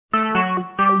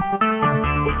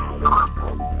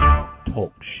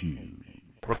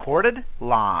Recorded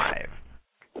live.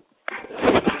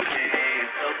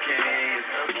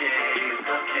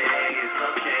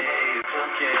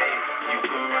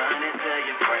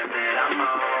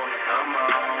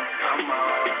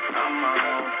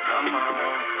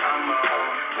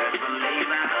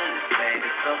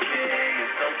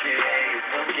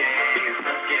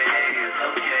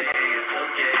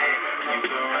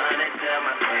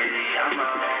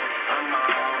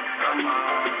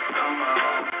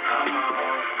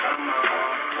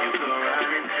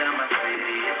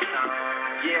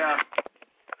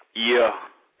 Yeah,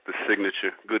 the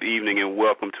signature. Good evening and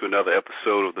welcome to another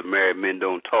episode of the Married Men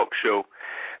Don't Talk Show,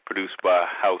 produced by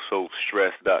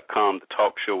HouseholdStress.com, the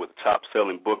talk show with the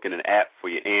top-selling book and an app for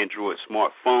your Android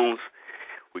smartphones.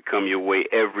 We come your way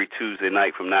every Tuesday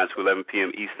night from 9 to 11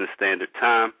 p.m. Eastern Standard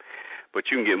Time. But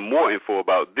you can get more info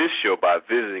about this show by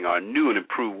visiting our new and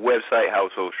improved website,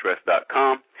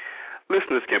 HouseholdStress.com.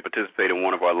 Listeners can participate in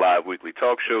one of our live weekly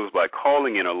talk shows by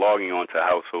calling in or logging on to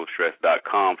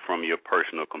HouseholdStress.com from your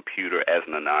personal computer as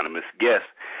an anonymous guest.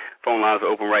 Phone lines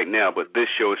are open right now, but this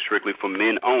show is strictly for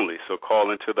men only, so call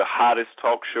into the hottest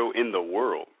talk show in the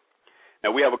world.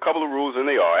 Now, we have a couple of rules, and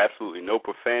they are absolutely no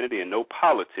profanity and no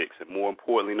politics, and more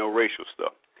importantly, no racial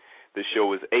stuff. This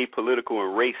show is apolitical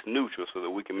and race neutral so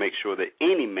that we can make sure that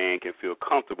any man can feel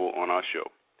comfortable on our show.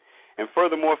 And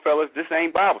furthermore, fellas, this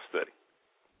ain't Bible study.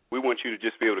 We want you to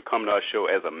just be able to come to our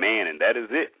show as a man, and that is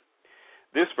it.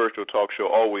 This virtual talk show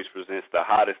always presents the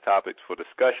hottest topics for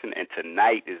discussion, and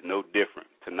tonight is no different.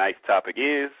 Tonight's topic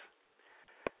is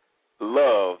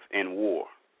love and war.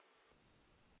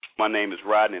 My name is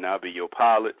Rodney, and I'll be your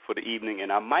pilot for the evening,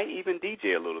 and I might even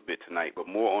DJ a little bit tonight, but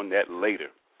more on that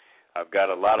later. I've got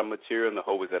a lot of material, and the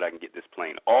hope is that I can get this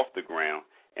plane off the ground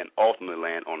and ultimately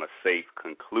land on a safe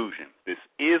conclusion. This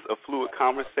is a fluid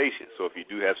conversation, so if you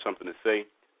do have something to say,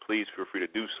 please feel free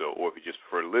to do so, or if you just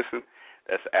prefer to listen,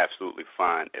 that's absolutely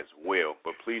fine as well.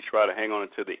 But please try to hang on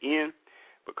until the end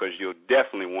because you'll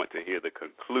definitely want to hear the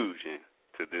conclusion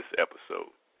to this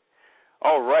episode.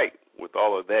 All right, with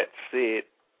all of that said,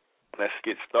 let's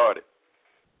get started.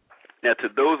 Now, to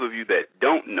those of you that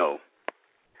don't know,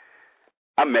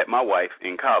 I met my wife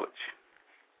in college.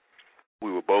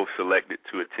 We were both selected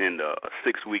to attend a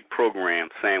 6-week program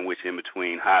sandwiched in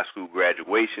between high school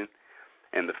graduation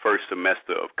and the first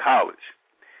semester of college.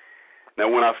 Now,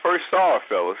 when I first saw her,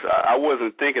 fellas, I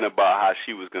wasn't thinking about how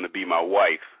she was going to be my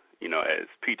wife, as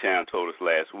P-Town told us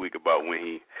last week about when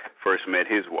he first met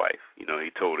his wife. He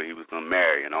told her he was going to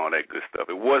marry and all that good stuff.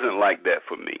 It wasn't like that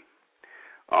for me.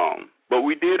 But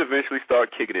we did eventually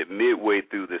start kicking it midway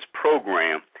through this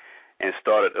program and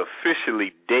started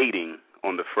officially dating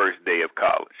on the first day of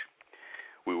college.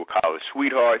 We were college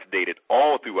sweethearts, dated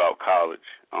all throughout college.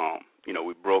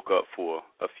 We broke up for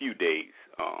a few days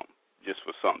just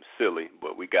for something silly,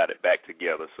 but we got it back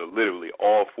together. So literally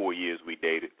all 4 years we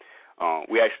dated.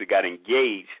 We actually got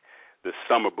engaged the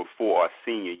summer before our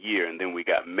senior year, and then we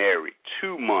got married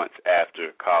 2 months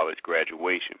after college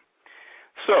graduation.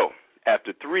 So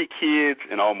after 3 kids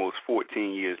and almost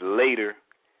 14 years later,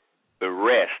 the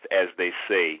rest, as they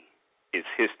say, is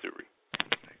history.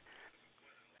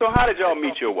 So how did y'all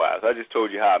meet your wives? I just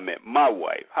told you how I met my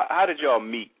wife. How did y'all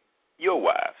meet your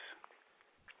wives?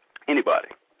 Anybody?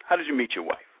 How did you meet your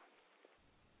wife?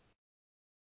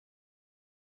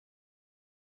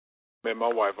 Met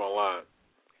my wife online.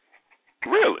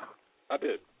 Really? I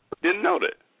did. Didn't know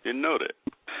that.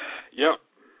 Yep.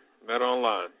 Met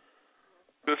online.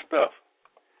 Good stuff.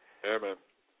 Yeah, man.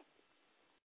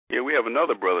 Yeah, we have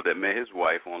another brother that met his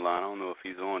wife online. I don't know if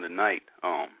he's on tonight.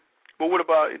 But what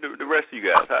about the rest of you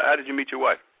guys? How did you meet your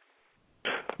wife?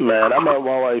 Man, I met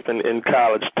my wife in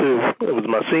college, too. It was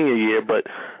my senior year, but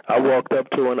I walked up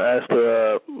to her and asked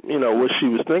her, what she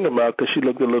was thinking about because she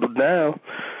looked a little down.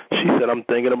 She said, I'm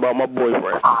thinking about my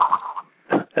boyfriend.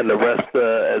 And the rest,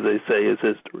 as they say, is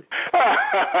history.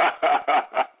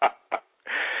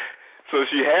 So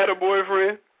she had a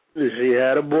boyfriend? She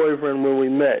had a boyfriend when we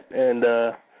met, and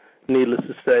needless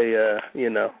to say,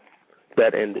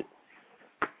 that ended.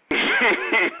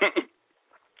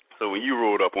 So when you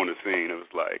rolled up on the scene, it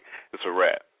was like, it's a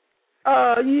wrap.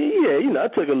 Yeah, I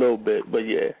took a little bit, but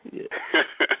yeah.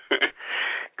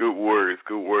 Good words.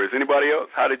 Anybody else?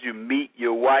 How did you meet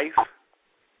your wife?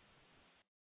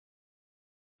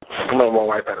 I met my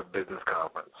wife at a business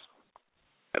conference.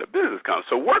 At a business conference,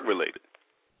 so work-related?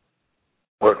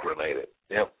 Work-related,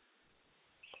 yep.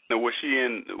 Now, was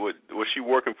she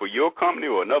working for your company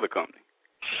or another company?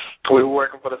 We were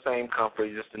working for the same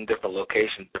company, just in different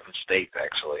locations, different states,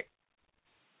 actually.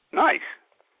 Nice.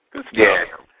 Good stuff.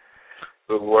 Yeah.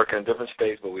 We were working in different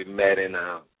states, but we met in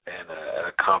a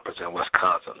conference in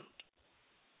Wisconsin.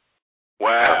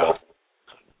 Wow.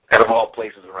 Out of all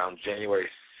places, around January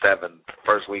 7th,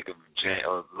 first week of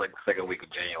or like the second week of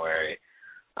January,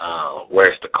 where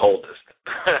it's the coldest.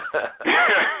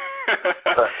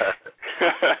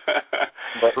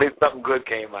 But at least something good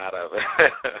came out of it.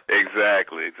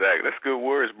 Exactly. That's good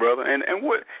words, brother. And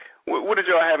what did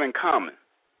y'all have in common?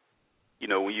 You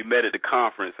know, when you met at the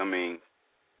conference, I mean,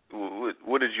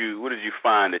 what did you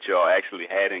find that y'all actually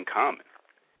had in common?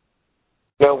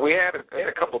 Well, we had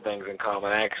a couple things in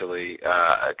common, actually,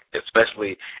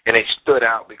 especially, and it stood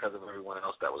out because of everyone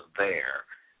else that was there.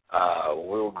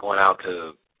 We were going out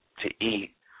to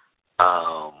eat,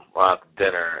 out to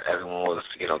dinner. Everyone was,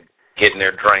 getting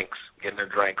their drink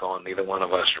on. Neither one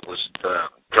of us was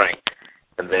drank.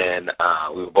 And then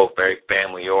we were both very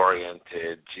family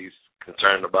oriented. She's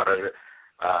concerned about her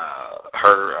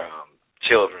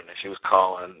children, and she was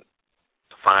calling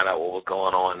to find out what was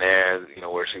going on there,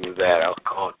 where she was at. I was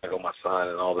calling to check on my son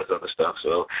and all this other stuff.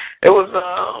 So it was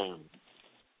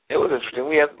interesting.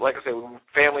 We had, like I said, we were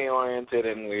family oriented,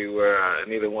 and we were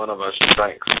neither one of us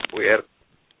drank. We had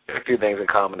a few things in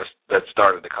common that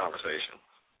started the conversation.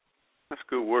 That's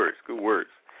good words.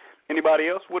 Anybody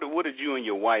else? What did you and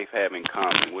your wife have in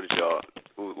common? What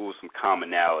was some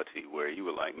commonality where you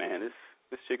were like, man,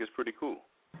 this chick is pretty cool?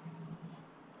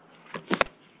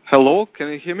 Hello, can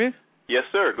you hear me? Yes,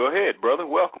 sir. Go ahead, brother.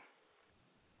 Welcome.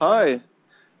 Hi,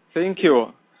 thank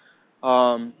you.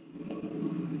 I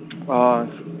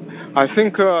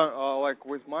think, like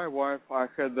with my wife, I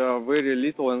had very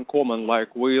little in common.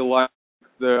 Like we liked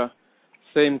the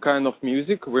same kind of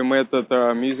music. We met at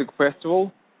a music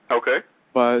festival. Okay.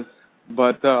 But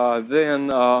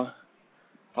then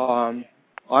I'm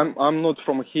not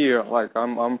from here. Like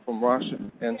I'm from Russia,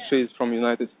 and she's from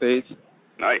United States.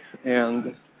 Nice.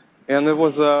 And it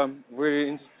was very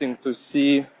interesting to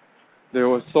see. There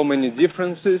were so many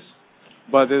differences,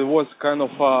 but it was kind of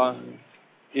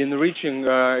enriching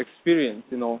experience.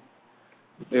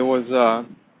 There was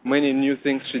many new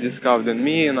things she discovered in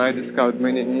me, and I discovered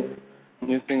many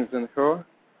new things in her.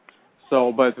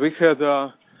 So, but we had,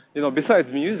 besides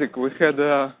music, we had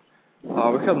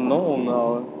known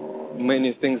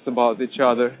many things about each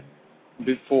other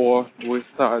before we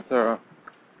start,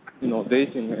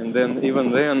 dating. And then,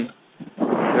 even then,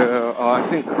 I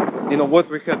think, what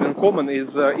we had in common is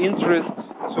interest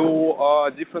to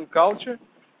different culture,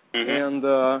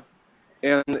 mm-hmm.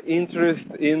 and interest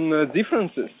in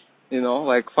differences.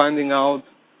 Like finding out,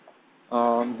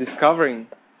 discovering.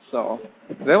 So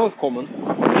that was common.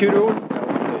 Curious.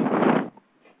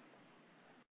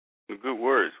 Good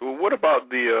words. Well, what about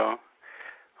the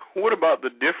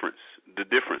differences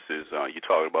you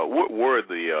talked about? What were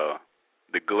the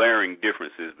glaring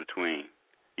differences between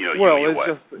you and your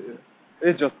wife?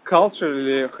 It's just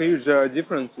culturally huge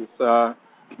differences.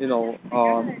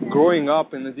 Growing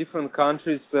up in the different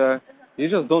countries, you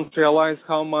just don't realize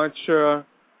how much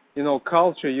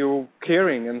culture you're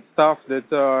carrying and stuff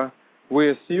that we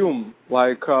assume.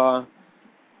 Like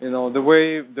the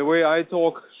way I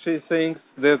talk, she thinks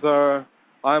that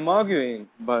I'm arguing,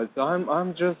 but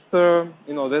I'm just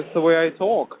that's the way I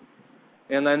talk,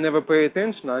 and I never pay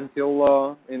attention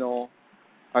until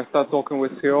I start talking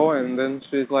with her, and then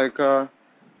she's like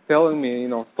telling me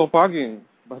stop arguing,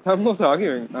 but I'm not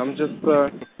arguing. I'm just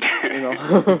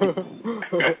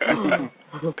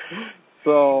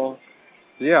So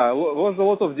yeah, it was a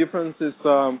lot of differences,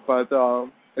 but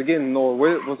again, it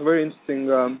was very interesting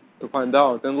to find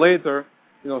out. And later,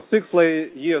 6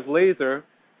 years later,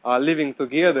 living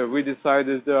together, we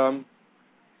decided, to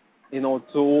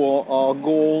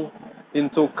go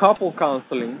into couple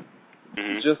counseling,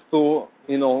 just to,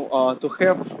 to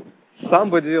have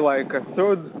somebody like a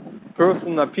third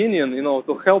person opinion,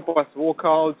 to help us work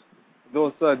out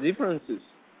those differences.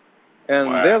 And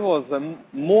wow. That was the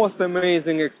most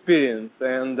amazing experience.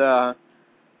 And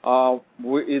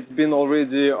it's been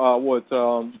already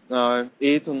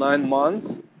 8 to 9 months,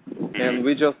 and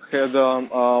we just had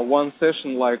one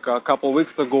session like a couple of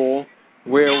weeks ago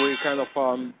where we kind of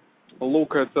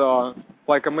look at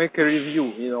make a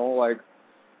review,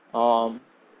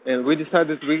 and we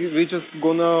decided we just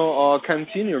gonna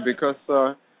continue because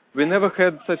we never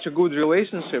had such a good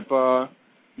relationship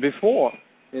before.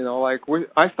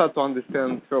 I start to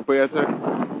understand her better,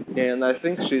 and I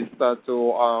think she start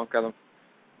to kind of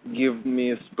give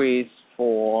me space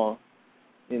for,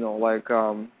 kind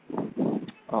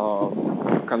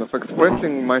of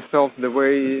expressing myself the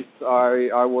way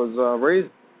I was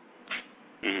raised.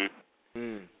 Mm-hmm.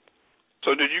 Mm.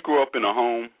 So did you grow up in a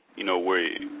home,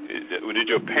 where did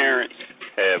your parents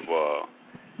have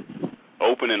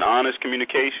open and honest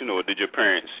communication, or did your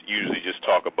parents usually just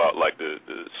talk about like the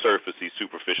surfacey,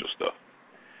 superficial stuff?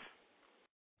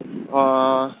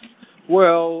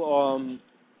 Well,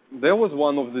 there was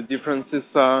one of the differences.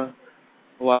 I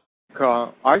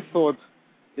thought,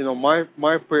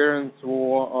 my parents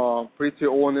were pretty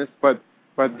honest, but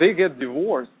they get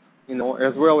divorced,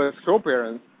 as well as her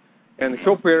parents, and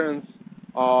her parents,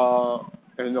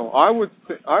 I would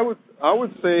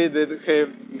say that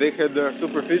they had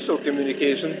superficial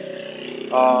communication,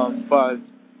 but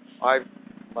I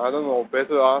don't know,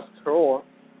 better ask her.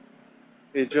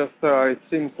 It just it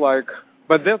seems like,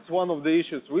 but that's one of the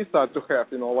issues we start to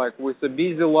have, like with a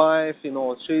busy life,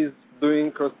 she's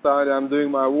doing her study, I'm doing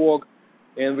my work,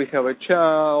 and we have a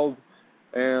child,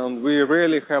 and we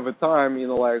really have a time,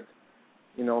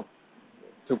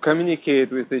 to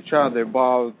communicate with each other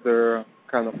about the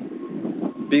kind of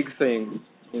big things.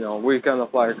 We kind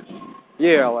of like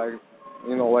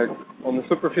on the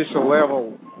superficial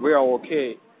level, we are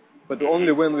okay. But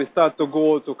only when we start to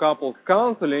go to couples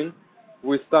counseling,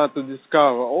 we start to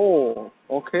discover,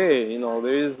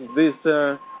 there is this,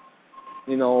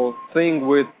 thing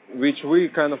with which we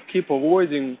kind of keep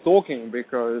avoiding talking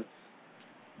because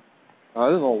I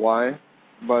don't know why,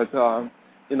 but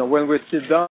when we sit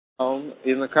down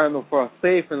in a kind of a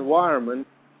safe environment,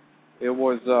 it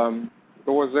was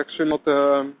actually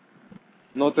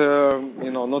not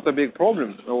a big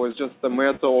problem. It was just a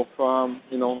matter of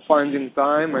finding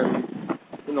time and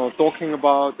talking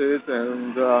about it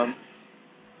and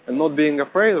not being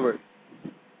afraid of it.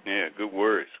 Yeah, good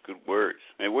words.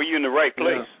 And well, you're in the right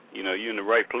place. Yeah. You're in the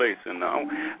right place. And I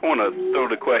want to throw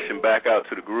the question back out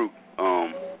to the group,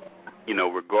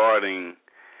 regarding,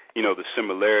 the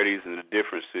similarities and the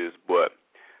differences. But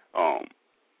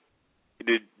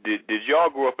did y'all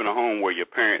grow up in a home where your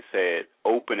parents had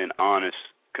open and honest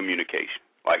communication?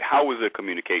 Like, how was their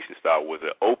communication style? Was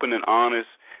it open and honest,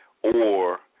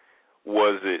 or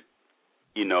was it,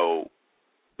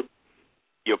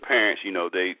 your parents,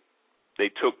 they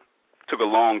took a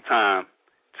long time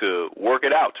to work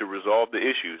it out, to resolve the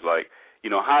issues? Like,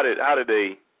 how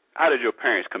did your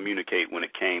parents communicate when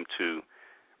it came to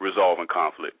resolving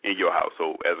conflict in your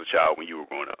household as a child when you were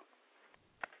growing up?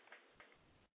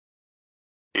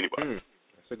 Anybody?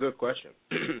 That's a good question.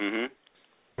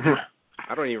 Mm-hmm.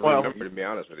 I don't even remember, to be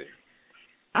honest with you.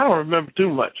 I don't remember too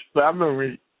much, but I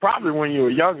remember probably when you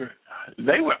were younger,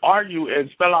 they would argue and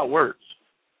spell out words.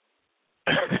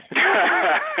 But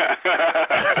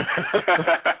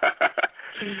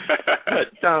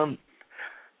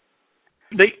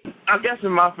I guess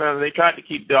in my family, they tried to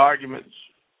keep the arguments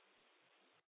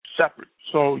separate.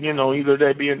 So, either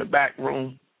they'd be in the back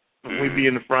room and we'd be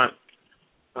in the front.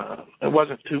 It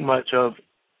wasn't too much of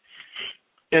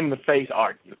in-the-face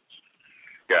arguments.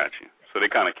 Gotcha. So they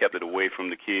kind of kept it away from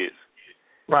the kids.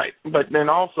 Right. But then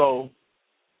also,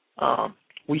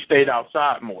 we stayed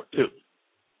outside more, too.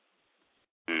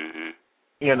 Mm-hmm.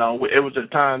 It was a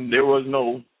time there was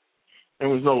no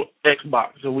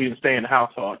Xbox, so we didn't stay in the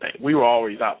house all day. We were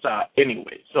always outside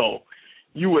anyway, so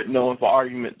you wouldn't know if an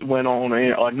argument went on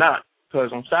or not,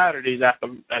 because on Saturdays after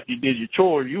you did your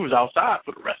chores, you was outside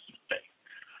for the rest of the day.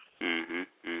 Mm-hmm.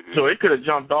 Mm-hmm. So it could have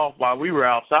jumped off while we were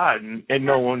outside, and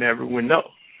no one ever would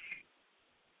know.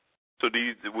 So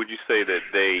would you say that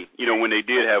they, when they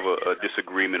did have a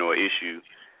disagreement or issue,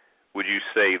 would you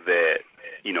say that,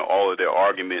 all of their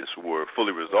arguments were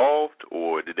fully resolved,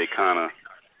 or did they kind of,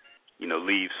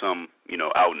 leave some,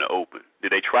 out in the open?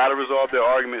 Did they try to resolve their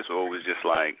arguments, or was it just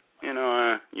like,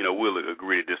 we'll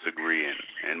agree to disagree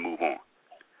and move on?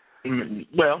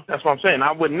 Well, that's what I'm saying.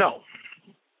 I wouldn't know.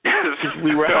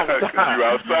 We were outside. You were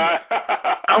outside?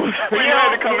 You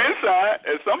had to come inside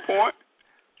at some point.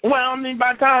 Well,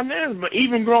 by the time then, but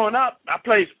even growing up, I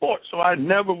played sports, so I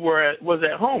never was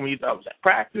at home. Either I was at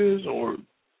practice or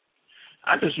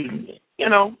I just,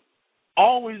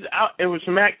 always out. It was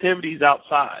some activities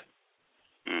outside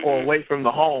or away from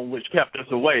the home, which kept us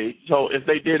away. So if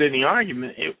they did any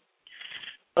argument,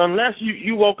 unless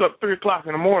you woke up 3 o'clock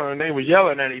in the morning and they was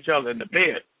yelling at each other in the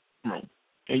bedroom,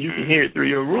 and you can hear it through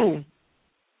your room,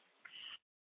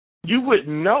 you wouldn't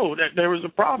know that there was a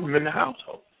problem in the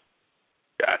household.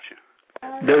 Gotcha.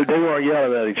 They weren't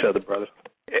yelling at each other, brother.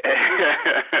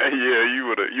 Yeah,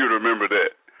 you'd remember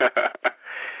that.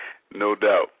 No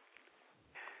doubt.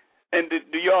 And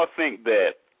do y'all think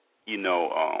that,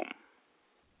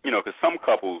 because some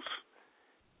couples,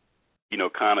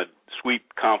 kind of sweep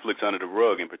conflicts under the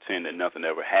rug and pretend that nothing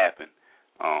ever happened.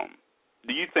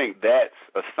 Do you think that's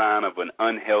a sign of an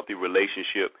unhealthy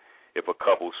relationship if a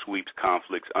couple sweeps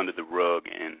conflicts under the rug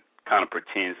and kind of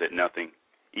pretends that nothing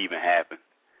even happened?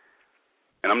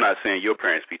 and I'm not saying your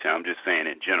parents beat you, I'm just saying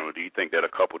in general, do you think that a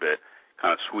couple that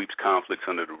kind of sweeps conflicts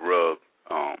under the rug,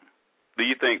 do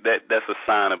you think that that's a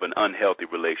sign of an unhealthy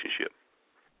relationship?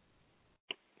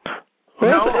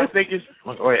 Well, no, I think it's...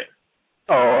 Go ahead.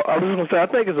 Oh, I was just going to say, I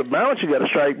think it's a balance you got to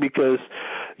strike because,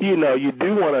 you know, you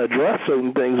do want to address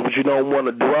certain things, but you don't want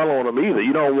to dwell on them either.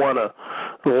 You don't want to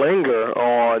linger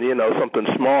on, you know, something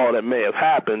small that may have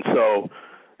happened. So,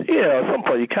 yeah, at some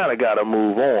point you kind of got to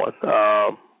move on.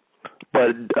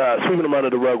 But sweeping them under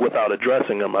the rug without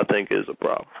addressing them, I think, is a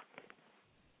problem.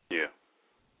 Yeah.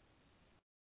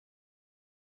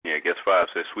 Yeah, I guess 5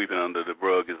 says sweeping under the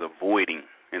rug is avoiding,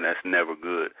 and that's never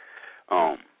good.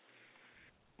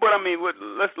 But I mean,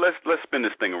 let's spin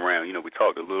this thing around. You know, we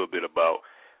talked a little bit about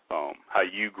how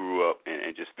you grew up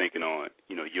and just thinking on,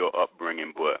 you know, your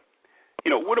upbringing. But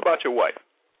you know, what about your wife?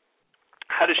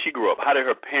 How did she grow up? How did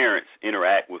her parents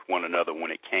interact with one another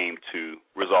when it came to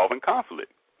resolving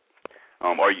conflict?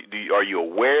 Are you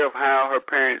aware of how her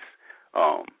parents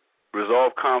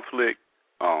resolve conflict?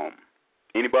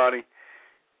 Anybody?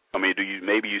 I mean,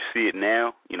 maybe you see it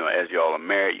now? You know, as y'all are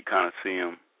married, you kind of see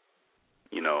them,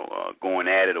 you know, going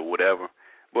at it or whatever.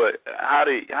 But how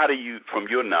do you, from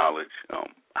your knowledge,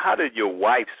 how did your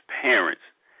wife's parents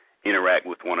interact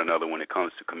with one another when it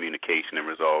comes to communication and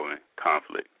resolving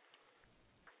conflict?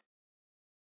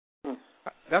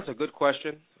 That's a good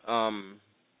question, and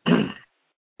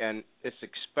it's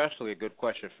especially a good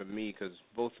question for me because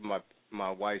both of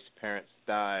my wife's parents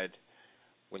died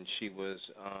when she was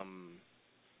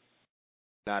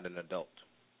not an adult,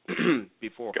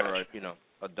 before her, you know,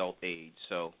 adult age.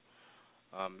 So,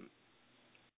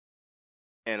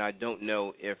 and I don't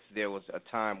know if there was a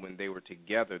time when they were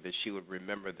together that she would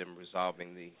remember them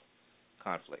resolving the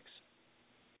conflicts.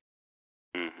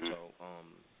 Mm-hmm. So,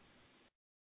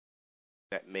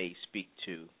 that may speak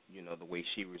to, you know, the way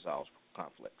she resolves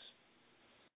conflicts.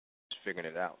 Just figuring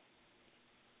it out.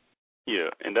 Yeah,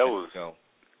 and that was,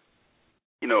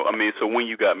 you know, I mean, so when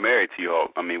you got married to y'all,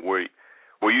 I mean, were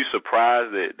you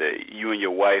surprised that you and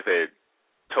your wife had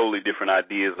totally different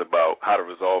ideas about how to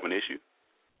resolve an issue?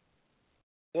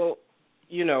 Well,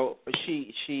 you know,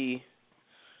 she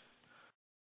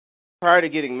prior to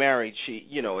getting married, she,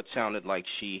 you know, it sounded like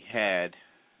she had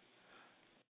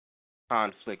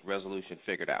conflict resolution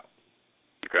figured out.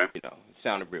 Okay. You know, it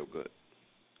sounded real good.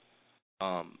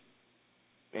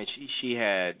 And she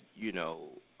had, you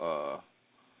know,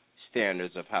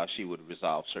 standards of how she would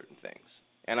resolve certain things,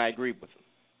 and I agreed with them.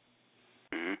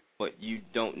 Mm-hmm. But you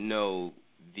don't know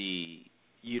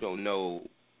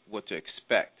what to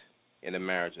expect in a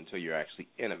marriage until you're actually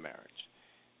in a marriage.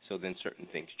 So then certain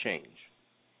things change,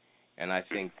 and I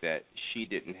think that she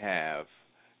didn't have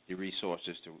the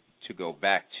resources to go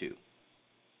back to.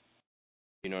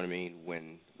 You know what I mean?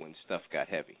 When stuff got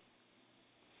heavy.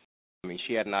 I mean,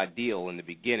 she had an ideal in the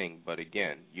beginning, but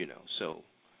again, you know, so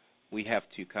we have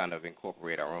to kind of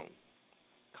incorporate our own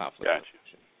conflict.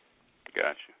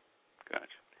 Gotcha.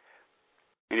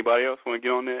 Anybody else want to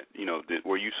get on that? You know,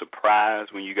 were you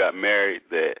surprised when you got married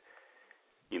that,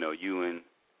 you know, you and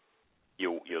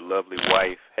your lovely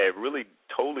wife had really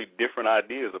totally different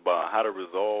ideas about how to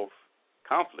resolve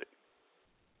conflict?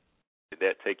 Did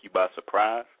that take you by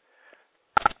surprise?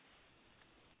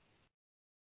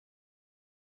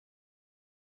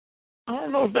 I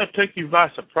don't know if that took you by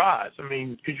surprise. I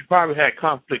mean, because you probably had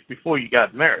conflict before you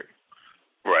got married.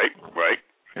 Right.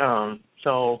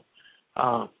 So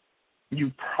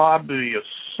you probably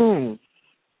assume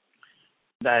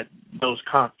that those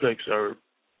conflicts are,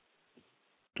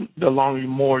 the longer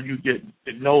more you get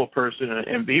to know a person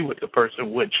and be with the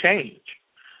person, would change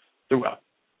throughout,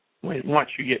 once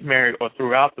you get married or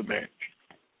throughout the marriage.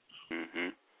 Mm-hmm.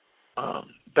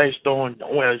 Based on,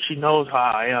 well, she knows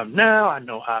how I am now, I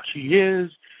know how she is.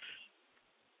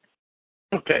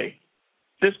 Okay,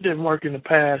 this didn't work in the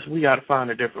past, we got to find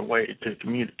a different way to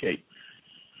communicate.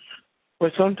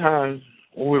 But sometimes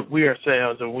we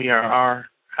ourselves, and we are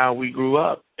how we grew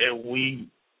up, and we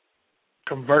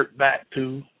revert back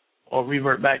to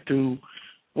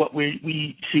what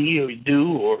we see or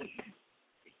do,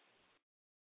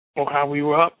 or how we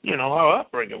were up, you know, our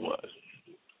upbringing was.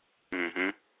 Mm-hmm.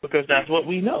 Because that's what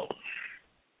we know.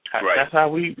 Right. That's how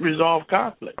we resolve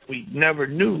conflict. We never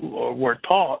knew or were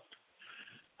taught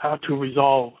how to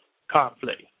resolve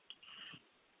conflict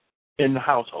in the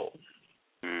household.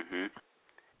 Mm-hmm.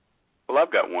 Well,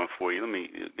 I've got one for you. Let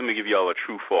me give y'all a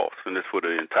true false, and this for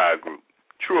the entire group.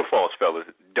 True or false, fellas?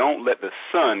 Don't let the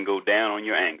sun go down on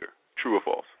your anger. True or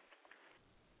false?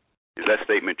 Is that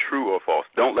statement true or false?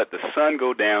 Don't let the sun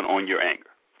go down on your anger.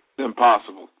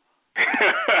 Impossible.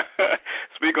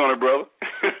 Speak on it, brother.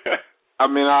 I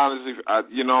mean, honestly, I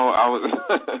was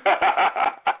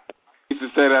used to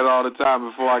say that all the time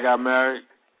before I got married,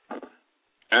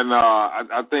 and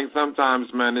I think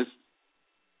sometimes, man, it's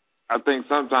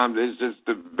just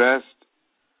the best.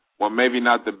 Well, maybe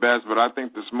not the best, but I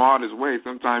think the smartest way.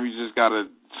 Sometimes you just gotta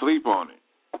sleep on it,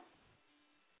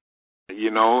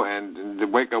 and to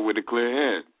wake up with a clear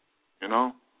head,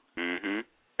 Mhm.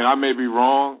 And I may be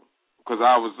wrong, because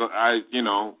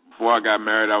before I got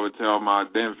married, I would tell my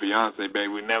then fiance, baby,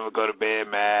 we never go to bed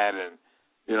mad, and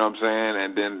you know what I'm saying.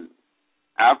 And then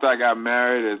after I got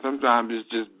married, and sometimes it's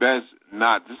just best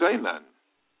not to say nothing.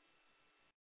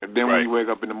 And then when you wake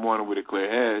up in the morning with a clear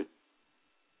head,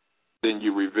 then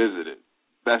you revisit it.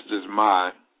 That's just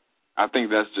I think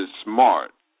that's just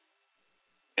smart.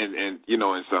 And in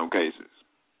some cases.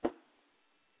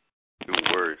 Good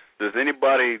words. Does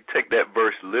anybody take that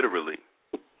verse literally?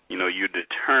 You're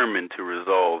determined to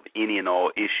resolve any and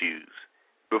all issues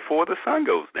before the sun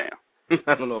goes down.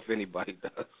 I don't know if anybody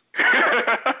does.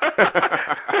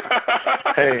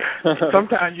 Hey,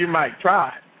 sometimes you might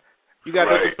try. You got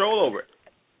no control over it.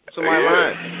 Somebody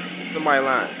lying.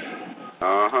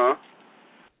 Uh-huh.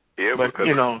 Yeah, but, it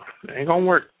ain't going to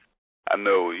work. I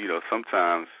know,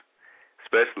 sometimes,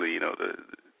 especially,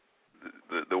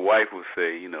 the wife will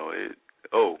say,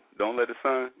 don't let the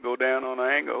sun go down on her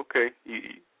anger. Okay,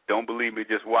 you don't believe me,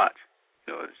 just watch.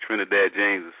 As Trinidad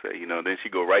James would say, then she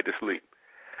go right to sleep.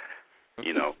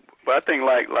 But I think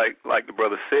like the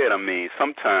brother said, I mean,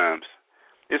 sometimes,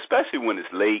 especially when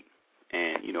it's late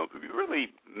and, you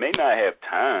really may not have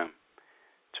time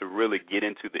to really get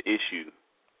into the issue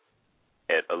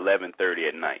at 11:30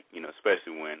 at night,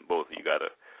 especially when both of you got to,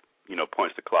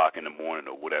 punch the clock in the morning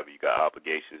or whatever. You got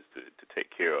obligations to take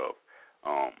care of.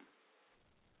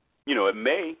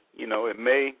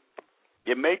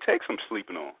 It may take some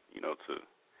sleeping on,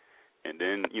 and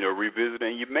then, revisit,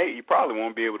 and you probably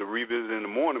won't be able to revisit in the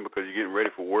morning because you're getting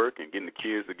ready for work and getting the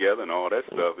kids together and all that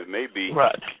stuff. It may be.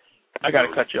 Right. I got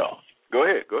to cut you off. Go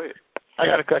ahead. I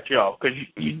got to cut you off because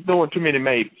you're doing too many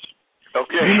maybes.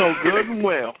 Okay. You know good and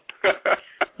well.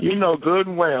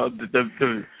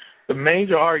 The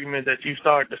major argument that you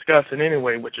start discussing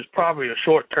anyway, which is probably a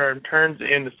short term, turns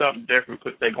into something different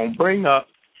because they're going to bring up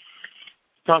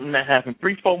something that happened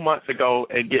 3-4 months ago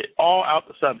and get all out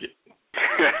the subject.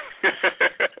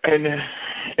 and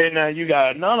now you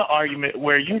got another argument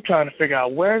where you're trying to figure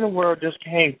out where in the world this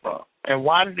came from and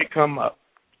why did it come up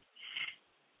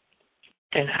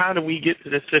and how do we get to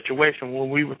this situation when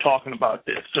we were talking about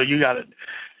this. So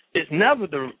it's never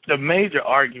the major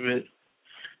argument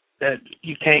that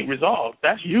you can't resolve.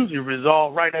 That's usually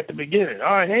resolved right at the beginning.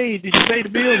 All right, hey, did you pay the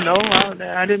bill? No,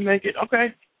 I didn't make it.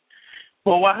 Okay.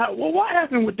 Well, what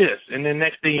happened with this? And then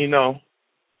next thing you know,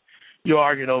 you're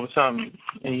arguing over something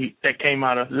that came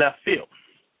out of left field.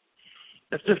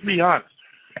 Let's just be honest.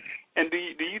 And do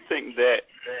you think that,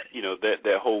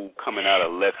 that whole coming out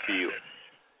of left field,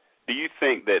 do you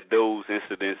think that those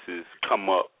incidences come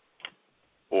up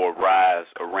or rise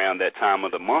around that time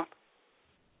of the month?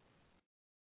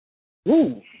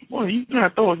 Ooh, boy, you trying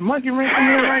to throw a monkey wrench in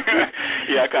there right there?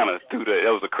 Yeah, I kind of threw that.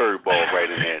 That was a curveball right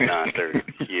in there at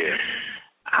 9:30. Yeah.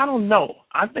 I don't know.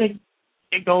 I think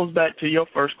it goes back to your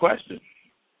first question.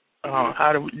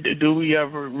 How do we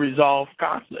ever resolve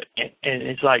conflict? And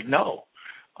it's like, no.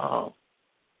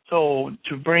 So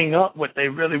to bring up what they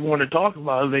really want to talk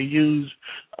about, they use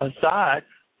a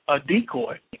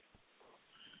decoy,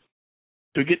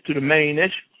 to get to the main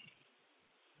issue,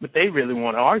 but they really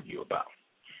want to argue about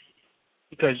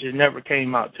because it never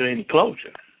came out to any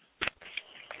closure.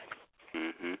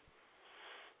 Mm-hmm.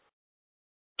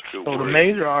 So the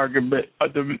major argument,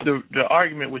 the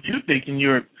argument what you're thinking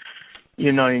you're,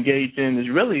 engaged in is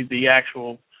really the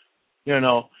actual, you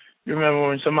remember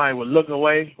when somebody would look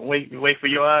away, wait for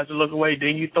your eyes to look away,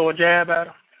 then you throw a jab at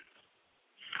them?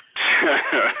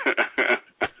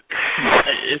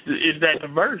 It's that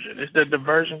diversion. It's the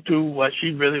diversion to what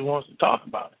she really wants to talk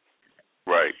about.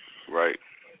 Right.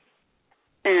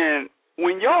 And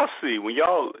when y'all see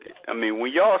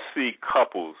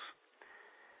couples,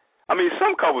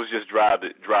 some couples just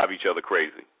drive each other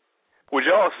crazy. Would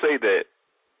y'all say that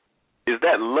is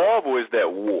that love or is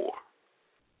that war?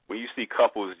 When you see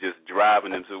couples just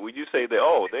driving themselves, would you say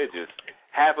that they're just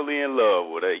happily in love,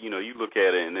 or that you look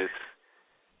at it and it's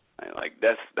like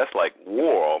that's like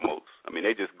war almost.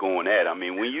 They're just going at it.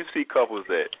 When you see couples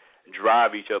that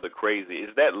drive each other crazy,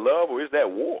 is that love or is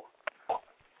that war?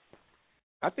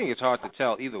 I think it's hard to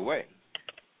tell either way,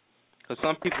 because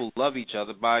some people love each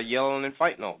other by yelling and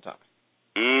fighting all the time.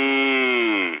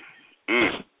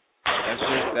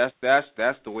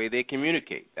 That's the way they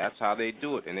communicate. That's how they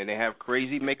do it, and then they have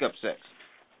crazy makeup sex.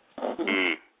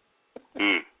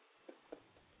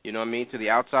 You know what I mean? To the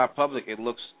outside public, it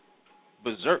looks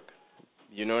berserk.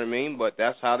 You know what I mean? But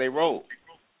that's how they roll.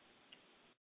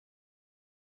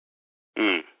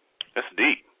 That's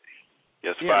deep.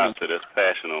 That's Yeah, fire. That's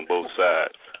passion on both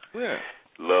sides. Yeah.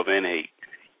 Love and hate.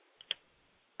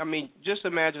 I mean, just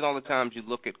imagine all the times you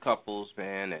look at couples,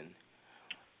 man, and,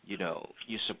 you know,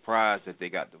 you're surprised that they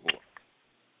got divorced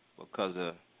because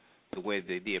of the way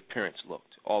the appearance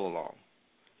looked all along.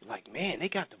 You're like, man, they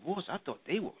got divorced. I thought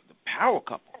they were the power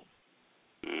couple.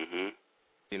 Mm-hmm.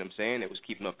 You know what I'm saying? It was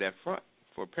keeping up that front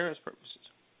for appearance purposes.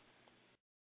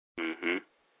 Mm-hmm.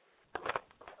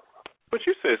 But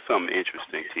you said something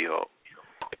interesting, T-Hawk,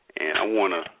 and I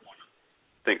want to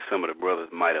think some of the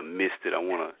brothers might have missed it. I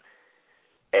want to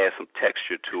add some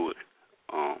texture to it,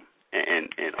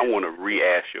 and I want to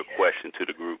re-ask your question to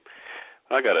the group.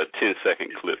 I got a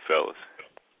 10-second clip, fellas.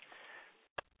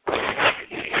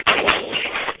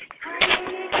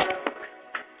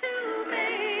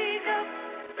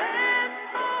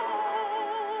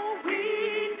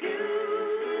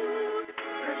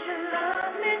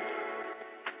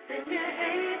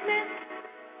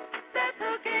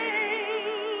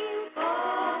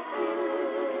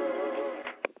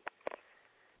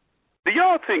 Do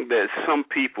y'all think that some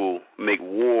people make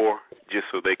war just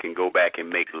so they can go back and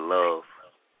make love?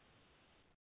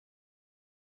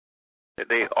 That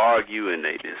they argue and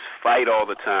they just fight all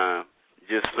the time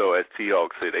just so, as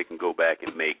T-Hawk said, they can go back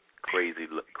and make crazy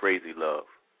love?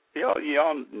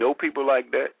 Y'all know people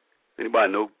like that?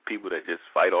 Anybody know people that just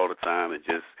fight all the time and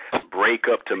just break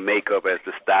up to make up, as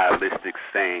the stylistic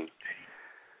saying?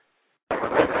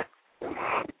 I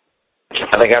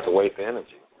think that's a waste of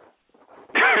energy.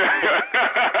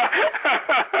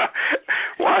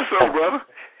 Why so, brother?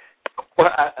 Well,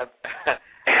 I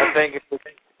think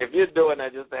if you're doing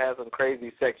that just to have some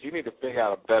crazy sex, you need to figure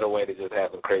out a better way to just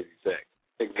have some crazy sex.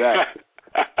 Exactly.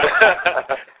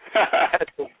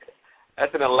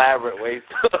 That's an elaborate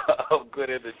waste of good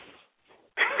energy.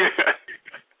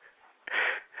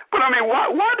 But I mean,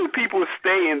 why do people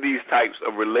stay in these types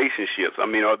of relationships? I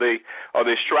mean, are they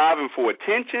striving for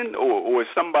attention, or is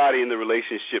somebody in the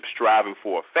relationship striving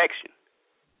for affection?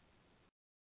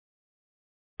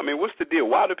 I mean, what's the deal?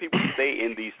 Why do people stay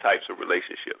in these types of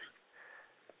relationships?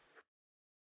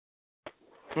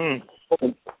 I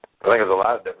think there's a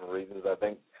lot of different reasons. I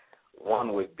think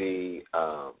one would be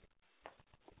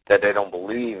that they don't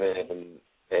believe in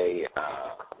a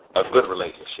good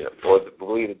relationship, or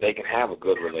believe that they can have a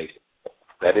good relationship.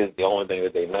 That is the only thing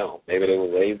that they know. Maybe they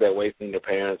were raised that way, seen their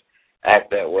parents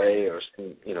act that way, or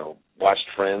watched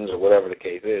Friends, or whatever the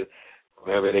case is.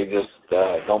 Maybe they just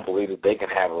don't believe that they can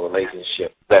have a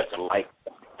relationship that's like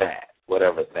that,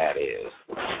 whatever that is.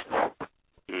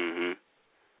 Mhm.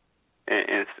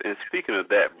 And speaking of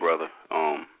that, brother,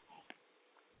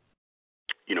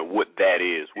 what that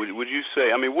is, would you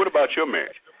say? I mean, what about your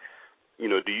marriage?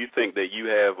 Do you think that you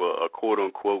have a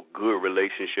quote-unquote good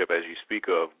relationship, as you speak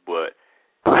of, but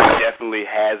it definitely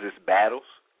has its battles?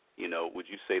 Would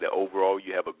you say that overall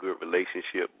you have a good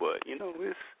relationship, but,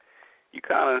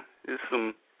 there's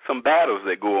some battles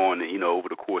that go on, over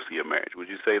the course of your marriage? Would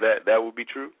you say that would be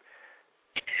true?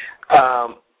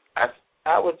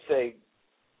 I would say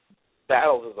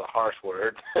battles is a harsh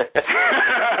word.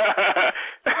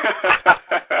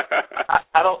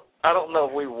 I don't know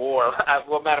if we war.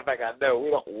 Well, matter of fact, I know we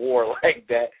don't war like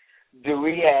that. Do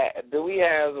we have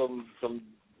some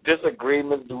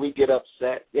disagreements? Do we get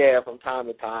upset? Yeah, from time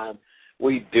to time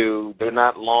we do. They're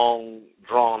not long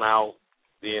drawn out.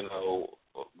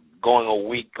 Going a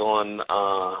week on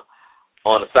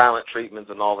the silent treatments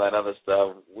and all that other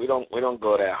stuff. We don't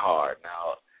go that hard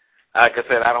now. Like I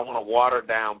said, I don't want to water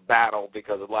down battle,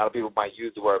 because a lot of people might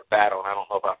use the word battle, and I don't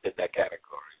know if I fit that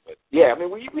category. But yeah, I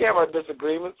mean, we have our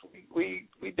disagreements. We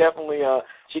definitely.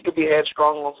 She could be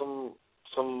headstrong on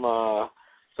some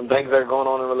things that are going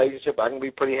on in a relationship. I can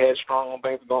be pretty headstrong on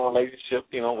things that go on in a relationship.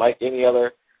 Like any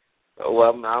other.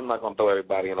 Well, I'm not going to throw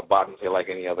everybody in a box and say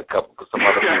like any other couple, because some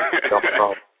other people don't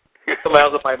know. Somebody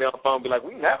else might be on the phone and be like,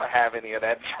 we never have any of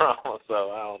that drama,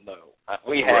 so I don't know.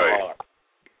 We have ours.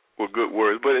 Well, good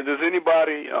words. But does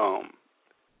anybody,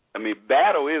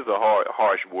 battle is a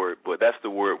harsh word, but that's the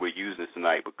word we're using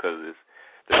tonight because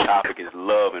the topic is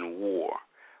love and war.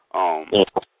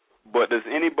 But does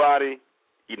anybody,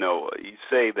 you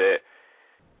say that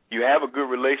you have a good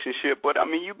relationship, but,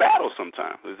 you battle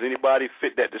sometimes. Does anybody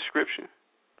fit that description?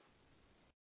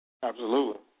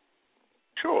 Absolutely.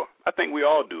 Sure. I think we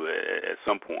all do it at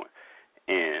some point.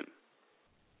 And,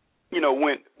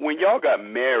 when y'all got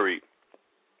married,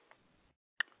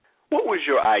 what was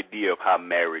your idea of how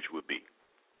marriage would be?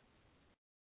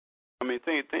 I mean,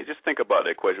 just think about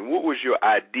that question. What was your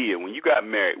idea when you got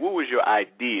married? What was your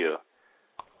idea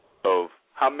of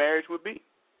how marriage would be?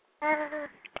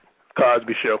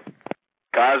 Cosby Show.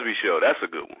 Cosby Show. That's a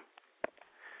good one.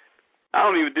 I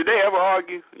don't even. Did they ever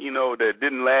argue? That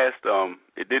didn't last.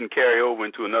 It didn't carry over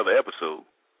into another episode.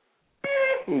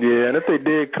 Yeah, and if they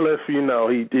did, Cliff, he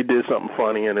did something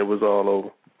funny and it was all over.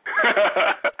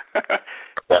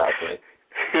 Exactly.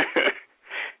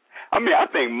 I mean, I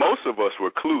think most of us were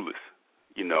clueless.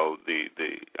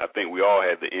 I think we all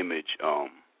had the image, of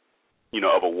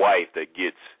a wife that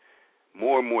gets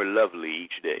more and more lovely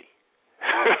each day.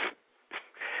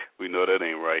 We know that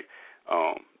ain't right.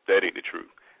 That ain't the truth.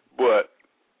 But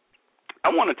I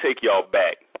want to take y'all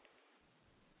back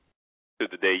to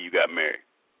the day you got married.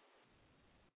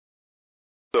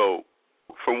 So,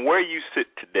 from where you sit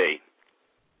today,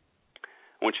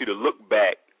 I want you to look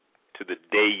back to the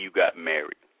day you got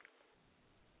married.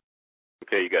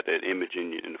 Okay, you got that image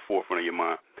in the forefront of your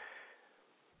mind.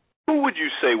 Who would you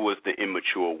say was the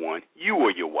immature one, you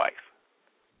or your wife?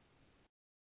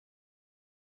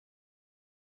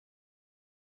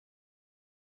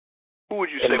 Who would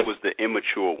you say was the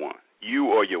immature one, you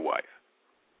or your wife?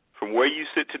 From where you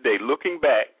sit today, looking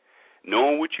back,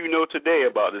 knowing what you know today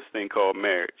about this thing called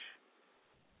marriage,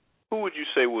 who would you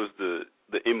say was the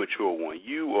immature one,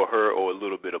 you or her, or a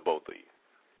little bit of both of you?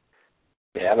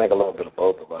 Yeah, I think a little bit of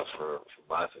both of us for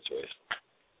my situation,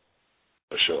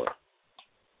 for sure.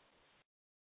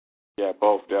 Yeah,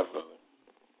 both, definitely.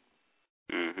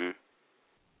 Mm-hmm.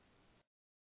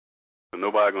 So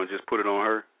nobody going to just put it on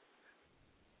her?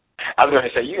 I was going to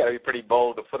say, you got to be pretty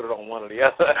bold to put it on one or the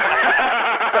other.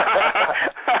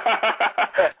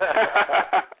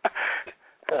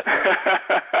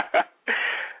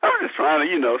 I'm just trying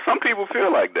to, some people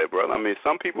feel like that, brother. I mean,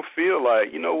 some people feel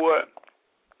like, you know what,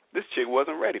 this chick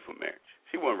wasn't ready for marriage.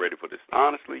 She wasn't ready for this.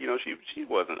 Honestly, she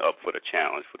wasn't up for the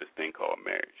challenge for this thing called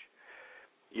marriage.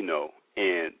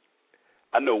 And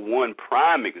I know one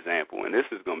prime example, and this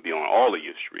is going to be on all of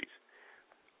your streets.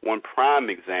 One prime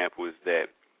example is that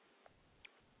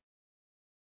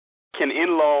can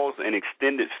in-laws and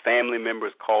extended family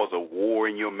members cause a war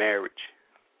in your marriage?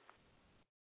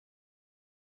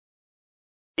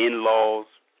 In-laws,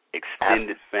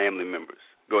 extended family members.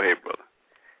 Go ahead, brother.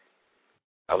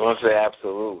 I was going to say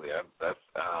absolutely. I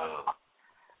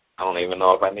don't even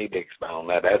know if I need to expound on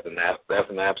that. That's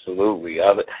an absolutely.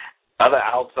 Other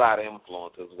outside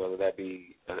influences, whether that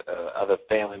be other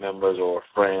family members or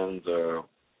friends or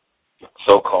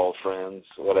so-called friends,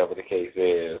 whatever the case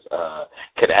is,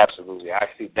 could absolutely. I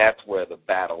see that's where the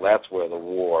battle, that's where the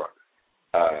war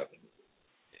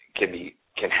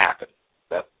can happen.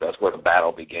 That's where the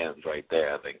battle begins right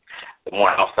there. I think the more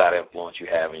outside influence you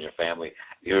have in your family.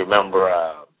 You remember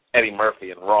Eddie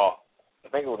Murphy in Raw. I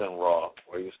think it was in Raw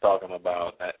where he was talking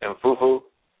about in Fufu.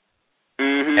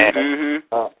 Mm-hmm.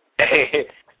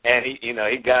 And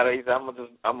he got it. He said, I'm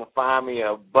gonna find me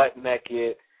a butt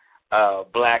naked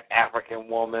black African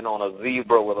woman on a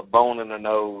zebra with a bone in her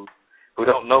nose who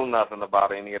don't know nothing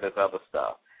about any of this other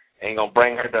stuff. And he's gonna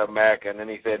bring her to America. And then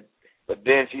he said, but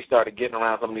then she started getting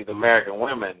around some of these American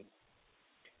women,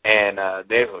 and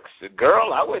they was like,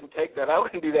 girl, I wouldn't take that. I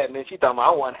wouldn't do that. And then she told me,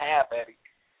 I want half Eddie.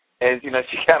 And,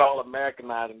 she got all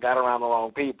Americanized and got around the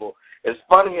wrong people. As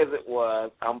funny as it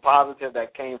was, I'm positive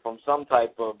that came from some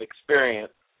type of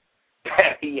experience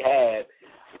that he had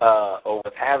or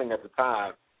was having at the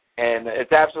time. And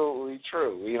it's absolutely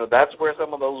true. That's where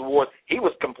some of those wars, he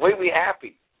was completely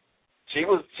happy. She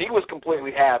was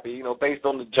completely happy, based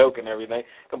on the joke and everything.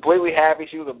 Completely happy.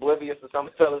 She was oblivious to some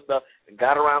of this other stuff and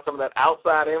got around some of that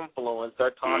outside influence,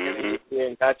 started talking in your ear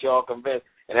and got you all convinced.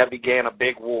 And that began a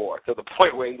big war to the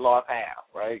point where he lost half,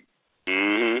 right?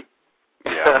 Mm-hmm.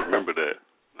 Yeah, I remember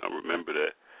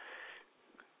that.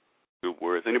 Good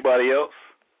words. Anybody else?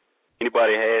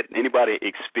 Anybody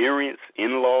experience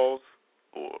in-laws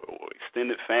or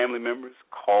extended family members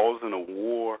causing a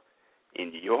war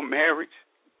in your marriage?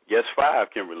 Yes,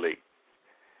 5 can relate.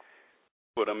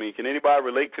 But, I mean, can anybody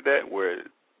relate to that where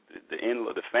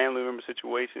the family member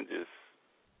situation just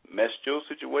messed your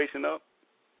situation up?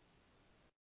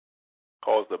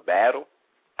 Caused a battle?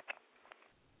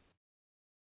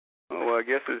 Oh, well, I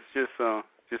guess it's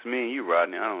just me and you,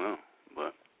 Rodney. I don't know.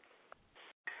 But,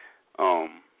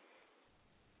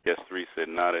 guess 3 said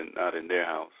not in their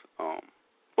house.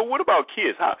 But what about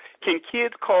kids? Can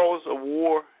kids cause a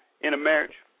war in a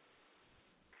marriage?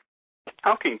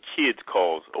 How can kids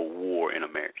cause a war in a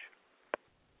marriage?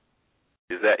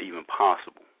 Is that even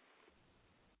possible?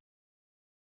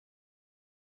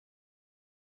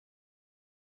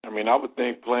 I mean, I would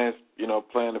think playing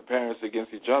the parents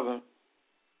against each other.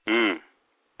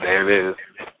 There it is.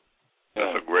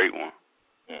 That's a great one.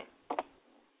 Yeah.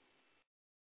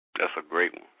 That's a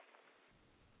great one.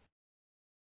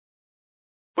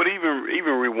 But even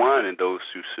rewinding those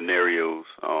two scenarios,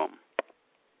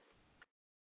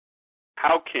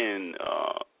 how can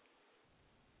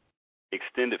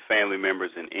extended family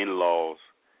members and in-laws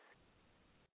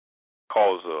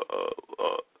cause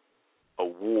a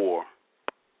war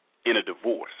in a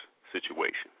divorce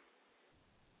situation?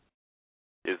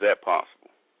 Is that possible?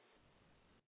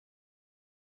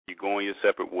 You go on your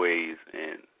separate ways,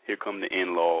 and here come the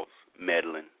in-laws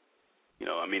meddling. You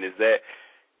know, I mean, is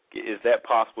that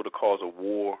possible to cause a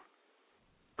war,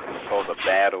 cause a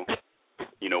battle?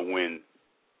 You know, when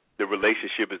the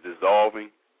relationship is dissolving,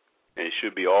 and it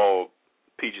should be all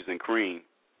peaches and cream,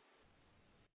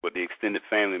 but the extended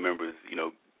family members, you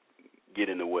know, get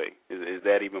in the way. Is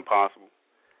that even possible?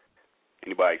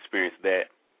 Anybody experience that?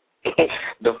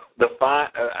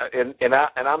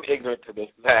 I'm ignorant to this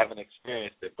because I haven't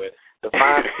experienced it, but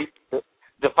define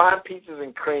peaches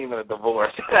and cream in a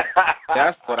divorce.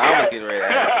 That's what I was getting ready to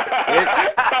ask.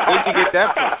 Where'd you get that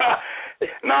from?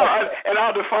 No,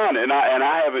 I'll define it, and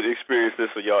I haven't experienced this,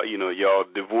 so y'all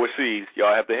divorcees,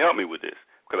 y'all have to help me with this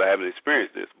because I haven't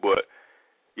experienced this. But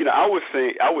you know, I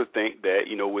would think that,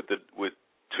 you know, with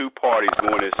two parties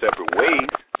going their separate ways,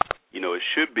 you know, it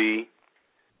should be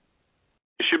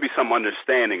some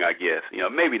understanding, I guess. You know,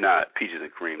 maybe not peaches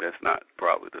and cream. That's not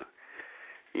probably the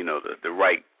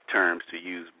right terms to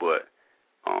use, but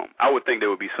I would think there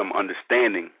would be some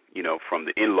understanding, you know, from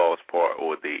the in-laws part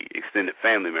or the extended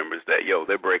family members that,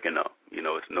 they're breaking up. You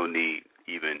know, it's no need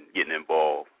even getting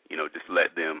involved. You know, just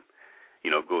let them,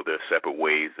 you know, go their separate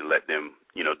ways and let them,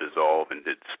 you know, dissolve and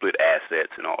split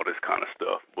assets and all this kind of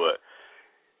stuff. But,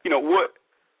 you know,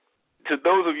 to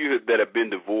those of you that have been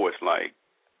divorced, like,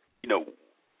 you know,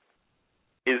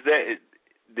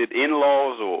 did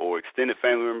in-laws or extended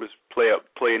family members play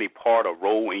any part or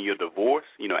role in your divorce?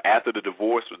 You know, after the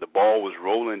divorce, the ball was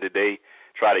rolling, did they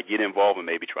try to get involved and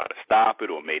maybe try to stop it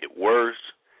or made it worse?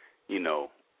 You know.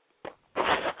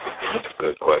 That's a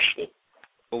good question.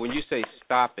 But when you say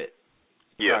stop it,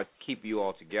 yeah, try to keep you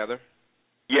all together?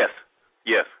 Yes.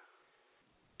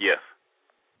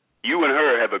 You and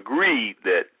her have agreed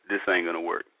that this ain't going to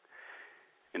work.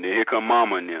 And then here come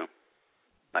Mama and them.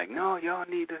 Like, no, y'all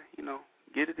need to, you know,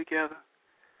 get it together.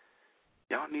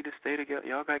 Y'all need to stay together.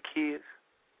 Y'all got kids.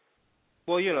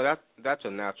 Well, you know, that's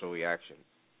a natural reaction.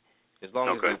 As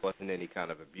long as there wasn't any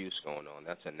kind of abuse going on,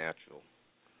 that's a natural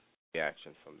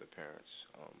reaction from the parents.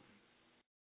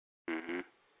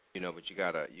 You know, but you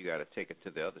gotta take it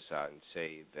to the other side and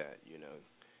say that, you know,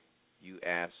 you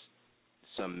asked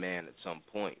some man at some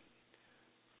point,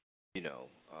 you know,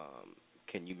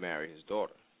 can you marry his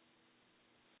daughter?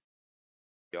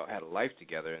 Y'all had a life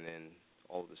together, and then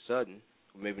all of a sudden,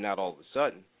 maybe not all of a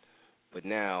sudden, but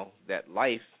now that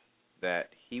life that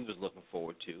he was looking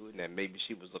forward to and that maybe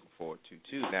she was looking forward to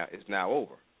too is now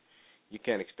over. You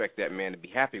can't expect that man to be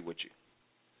happy with you,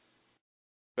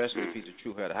 especially if he's a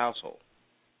true head of household.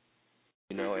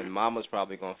 You know, and Mama's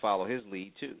probably going to follow his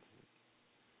lead too.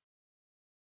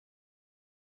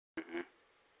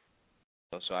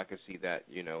 So I can see that,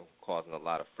 you know, causing a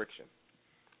lot of friction.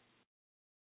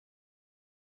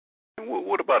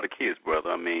 What about the kids, brother?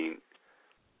 I mean,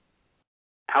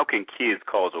 how can kids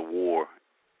cause a war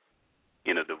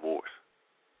in a divorce?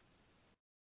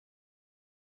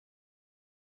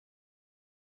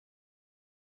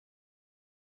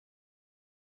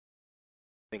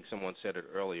 I think someone said it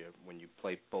earlier, when you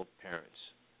play both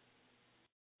parents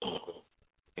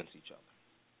against each other.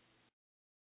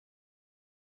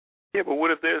 Yeah, but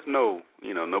what if there's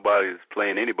nobody's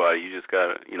playing anybody? You just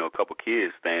got, a couple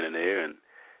kids standing there, and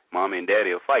Mommy and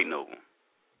Daddy are fighting over them.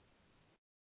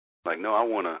 Like, no, I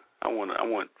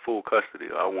want full custody.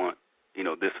 Or I want,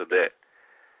 this or that.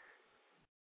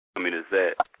 I mean,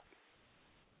 can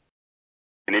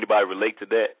anybody relate to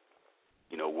that?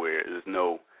 Where there's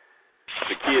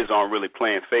the kids aren't really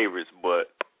playing favorites, but,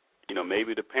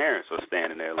 maybe the parents are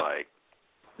standing there like,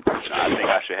 I think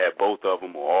I should have both of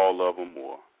them or all of them,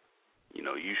 or,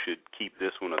 you should keep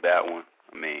this one or that one.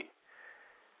 I mean,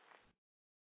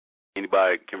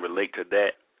 anybody can relate to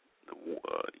that,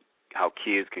 how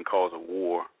kids can cause a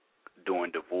war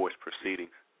during divorce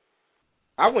proceedings?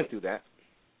 I went through that.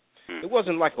 It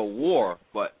wasn't like a war,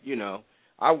 but,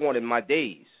 I wanted my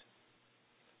days.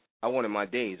 I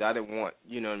didn't want,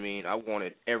 I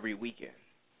wanted every weekend.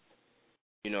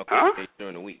 Days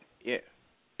during the week. Yeah.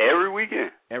 Every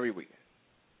weekend? Every weekend.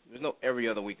 There's no every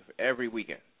other weekend. Every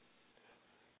weekend.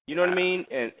 You know what I mean?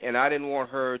 And I didn't want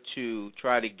her to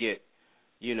try to get,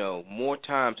 more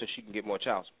time so she can get more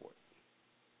child support.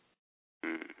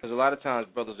 Because a lot of times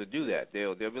brothers will do that.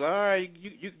 They'll be like, all right,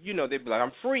 you know, they'll be like,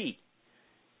 I'm free.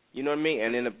 You know what I mean?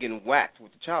 And end up getting whacked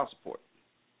with the child support.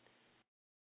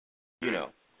 You know.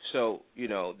 So, you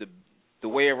know, the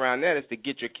way around that is to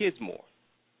get your kids more.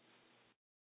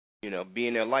 You know, be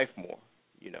in their life more,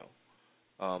 you know.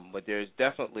 But there's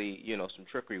definitely, you know, some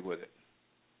trickery with it.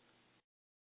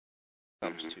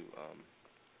 When it comes to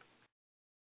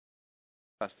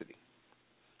custody.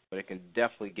 But it can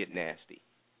definitely get nasty.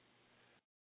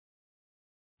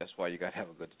 That's why you got to have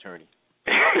a good attorney.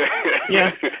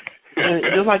 Yeah. And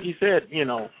just like you said, you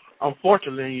know,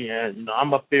 unfortunately,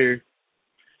 I'm up there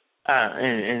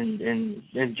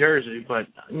in Jersey, but,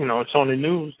 you know, it's on the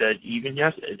news that even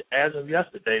yesterday, as of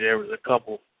yesterday, there was a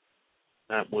couple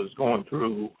that was going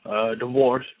through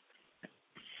divorce.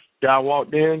 Guy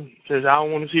walked in, says, I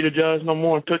don't want to see the judge no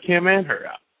more, and took him and her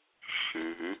out.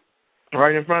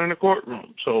 Right in front of the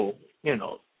courtroom. So, you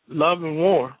know, love and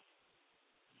war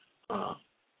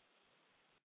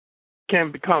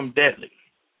can become deadly.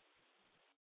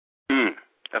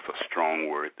 That's a strong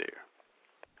word there.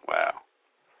 Wow.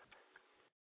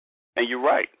 And you're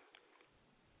right.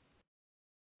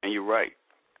 And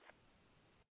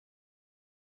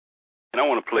I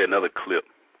want to play another clip,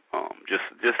 just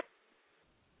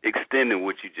extending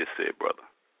what you just said, brother,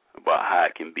 about how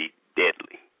it can be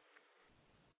deadly.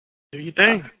 Do you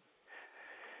think?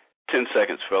 10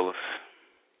 seconds, fellas.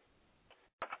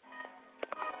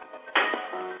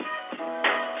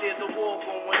 There's a war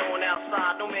going on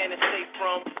outside, no man is safe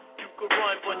from. You could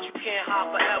run, but you can't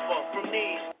hide forever from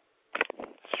these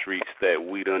streets that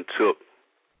we done took.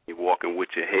 You're walking with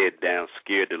your head down,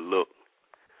 scared to look.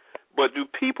 But do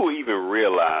people even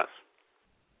realize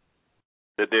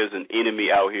that there's an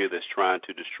enemy out here that's trying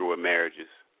to destroy marriages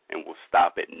and will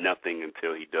stop at nothing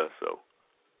until he does so?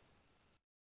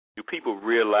 Do people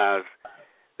realize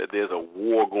that there's a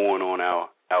war going on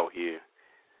out here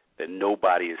that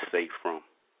nobody is safe from?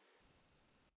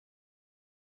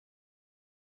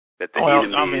 That the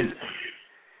enemy is...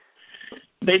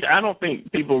 I don't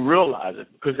think people realize it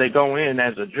because they go in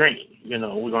as a dream. You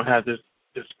know, we're going to have this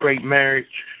great marriage.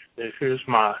 Here's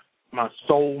my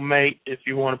soul mate, if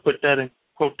you want to put that in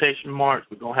quotation marks.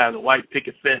 We're going to have the white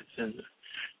picket fence and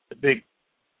the big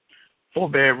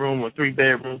 4-bedroom or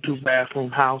 3-bedroom,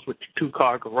 2-bathroom house with the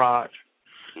 2-car garage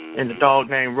and the dog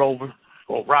named Rover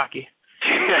or Rocky.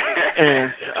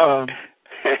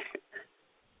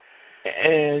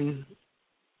 And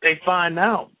they find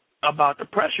out about the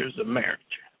pressures of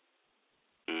marriage.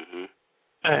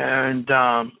 And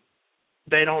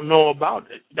they don't know about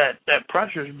it. That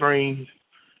pressures brings,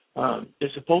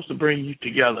 it's supposed to bring you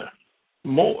together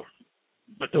more.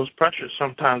 But those pressures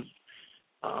sometimes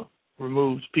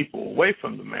removes people away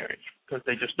from the marriage because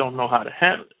they just don't know how to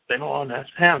handle it. They don't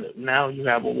understand it. Now you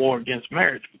have a war against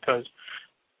marriage because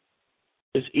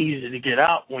it's easy to get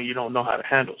out when you don't know how to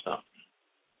handle something.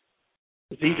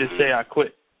 It's easy to say, I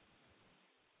quit.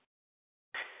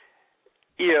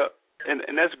 Yeah,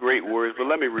 and that's great words, but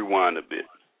let me rewind a bit.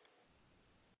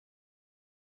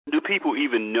 Do people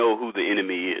even know who the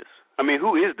enemy is? I mean,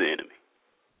 who is the enemy?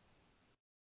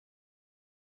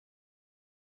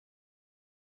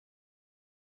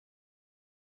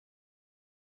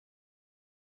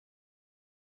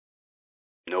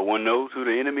 No one knows who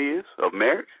the enemy is of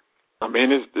marriage? I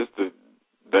mean, it's the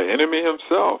enemy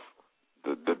himself,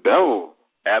 the devil,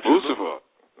 Absolutely. Lucifer.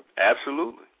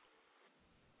 Absolutely.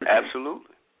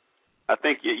 Absolutely. I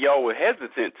think y'all were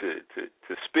hesitant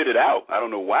to spit it out. I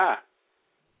don't know why.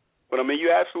 But, I mean,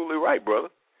 you're absolutely right, brother.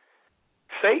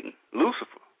 Satan,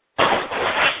 Lucifer.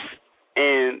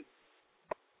 And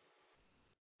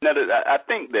now that I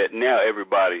think that now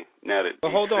everybody, now that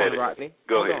But hold on, Rodney.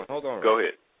 Go ahead. Hold on. Go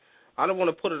ahead. I don't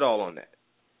want to put it all on that.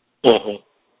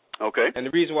 Okay. And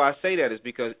the reason why I say that is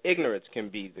because ignorance can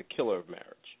be the killer of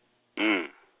marriage.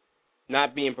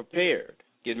 Not being prepared.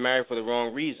 Getting married for the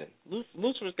wrong reason.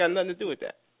 Lucifer's got nothing to do with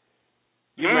that.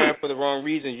 You're married for the wrong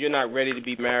reasons. You're not ready to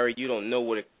be married. You don't know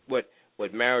what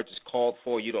marriage is called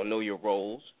for. You don't know your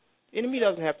roles. The enemy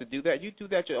doesn't have to do that. You do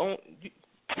that your own. You do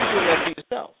that to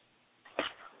yourself.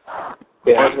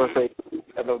 Yeah, I was going to say,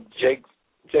 I know Jake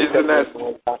said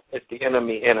it's the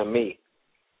enemy.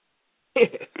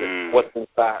 What's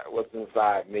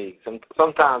inside me?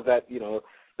 Sometimes that, you know,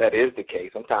 that is the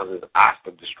case. Sometimes it's us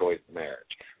that destroys the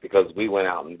marriage because we went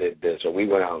out and did this, or we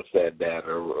went out and said that,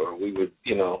 or we would,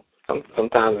 you know.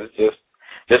 Sometimes it's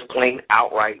just plain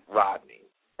outright Rodney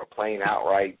or plain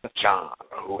outright John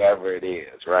or whoever it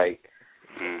is, right?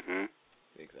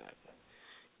 Exactly.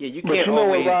 Yeah, you but can't. You know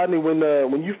always... what, Rodney?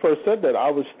 When you first said that,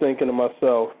 I was thinking to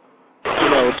myself, you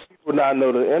know, people not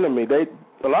know the enemy.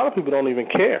 A lot of people don't even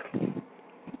care.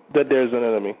 that there's an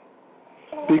enemy,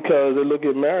 because they look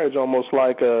at marriage almost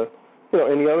like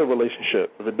any other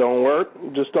relationship. If it don't work,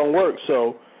 it just don't work.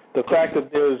 So the fact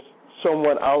that there's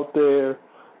someone out there,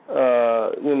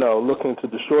 looking to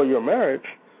destroy your marriage,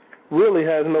 really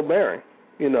has no bearing.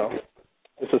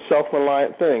 It's a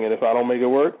self-reliant thing, and if I don't make it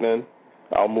work, then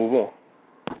I'll move on.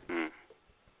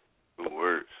 Good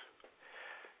words.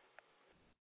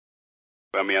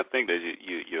 I mean, I think that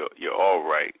you're all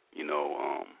right.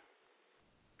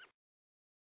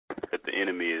 That the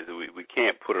enemy is, we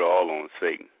can't put it all on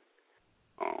Satan.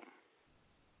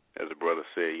 As the brother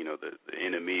said, the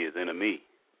enemy is enemy.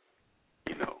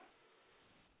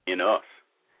 In us.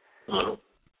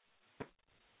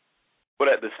 But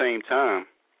at the same time,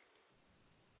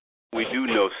 we do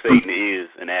know Satan is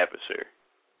an adversary.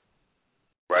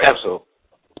 Right? Absolutely.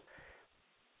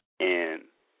 And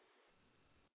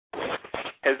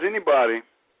has anybody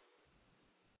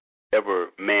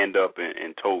ever manned up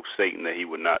and told Satan that he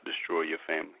would not destroy your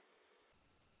family?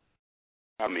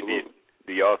 I mean,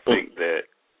 do y'all think that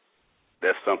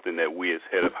that's something that we as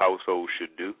head of household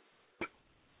should do?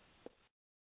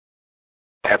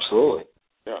 Absolutely.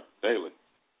 Yeah, daily.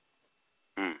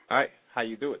 All right, how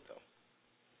you do it though?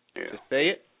 Yeah. Just say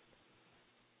it.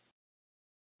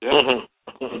 Yeah.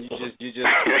 You just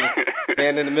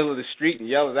stand in the middle of the street and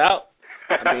yell it out.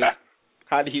 I mean,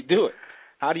 how do you do it?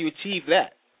 How do you achieve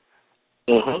that?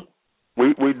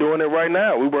 We're doing it right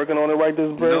now. We're working on it right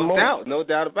this very moment. No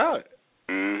doubt about it.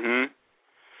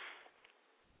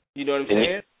 You know what I'm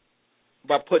saying?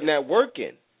 By putting that work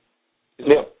in.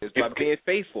 It's by being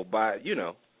faithful. Go ahead.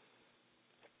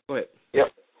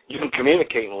 Yep. You can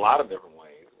communicate in a lot of different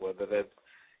ways, whether that's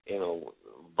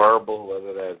verbal,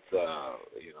 whether that's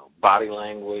body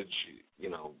language,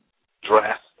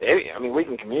 dress. I mean, we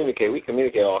can communicate. We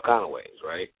communicate all kind of ways,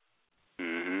 right?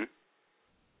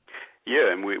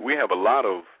 Yeah, and we have a lot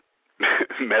of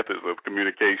methods of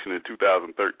communication in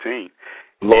 2013.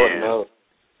 Lord knows.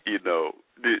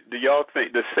 Do y'all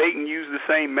think, does Satan use the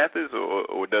same methods,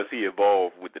 or does he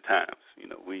evolve with the times?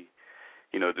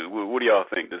 What do y'all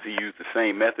think? Does he use the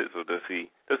same methods, or does he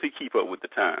keep up with the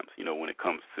times? When it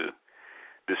comes to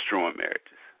destroying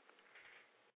marriages.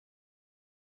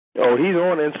 Oh, he's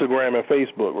on Instagram and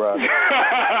Facebook, Rod.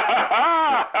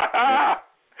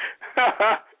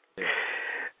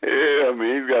 Yeah, I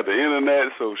mean, he's got the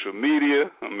internet, social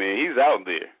media. I mean, he's out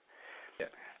there.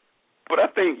 Yeah. But I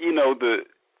think,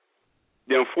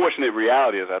 the unfortunate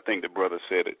reality is, I think the brother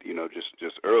said it,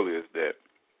 just earlier, is that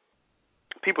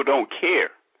people don't care.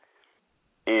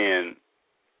 And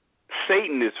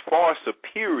Satan is far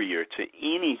superior to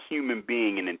any human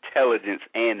being in intelligence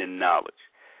and in knowledge.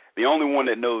 The only one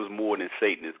that knows more than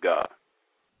Satan is God.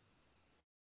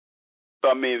 So,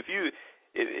 I mean,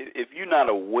 if you're not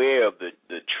aware of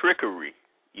the trickery,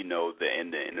 and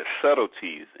the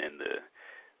subtleties and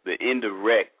the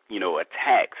indirect,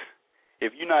 attacks,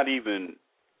 if you're not even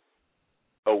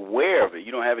aware of it,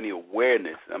 you don't have any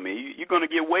awareness, I mean, you're going to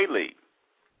get waylaid,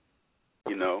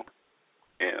 And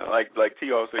like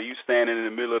T.R. said, you standing in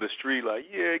the middle of the street like,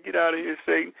 yeah, get out of here,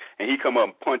 Satan, and he come up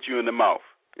and punch you in the mouth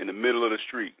in the middle of the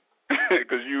street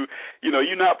because you're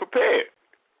not prepared.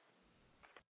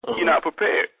 You're not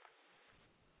prepared.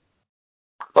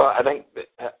 Well, I think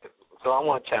so. I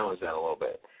want to challenge that a little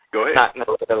bit. Go ahead. Not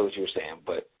what you were saying,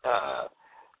 but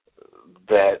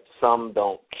that some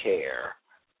don't care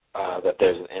that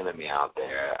there's an enemy out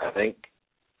there. I think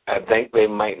they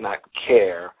might not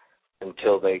care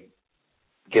until they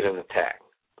get an attack.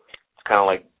 It's kind of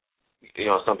like,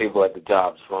 some people at the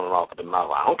job just running off at the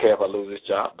mouth. I don't care if I lose this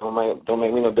job. Don't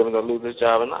make me no difference if I lose this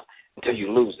job or not until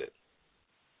you lose it.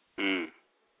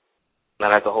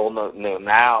 Now that's a whole nother.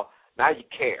 Now you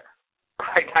care.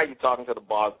 Right now you're talking to the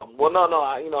boss. Well, no,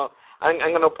 I ain't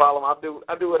got no problem. I'll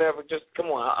do whatever. Just come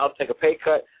on. I'll take a pay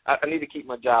cut. I need to keep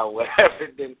my job, whatever.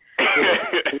 Then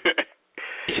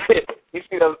you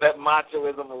see that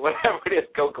machoism or whatever it is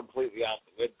go completely out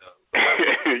the window.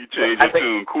 You change your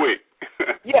tune quick.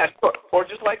 Yes, or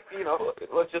just like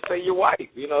let's just say your wife.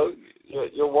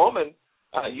 Your woman.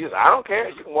 I don't care.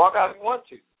 You can walk out if you want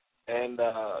to, and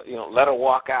let her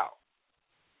walk out.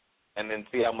 And then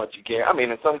see how much you care. I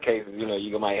mean, in some cases,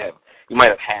 you might have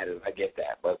had it. I get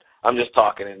that, but I'm just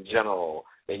talking in general.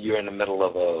 That you're in the middle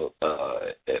of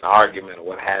an argument or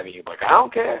what have you. Like, I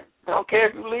don't care. I don't care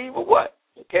if you leave or what.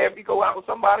 I don't care if you go out with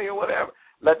somebody or whatever.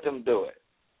 Let them do it.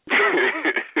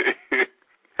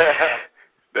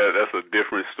 That's a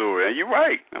different story. And you're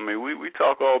right. I mean, we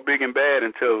talk all big and bad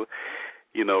until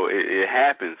it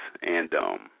happens. And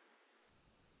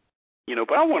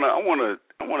but I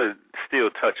wanna still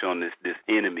touch on this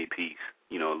enemy piece,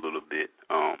 a little bit.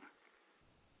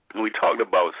 And we talked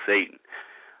about Satan,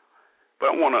 but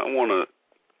I wanna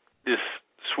just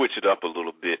switch it up a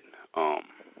little bit,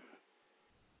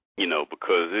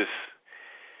 because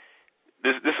this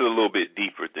is a little bit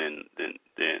deeper than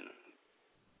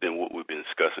what we've been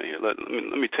discussing here. Let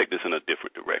me take this in a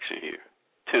different direction here.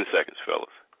 10 seconds, fellas.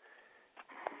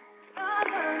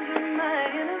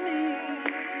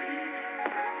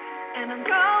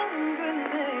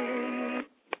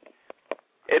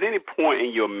 At any point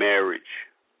in your marriage,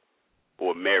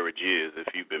 or marriages, if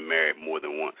you've been married more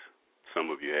than once, some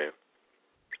of you have,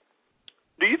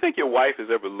 do you think your wife has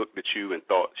ever looked at you and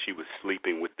thought she was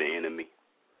sleeping with the enemy?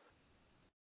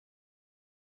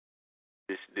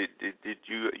 Did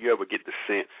you ever get the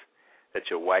sense that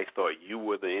your wife thought you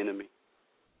were the enemy?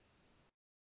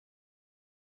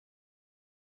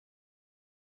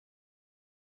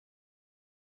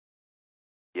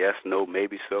 Yes, no,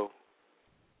 maybe so.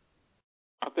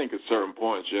 I think at certain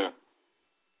points, yeah.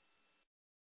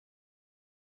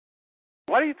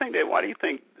 Why do you think that? Why do you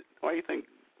think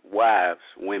wives,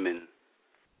 women,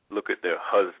 look at their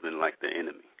husband like the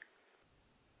enemy?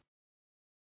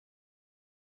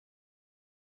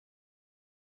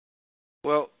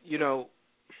 Well,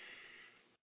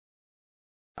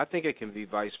 I think it can be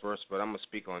vice versa, but I'm going to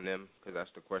speak on them because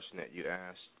that's the question that you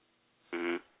asked.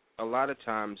 Mm-hmm. A lot of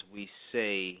times we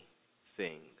say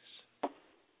things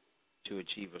to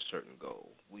achieve a certain goal.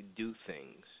 We do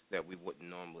things that we wouldn't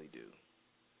normally do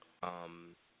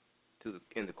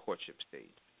in the courtship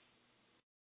stage.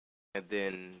 And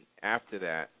then after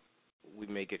that, we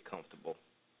may get comfortable.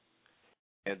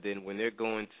 And then when they're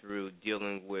going through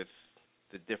dealing with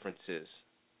the differences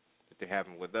that they're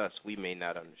having with us, we may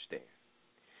not understand.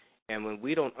 And when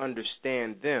we don't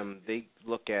understand them, they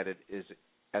look at it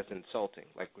as insulting,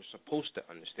 like we're supposed to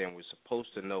understand, we're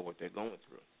supposed to know what they're going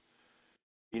through.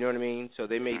 You know what I mean? So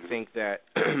they may think that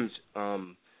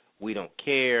we don't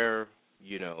care,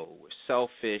 we're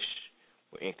selfish,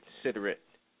 we're inconsiderate.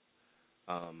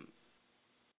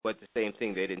 But the same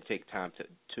thing, they didn't take time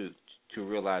to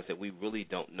realize that we really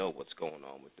don't know what's going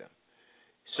on with them.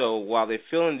 So while they're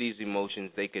feeling these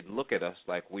emotions, they could look at us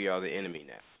like we are the enemy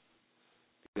now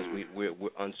because we're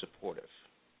unsupportive.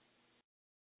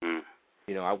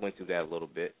 I went through that a little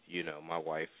bit. My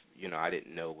wife, I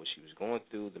didn't know what she was going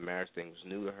through. The marriage thing was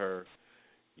new to her,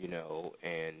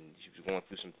 and she was going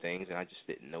through some things, and I just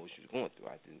didn't know what she was going through.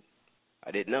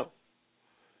 I didn't know.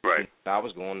 Right. I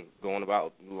was going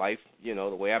about life,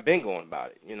 the way I've been going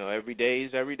about it. Every day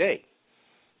is every day.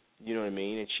 You know what I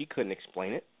mean? And she couldn't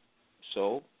explain it.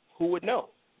 So who would know?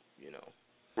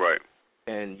 Right.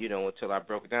 And, until I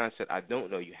broke it down, I said, I don't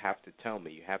know. You have to tell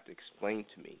me. You have to explain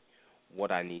to me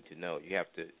what I need to know. You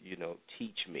have to,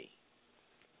 teach me.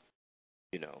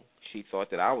 She thought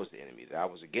that I was the enemy, that I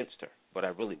was against her. But I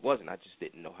really wasn't. I just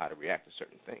didn't know how to react to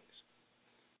certain things.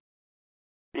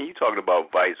 And you talking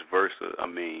about vice versa. I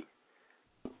mean,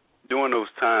 during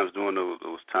those times,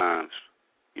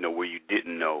 where you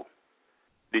didn't know,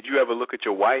 did you ever look at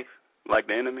your wife like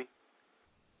the enemy?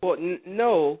 Well,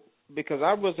 no, because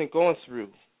I wasn't going through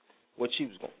what she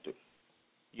was going through.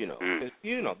 'Cause,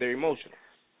 they're emotional.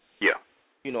 Yeah.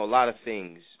 A lot of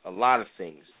things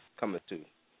come into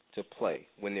play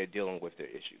when they're dealing with their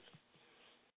issues.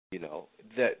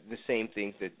 That the same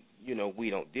things that we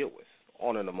don't deal with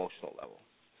on an emotional level.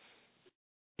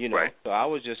 Right. So I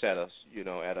was just at a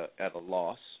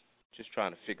loss, just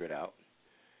trying to figure it out.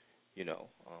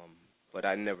 But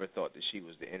I never thought that she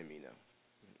was the enemy. No.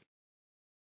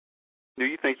 Do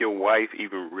you think your wife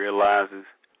even realizes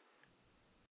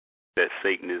that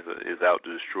Satan is out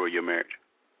to destroy your marriage?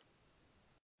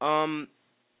 I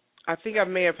think I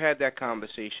may have had that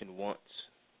conversation once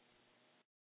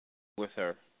with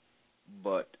her,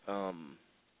 but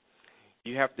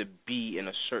you have to be in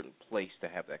a certain place to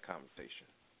have that conversation.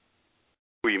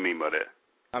 What do you mean by that?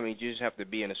 I mean, you just have to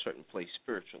be in a certain place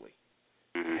spiritually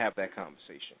to have that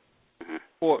conversation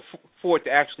for it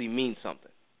to actually mean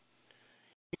something.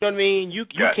 You know what I mean? You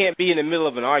can't be in the middle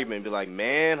of an argument and be like,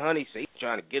 man, honey, Satan's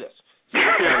trying to get us.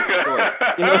 Satan's trying to destroy us.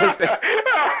 You know what I'm saying?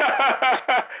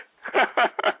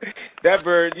 That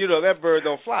bird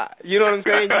don't fly. You know what I'm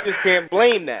saying? You just can't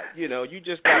blame that. You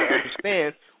just got to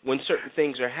understand when certain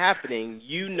things are happening,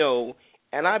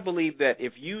 and I believe that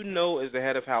if you know as the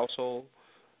head of household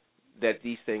that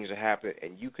these things are happening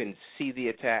and you can see the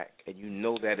attack and you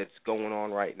know that it's going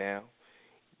on right now,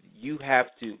 you have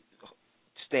to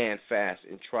stand fast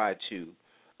and try to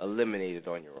eliminate it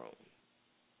on your own.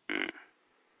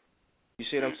 You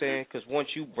see what I'm saying? Because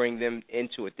once you bring them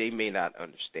into it, they may not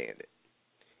understand it.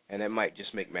 And that might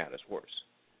just make matters worse.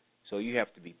 So you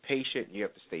have to be patient, you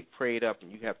have to stay prayed up,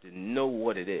 and you have to know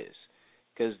what it is.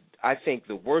 Because I think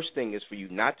the worst thing is for you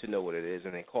not to know what it is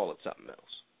and then call it something else.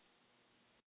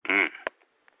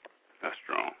 That's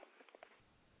strong.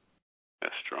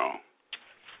 That's strong.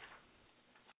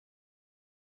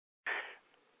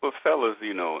 Well, fellas,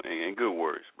 you know, and good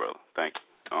words, brother. Thank you.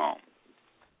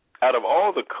 Out of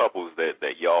all the couples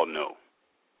that y'all know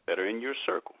that are in your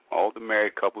circle, all the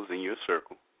married couples in your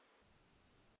circle,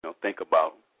 you know, think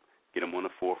about them. Get them on the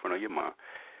forefront of your mind.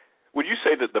 Would you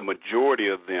say that the majority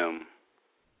of them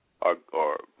are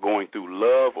going through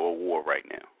love or war right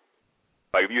now?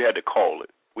 Like, if you had to call it.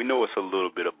 We know it's a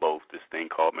little bit of both, this thing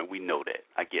called, man. We know that.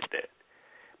 I get that.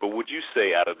 But would you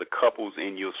say out of the couples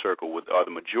in your circle, are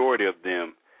the majority of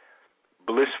them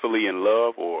blissfully in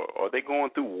love, or are they going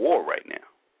through war right now?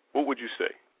 What would you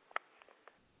say?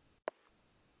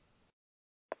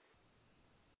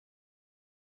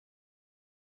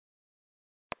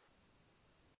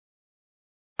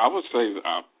 I would say,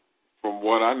 from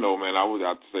what I know, man, I would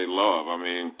have to say love. I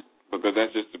mean, because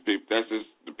that's just the people. That's just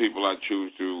the people I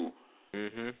choose to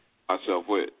myself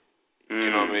with. You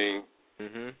know what I mean?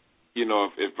 You know,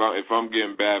 if I'm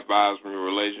getting bad vibes from a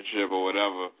relationship or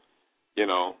whatever, you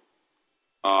know,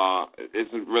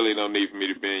 it's really no need for me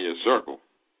to be in your circle.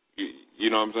 You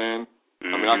know what I'm saying?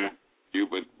 I mean, I can you,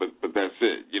 but that's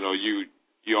it. You know,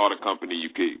 you are the company you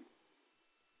keep.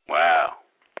 Wow.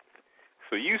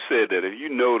 So you said that if you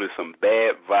notice some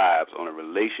bad vibes on a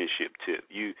relationship tip,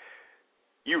 you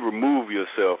remove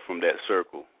yourself from that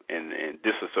circle and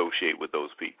disassociate with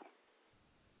those people.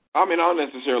 I mean, I don't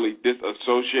necessarily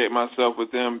disassociate myself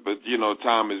with them, but, you know,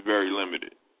 time is very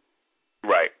limited.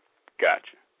 Right.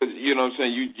 Gotcha. You know what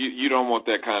I'm saying? You don't want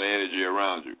that kind of energy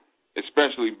around you,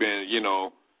 especially being, you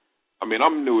know, I mean,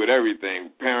 I'm new at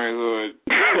everything, parenthood.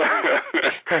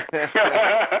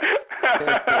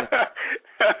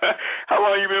 How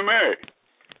long you been married?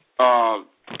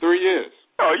 3 years.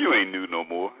 Oh, you ain't new no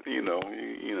more. You know,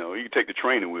 you can take the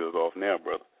training wheels off now,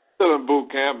 brother. Still in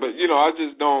boot camp, but, you know, I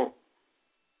just don't.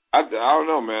 I don't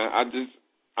know, man.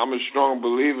 I'm a strong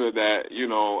believer that, you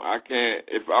know, I can't,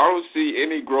 if I don't see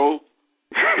any growth,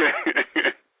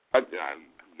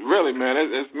 really, man,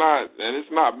 it's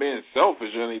not being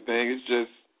selfish or anything. It's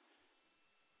just,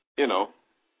 you know,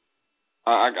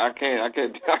 I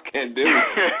can't do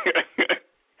it.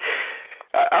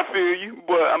 I feel you,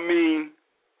 but I mean,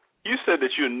 you said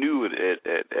that you're new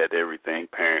at everything,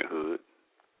 parenthood,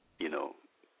 you know,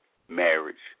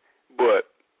 marriage, but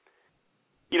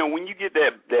you know, when you get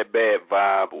that bad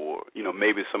vibe, or, you know,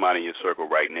 maybe somebody in your circle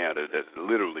right now that's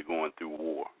literally going through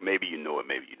war, maybe you know it,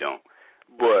 maybe you don't,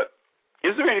 but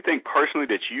is there anything personally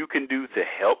that you can do to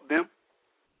help them?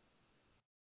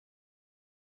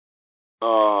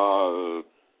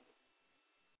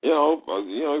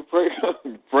 Pray for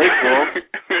them.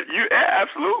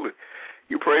 Absolutely.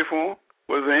 You pray for them.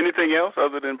 Was there anything else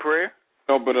other than prayer?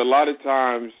 No, but a lot of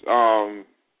times,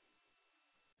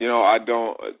 you know, I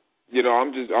don't. You know,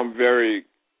 I'm very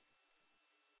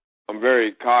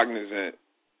cognizant,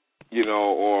 you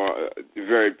know, or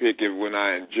very picky when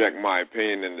I inject my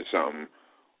opinion into something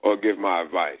or give my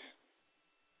advice.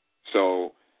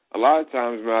 So a lot of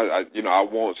times, man, I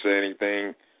won't say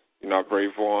anything. You know, I pray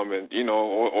for them, and, you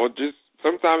know, or just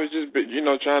sometimes it's just, you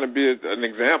know, trying to be an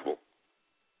example.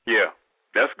 Yeah,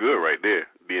 that's good right there.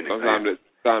 Be an example.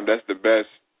 Sometimes that's the best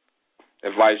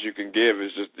advice you can give,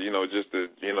 is just to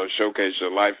showcase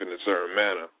your life in a certain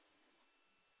manner.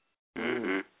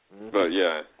 But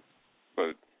yeah,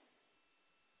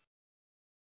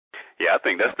 I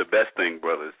think that's the best thing,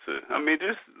 brothers.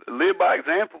 Just live by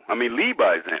example. Lead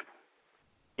by example.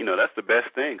 You know, that's the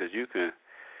best thing, because you can,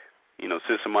 you know,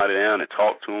 sit somebody down and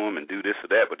talk to them and do this or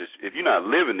that, but if you're not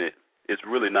living it, it's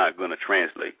really not going to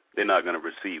translate. They're not going to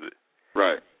receive it.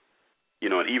 Right. You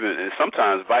know, and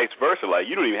sometimes vice versa, like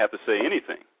you don't even have to say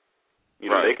anything. You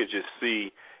know, right. They could just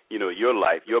see, you know, your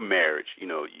life, your marriage, you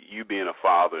know, you being a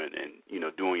father and you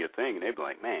know, doing your thing, and they'd be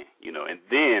like, man, you know, and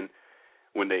then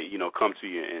when they, you know, come to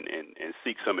you and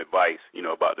seek some advice, you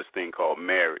know, about this thing called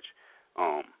marriage,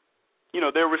 you know,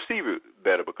 they'll receive it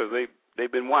better because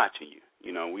they've been watching you.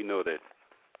 You know, we know that,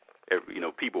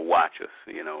 people watch us,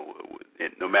 you know,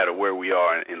 no matter where we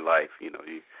are in life, you know,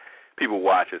 people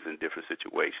watch us in different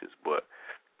situations. But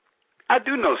I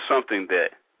do know something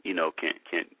that, you know,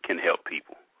 can help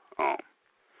people.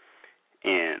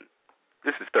 And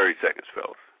this is 30 seconds,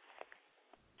 fellas.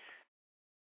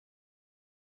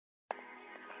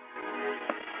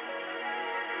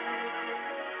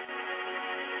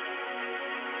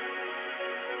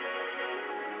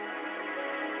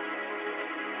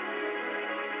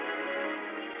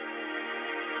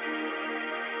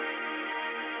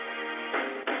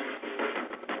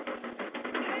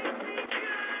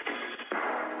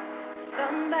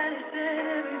 Somebody said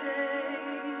every day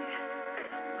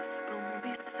was gonna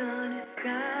be sunny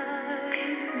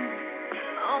skies.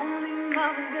 Only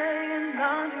Mother's Day and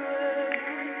lingerie.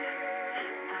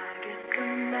 I guess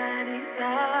somebody's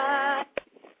lied.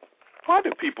 Why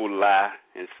do people lie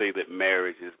and say that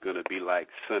marriage is going to be like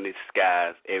sunny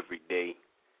skies every day,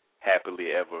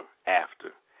 happily ever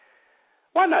after?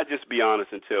 Why not just be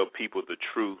honest and tell people the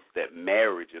truth that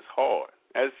marriage is hard?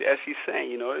 As she's saying,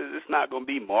 you know, it's not going to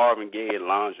be Marvin Gaye and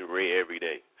lingerie every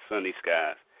day, sunny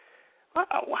skies.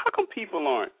 How come people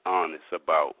aren't honest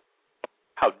about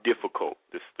how difficult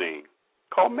this thing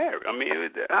called marriage? I mean,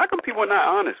 how come people are not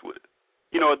honest with it?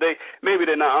 You know, maybe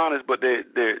they're not honest, but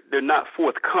they're not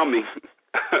forthcoming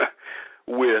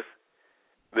with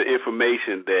the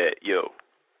information that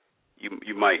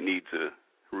you might need to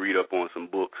read up on some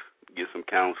books, get some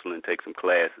counseling, take some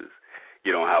classes,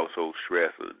 get on household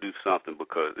stress, or do something,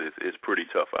 because it's pretty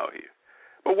tough out here.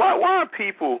 But why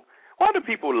do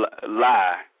people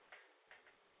lie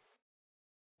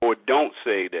or don't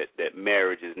say that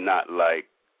marriage is not like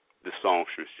the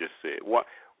songstress just said?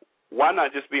 Why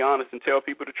not just be honest and tell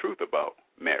people the truth about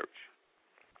marriage?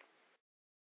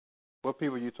 What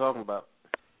people are you talking about?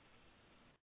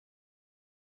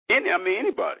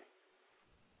 Anybody.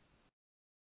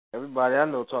 Everybody I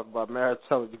know talk about marriage,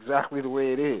 tell it exactly the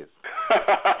way it is.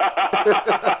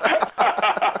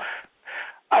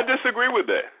 I disagree with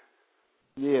that.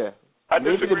 Yeah.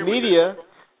 Maybe the media,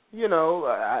 you know,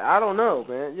 I don't know,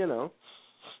 man, you know.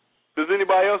 Does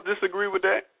anybody else disagree with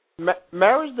that?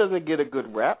 Marriage doesn't get a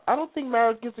good rap. I don't think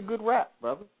marriage gets a good rap,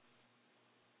 brother.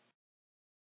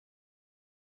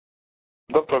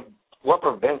 What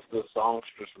prevents the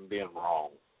songstress from being wrong?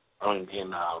 I mean,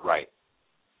 being right.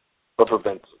 What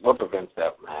prevents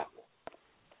that from happening?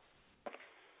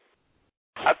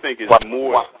 I think it's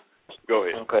more. Go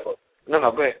ahead. Okay. No,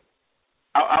 go ahead.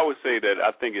 I would say that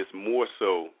I think it's more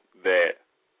so that,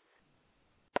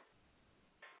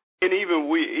 and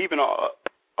even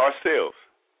ourselves,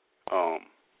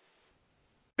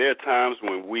 there are times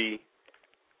when we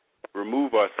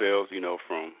remove ourselves, you know,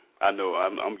 from. I know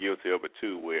I'm guilty of it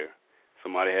too, where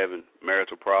somebody having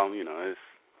marital problem, you know, it's.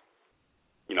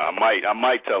 You know, I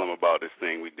might tell them about this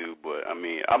thing we do, but I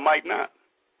mean, I might not.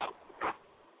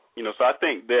 You know, so I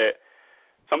think that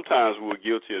sometimes we're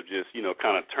guilty of just, you know,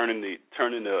 kind of turning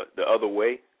the other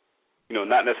way. You know,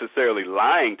 not necessarily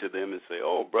lying to them and say,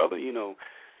 "Oh, brother, you know,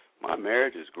 my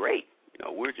marriage is great. You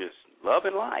know, we're just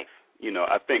loving life." You know,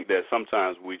 I think that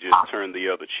sometimes we just turn the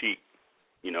other cheek,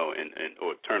 you know, and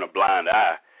or turn a blind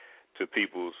eye to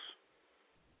people's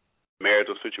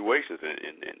marital situations, and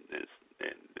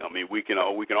I mean, we can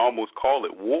almost call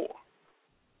it war.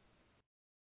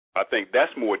 I think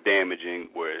that's more damaging,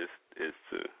 where it's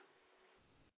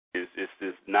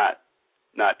just not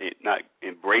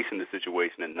embracing the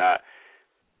situation and not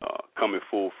coming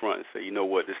full front and say, you know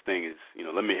what, this thing is, you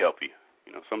know, let me help you.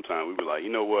 You know, sometimes we be like,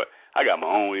 you know what, I got my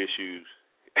own issues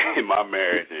in my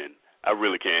marriage, and I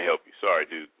really can't help you. Sorry,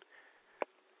 dude.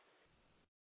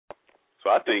 So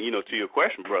I think, you know, to your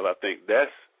question, brother, I think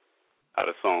that's how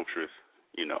the songstress,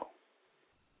 you know,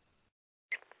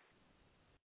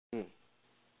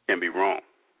 can be wrong.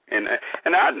 And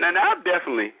I've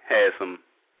definitely had some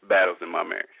battles in my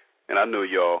marriage, and I know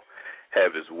y'all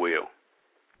have as well.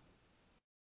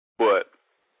 But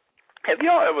have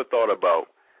y'all ever thought about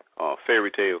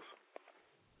fairy tales?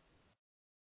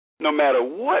 No matter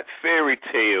what fairy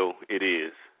tale it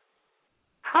is,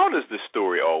 how does the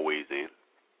story always end?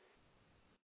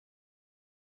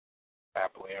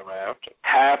 Happily ever after.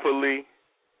 Happily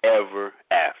ever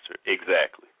after,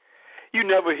 exactly. You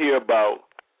never hear about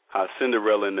how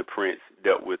Cinderella and the Prince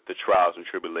dealt with the trials and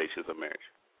tribulations of marriage.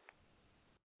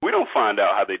 We don't find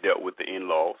out how they dealt with the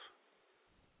in-laws,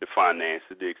 the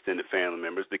finances, the extended family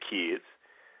members, the kids,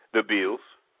 the bills.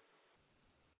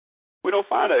 We don't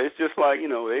find out. It's just like, you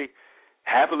know, they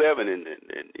happily ever and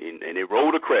they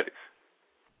roll the credits.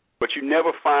 But you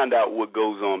never find out what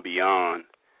goes on beyond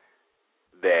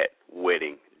that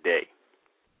wedding day.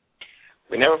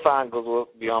 We never find goes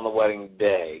beyond the wedding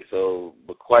day. So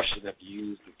the question, if you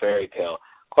use the fairy tale,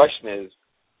 question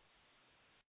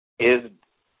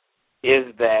is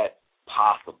that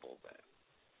possible then?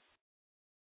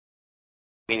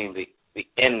 Meaning the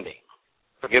ending.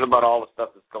 Forget about all the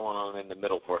stuff that's going on in the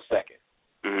middle for a second.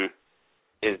 Mm-hmm.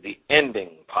 Is the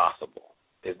ending possible?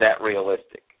 Is that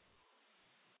realistic?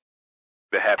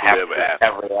 The happily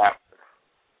ever after.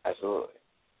 Absolutely.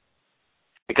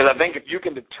 Because I think if you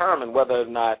can determine whether or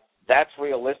not that's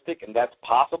realistic and that's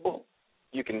possible,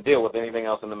 you can deal with anything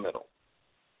else in the middle.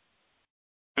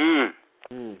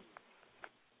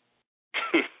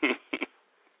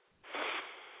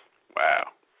 Wow.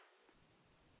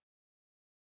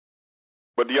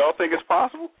 y'all think it's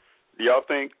possible? Do y'all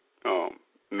think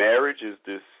marriage is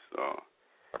this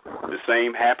the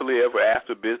same happily ever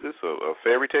after business of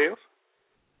fairy tales?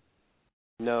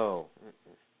 No.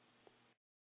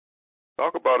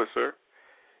 Talk about it, sir.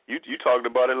 You talked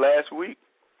about it last week.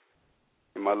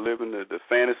 Am I living the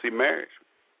fantasy marriage?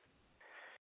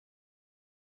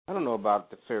 I don't know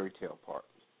about the fairy tale part.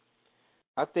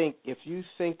 I think if you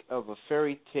think of a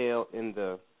fairy tale in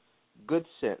the good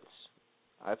sense,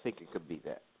 I think it could be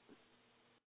that.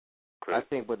 Okay. I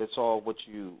think, but it's all what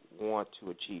you want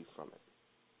to achieve from it.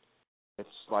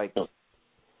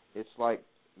 It's like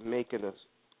making a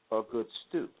good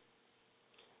stew.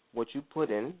 What you put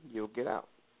in, you'll get out.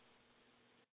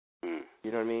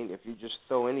 You know what I mean? If you just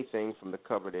throw anything from the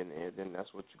cupboard in there, then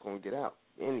that's what you're going to get out.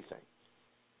 Anything.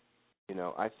 You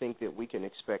know, I think that we can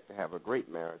expect to have a great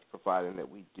marriage, providing that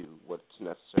we do what's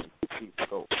necessary to achieve the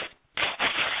goal.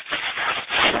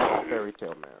 That's a fairy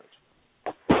tale marriage.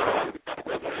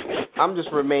 I'm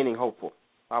just remaining hopeful.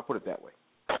 I'll put it that way.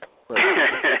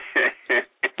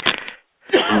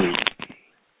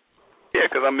 Yeah,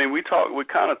 because I mean, we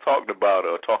kind of talked about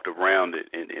or talked around it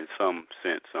in some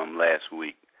sense last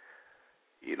week.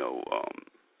 You know,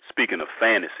 speaking of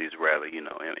fantasies, rather, you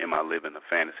know, am I living a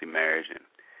fantasy marriage? And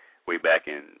way back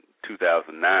in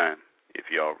 2009, if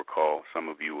y'all recall, some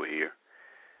of you were here.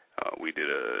 We did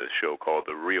a show called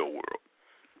The Real World,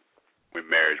 when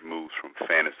marriage moves from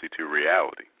fantasy to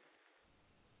reality.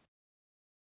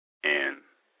 And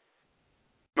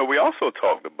but we also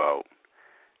talked about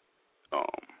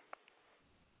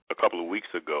a couple of weeks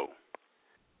ago,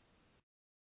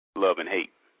 love and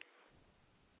hate.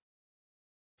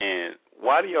 And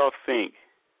why do y'all think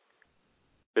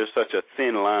there's such a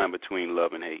thin line between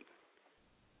love and hate,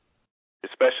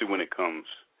 especially when it comes,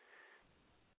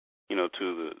 you know,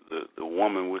 to the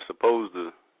woman we're supposed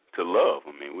to love?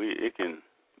 I mean, it can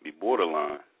be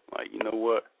borderline. Like, you know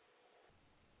what?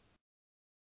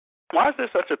 Why is there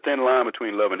such a thin line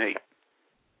between love and hate?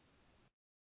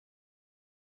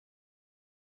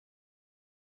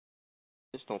 I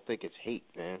just don't think it's hate,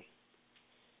 man.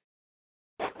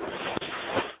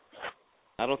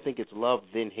 I don't think it's love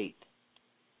then hate.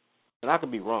 And I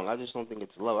could be wrong. I just don't think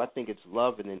it's love. I think it's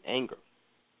love and then anger.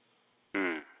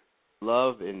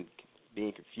 Love and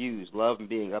being confused. Love and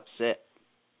being upset.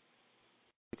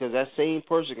 Because that same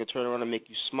person can turn around and make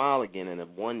you smile again in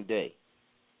one day.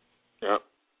 Yep.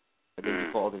 And then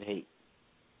you call it hate.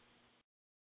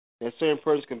 That same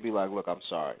person can be like, look, I'm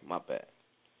sorry, my bad.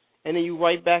 And then you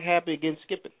right back happy again,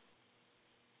 skipping.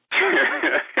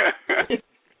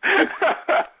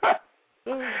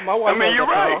 My wife has you're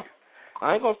that right. power.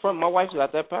 I ain't gonna front. My wife's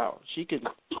got that power. She can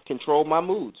control my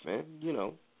moods, man. You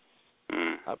know,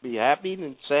 I'll be happy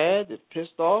and sad and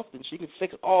pissed off, and she can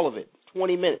fix all of it in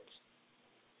 20 minutes.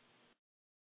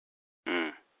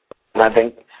 And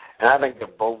I think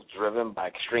they're both driven by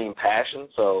extreme passion.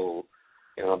 So,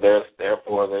 you know, there's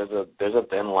a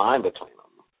thin line between them.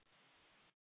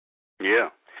 Yeah,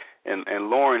 and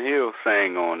Lauryn Hill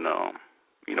sang on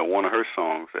one of her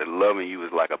songs that loving you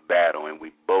is like a battle, and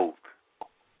we both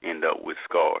end up with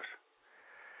scars.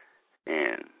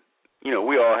 And you know,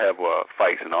 we all have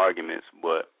fights and arguments,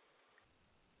 but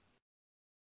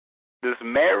does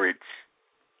marriage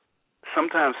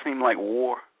sometimes seem like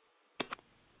war?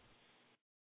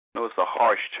 I know it's a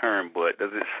harsh term, but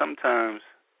does it sometimes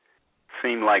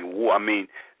seem like war? I mean,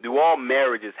 do all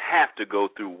marriages have to go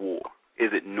through war?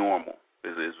 Is it normal?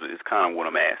 Is kind of what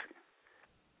I'm asking.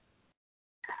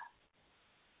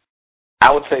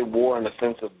 I would say war in the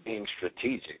sense of being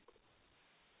strategic.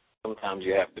 Sometimes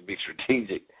you have to be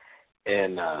strategic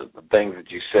in the things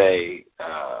that you say,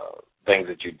 things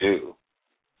that you do.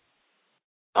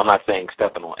 I'm not saying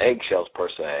stepping on eggshells per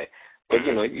se, but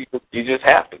you know, you just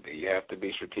have to be. You have to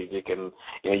be strategic, and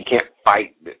you know, you can't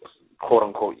fight, quote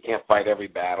unquote. You can't fight every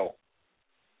battle,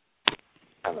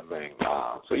 kind of thing.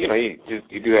 So you know, you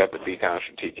do have to be kind of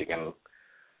strategic in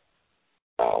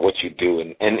what you do,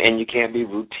 and you can't be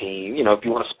routine. You know, if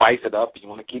you want to spice it up, you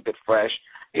want to keep it fresh,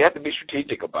 you have to be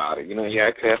strategic about it. You know, you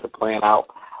actually have to plan out.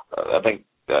 I think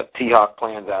T-Hawk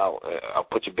plans out. I'll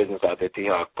put your business out there,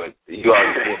 T-Hawk, but you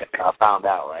already did it. I found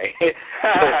out, right?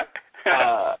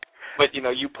 But, you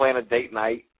know, you plan a date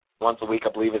night once a week. I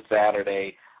believe it's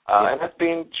Saturday. And that's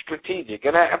being strategic.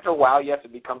 And after a while, yes,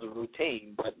 it becomes a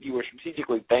routine, but you were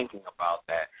strategically thinking about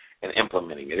that and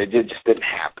implementing it. It just didn't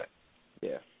happen.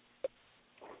 Yeah.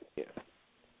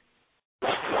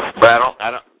 But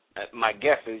I don't. My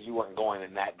guess is you weren't going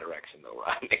in that direction, though,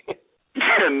 right?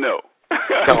 No.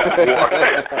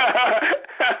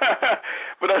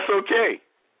 But that's okay.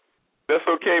 That's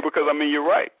okay because, I mean, you're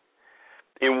right.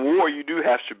 In war, you do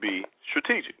have to be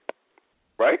strategic.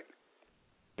 right?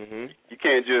 Mhm. You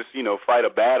can't just, fight a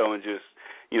battle and just,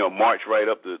 march right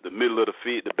up the middle of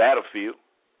the battlefield.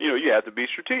 You have to be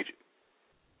strategic.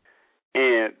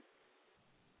 And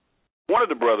one of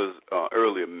the brothers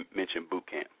earlier mentioned boot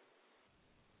camp.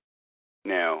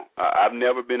 Now, I've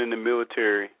never been in the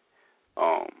military,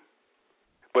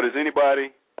 but is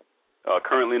anybody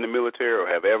currently in the military or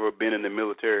have ever been in the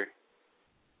military?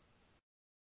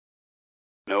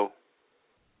 No?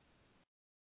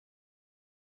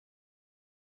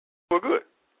 Well, good.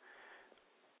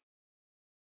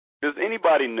 Does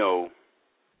anybody know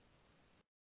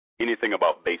anything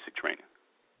about basic training?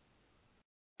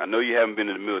 I know you haven't been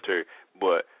in the military,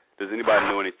 but does anybody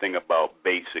know anything about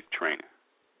basic training?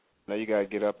 Now you gotta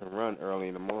get up and run early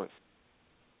in the morning.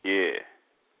 Yeah.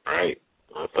 Right.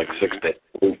 It's like 6 to 8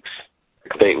 weeks.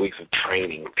 6 to 8 weeks of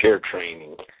training, peer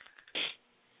training,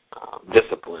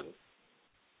 discipline.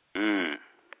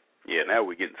 Yeah, now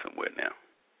we're getting somewhere now.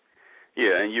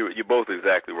 Yeah, and you're both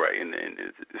exactly right. And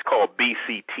it's called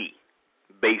BCT,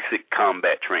 Basic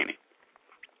Combat Training.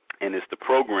 And it's the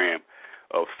program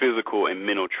of physical and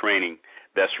mental training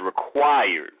that's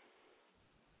required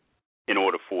in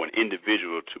order for an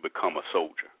individual to become a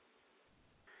soldier.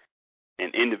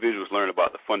 And individuals learn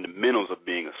about the fundamentals of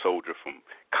being a soldier, from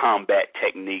combat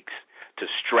techniques to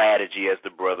strategy, as the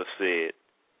brother said,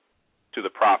 to the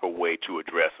proper way to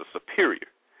address a superior.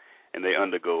 And they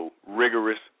undergo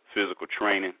rigorous physical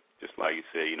training, just like you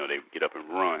said, they get up and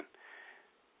run.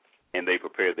 And they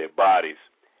prepare their bodies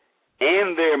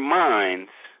and their minds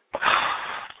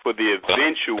for the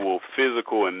eventual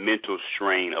physical and mental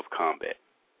strain of combat.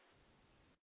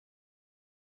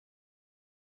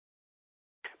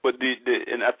 But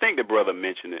and I think the brother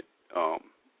mentioned it.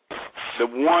 The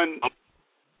one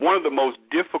of the most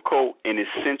difficult and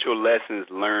essential lessons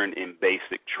learned in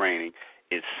basic training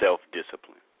is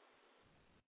self-discipline,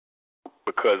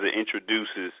 because it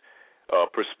introduces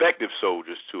prospective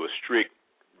soldiers to a strict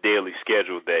daily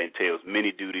schedule that entails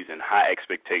many duties and high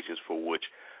expectations for which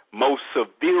most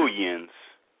civilians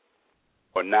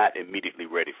are not immediately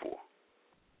ready for.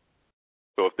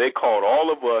 So if they called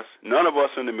all of us, none of us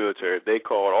in the military, if they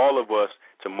called all of us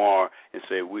tomorrow and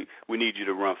said, we need you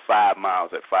to run 5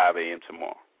 miles at 5 a.m.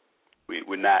 tomorrow,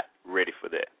 we're not ready for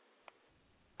that.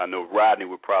 I know Rodney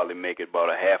would probably make it about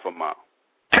a half a mile.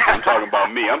 I'm talking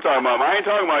about me. I ain't talking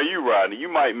about you, Rodney. You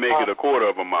might make it a quarter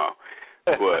of a mile.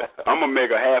 But I'm going to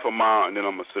make a half a mile and then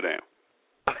I'm going to sit down.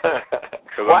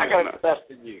 Well, I got to be less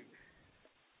than you.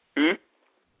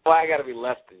 Well, I got to be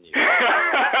less than you.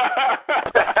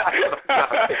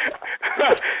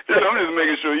 I'm just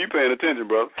making sure you're paying attention,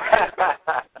 brother.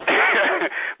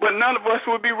 But none of us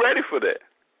would be ready for that.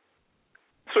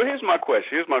 So here's my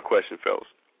question, fellas.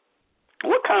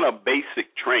 What kind of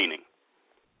basic training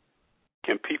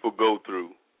can people go through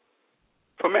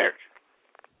for marriage?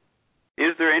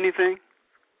 Is there anything?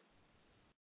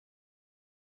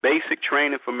 Basic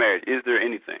training for marriage, is there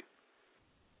anything?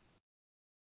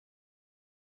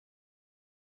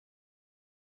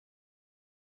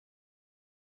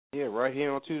 Yeah, right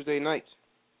here on Tuesday nights.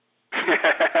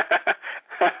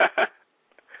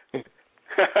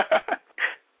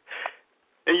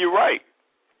 And you're right.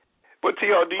 But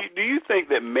T.R., do you think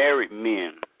that married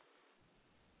men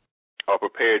are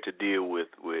prepared to deal with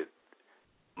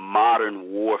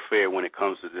modern warfare when it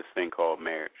comes to this thing called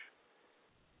marriage?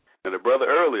 Now, the brother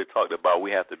earlier talked about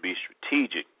we have to be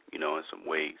strategic, in some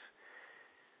ways.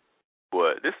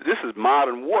 But this is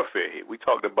modern warfare here. We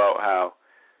talked about how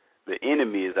the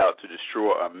enemy is out to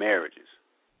destroy our marriages.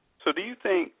 So do you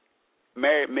think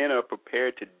married men are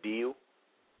prepared to deal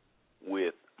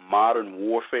with modern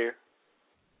warfare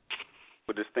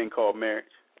with this thing called marriage?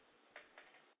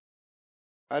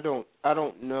 I don't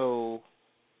know.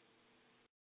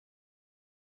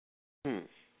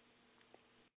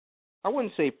 I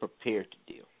wouldn't say prepared to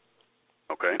deal.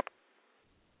 Okay.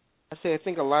 I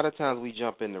think a lot of times we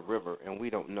jump in the river and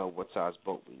we don't know what size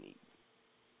boat we need.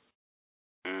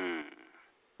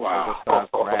 Wow.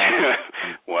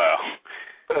 Wow.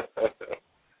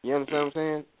 You understand what I'm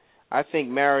saying? I think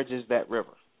marriage is that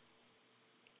river.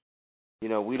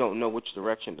 We don't know which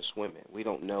direction to swim in. We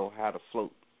don't know how to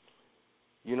float.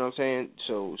 You know what I'm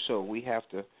saying? So we have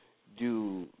to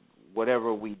do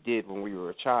whatever we did when we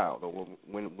were a child, or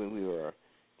when we were a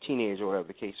teenager, or whatever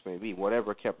the case may be,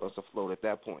 whatever kept us afloat at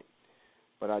that point.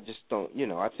 But I just don't,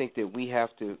 I think that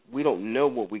we don't know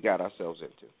what we got ourselves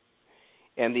into.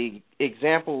 And the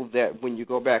example that when you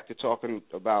go back to talking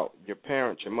about your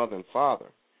parents, your mother and father,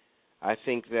 I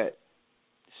think that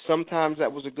sometimes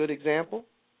that was a good example,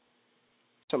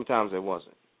 sometimes it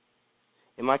wasn't.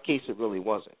 In my case, it really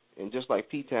wasn't. And just like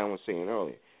P-Town was saying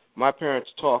earlier, my parents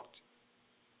talked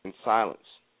in silence.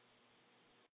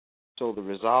 So the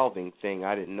resolving thing,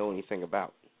 I didn't know anything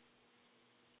about.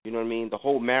 You know what I mean? The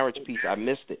whole marriage piece, I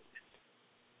missed it.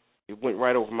 It went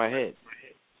right over my head.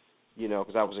 You know,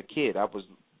 because I was a kid. I was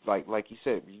like you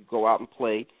said, you go out and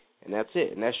play, and that's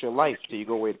it, and that's your life till you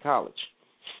go away to college.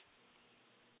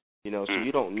 You know, so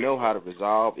you don't know how to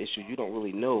resolve issues. You don't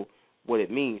really know what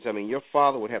it means. I mean, your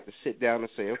father would have to sit down and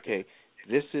say, okay,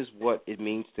 this is what it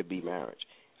means to be married.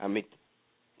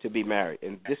 To be married,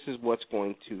 and this is what's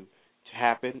going to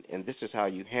happen, and this is how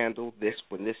you handle this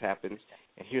when this happens,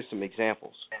 and here's some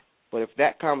examples. But if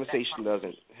that conversation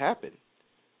doesn't happen,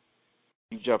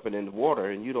 you jumping in the water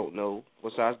and you don't know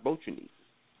what size boat you need.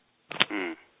 That's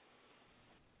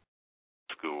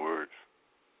good words.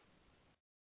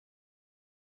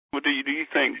 Well, do you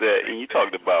think that, and you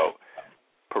talked about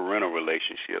parental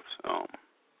relationships,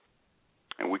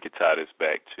 and we could tie this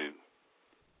back to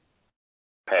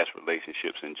past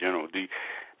relationships in general. Do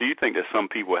you think that some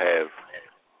people have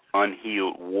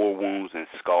unhealed war wounds and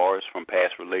scars from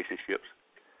past relationships?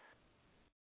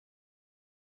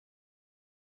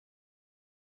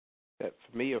 That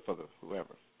for me or for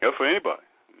whoever? Yeah, for anybody.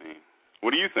 I mean,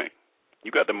 what do you think?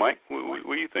 You got the mic.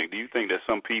 What do you think? Do you think that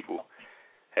some people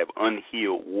have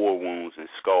unhealed war wounds and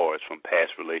scars from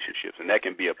past relationships, and that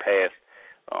can be a past,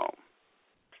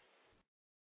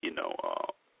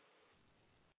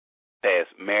 past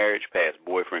marriage, past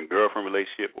boyfriend-girlfriend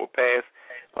relationship, or past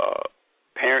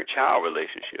parent-child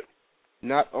relationship?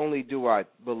 Not only do I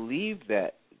believe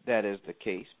that is the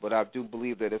case, but I do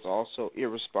believe that it's also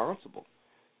irresponsible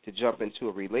to jump into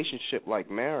a relationship like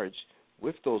marriage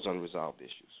with those unresolved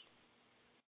issues.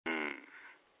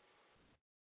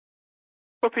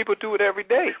 But people do it every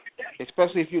day.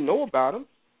 Especially if you know about them.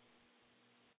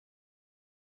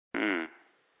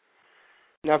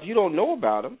 Now, if you don't know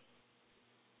about them,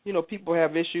 you know, people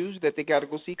have issues that they got to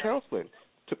go see counseling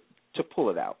to pull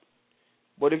it out.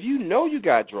 But if you know you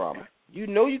got drama, you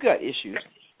know you got issues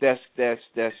that's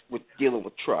with dealing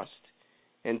with trust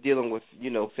and dealing with, you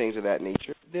know, things of that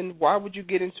nature, then why would you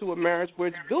get into a marriage where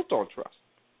it's built on trust?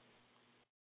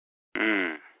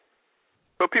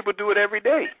 But people do it every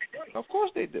day. Of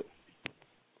course they do.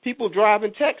 People drive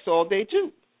and text all day,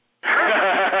 too.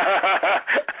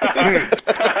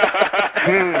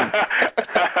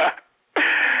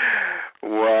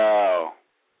 Wow.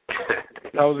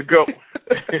 That was a good one.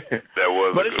 That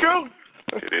was But it's true.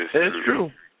 It is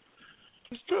true.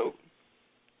 It's true. It's true.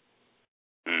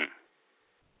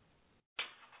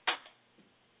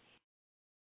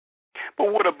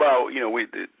 But what about,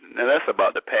 now that's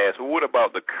about the past, but what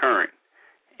about the current?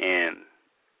 And,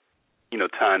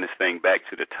 tying this thing back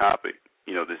to the topic,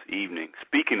 this evening,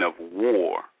 speaking of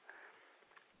war,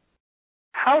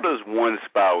 how does one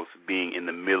spouse being in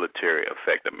the military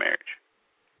affect a marriage?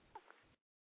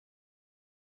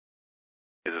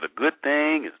 Is it a good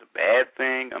thing? Is it a bad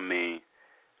thing? I mean,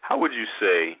 how would you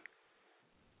say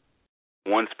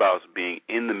one spouse being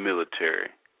in the military,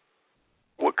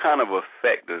 what kind of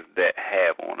effect does that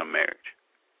have on a marriage,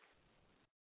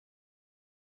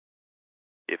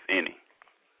 if any?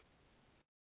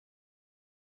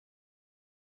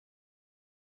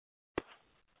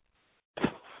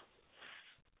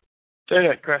 Say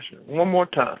that question one more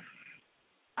time.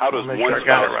 How does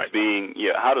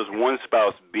how does one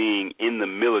spouse being in the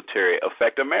military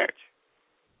affect a marriage?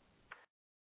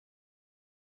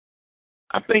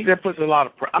 I think that puts a lot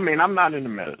of I mean, I'm not in the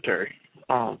military,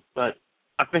 but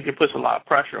I think it puts a lot of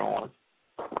pressure on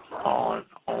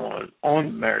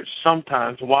marriage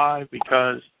sometimes. Why?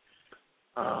 Because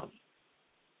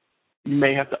you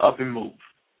may have to up and move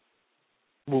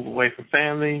away from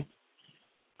family,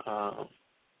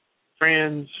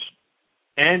 friends,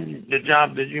 and the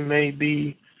job that you may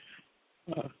be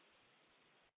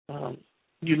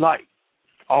you like.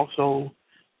 Also,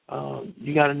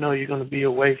 you got to know you're going to be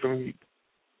away from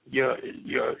your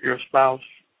spouse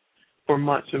for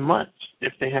months and months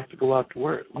if they have to go out to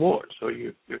war. So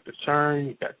you're concerned,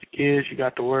 you got the kids you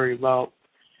got to worry about,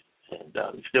 and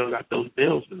you still got those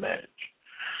bills to manage.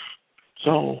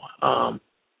 So I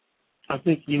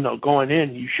think, going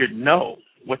in, you should know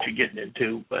what you're getting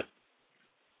into, but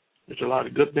there's a lot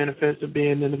of good benefits of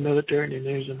being in the military, and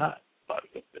there's not a lot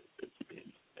of good benefits of being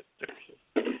in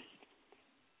the military.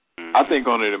 I think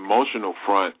on an emotional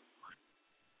front,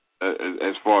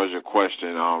 as far as your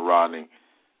question, Rodney,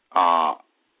 as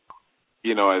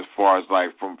far as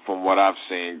like from what I've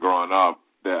seen growing up,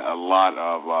 that a lot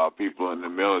of people in the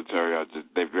military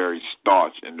they're very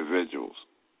staunch individuals.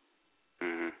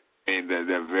 And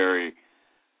they're very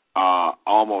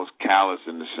almost callous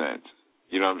in the sense,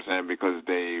 you know what I'm saying, because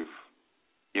they've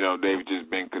just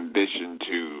been conditioned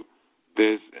to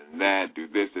this and that, do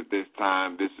this at this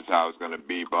time, this is how it's going to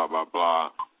be, blah, blah,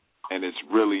 blah. And it's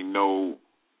really no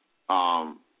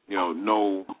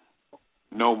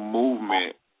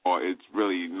movement, or it's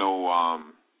really no, I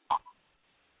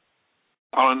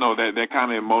don't know, they're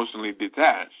kind of emotionally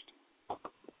detached.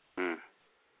 Mm.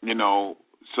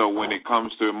 So when it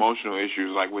comes to emotional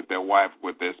issues, like with their wife,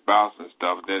 with their spouse and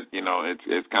stuff, that,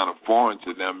 it's kind of foreign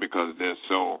to them because they're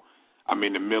so,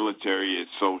 the military is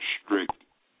so strict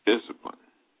discipline.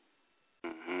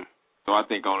 Mm-hmm. So I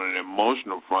think on an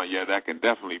emotional front, yeah, that can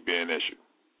definitely be an issue.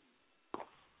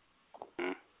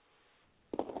 Mm.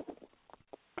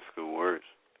 That's good words.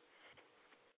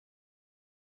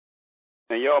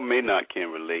 Now, y'all may not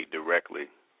can relate directly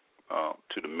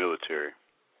to the military,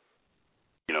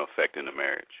 affecting the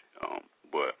marriage,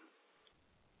 but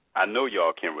I know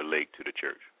y'all can relate to the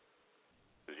church,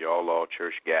 because y'all all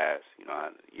church guys.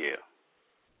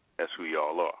 That's who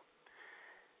y'all are.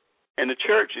 And the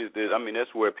church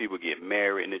that's where people get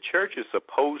married, and the church is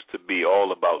supposed to be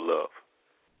all about love.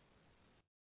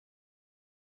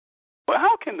 But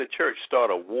how can the church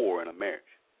start a war in a marriage?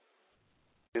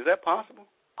 Is that possible?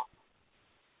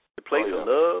 The place of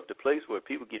love, the place where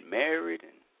people get married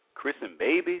and christen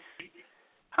babies.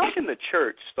 How can the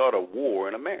church start a war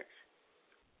in a marriage?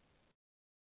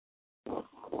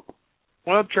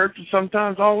 Well, church is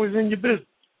sometimes always in your business.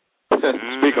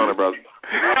 Speak on it, brother.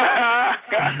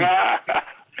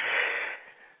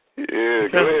 Yeah,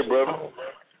 go ahead, brother.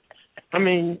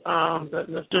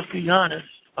 Let's just be honest.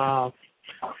 The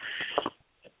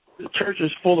church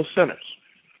is full of sinners.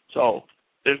 So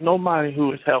there's nobody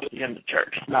who is healthy in the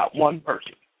church, not one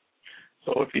person.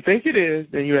 So if you think it is,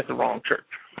 then you're at the wrong church.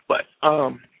 But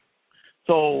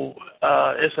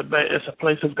it's a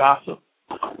place of gossip.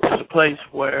 It's a place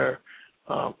where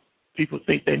people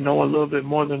think they know a little bit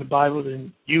more than the Bible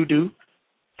than you do,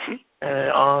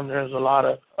 and there's a lot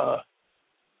of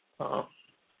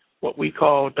what we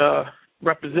called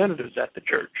representatives at the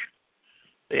church.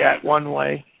 They act one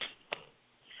way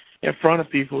in front of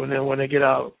people, and then when they get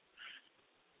out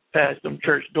past them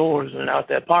church doors and out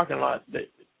that parking lot,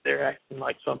 they're acting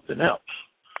like something else.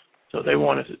 So they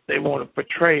want to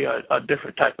portray a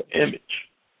different type of image,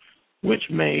 which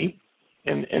may,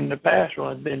 in the past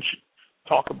run, then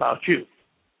talk about you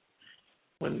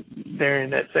when they're in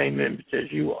that same image as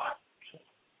you are. So.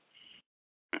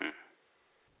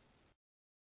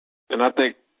 And I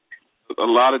think a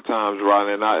lot of times, Ron,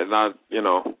 and I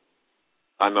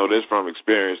know this from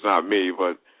experience, not me,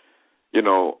 but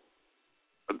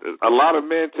a lot of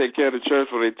men take care of the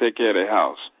church when they take care of their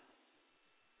house.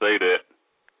 Say that.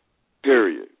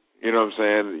 Period. You know what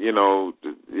I'm saying?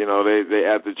 They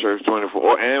at the church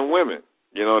 24, and women.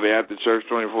 They at the church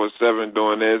 24/7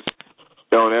 doing this.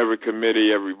 They're on every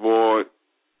committee, every board.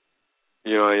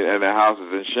 And their house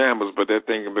is in shambles, but they're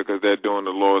thinking because they're doing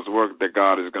the Lord's work that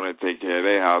God is going to take care of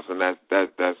their house, and that's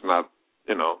not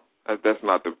that's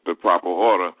not the proper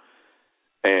order,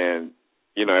 and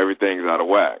everything's out of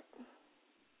whack.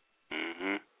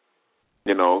 Mhm.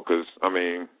 Because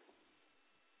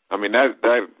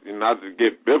that not to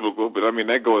get biblical, but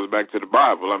that goes back to the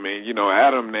Bible.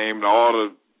 Adam named all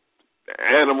the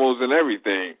animals and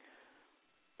everything,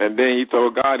 and then he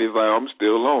told God, he's like, I'm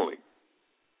still lonely.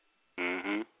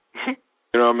 Mhm.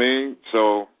 You know what I mean?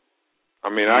 So, I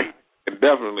can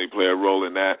definitely play a role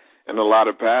in that, and a lot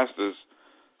of pastors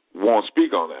won't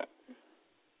speak on that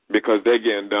because they're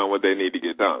getting done what they need to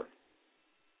get done.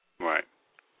 Right.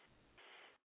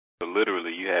 So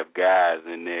literally, you have guys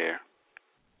in there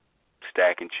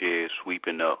stacking chairs,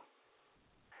 sweeping up,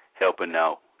 helping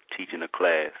out, teaching a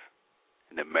class,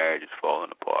 and the marriage is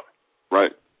falling apart.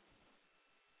 Right.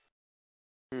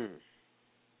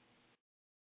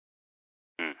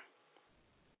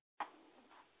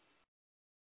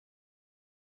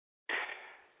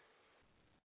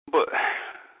 But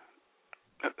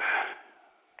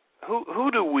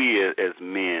who do we as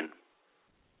men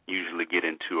usually get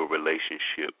into a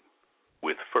relationship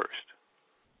with first?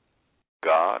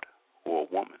 God or a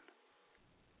woman?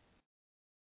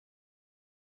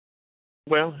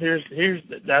 Well,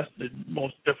 that's the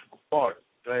most difficult part.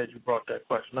 Glad you brought that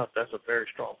question up. That's a very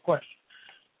strong question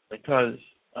because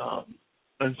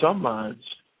in some minds,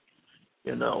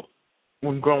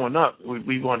 when growing up,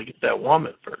 we want to get that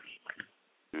woman first,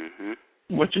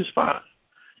 which is fine,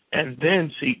 and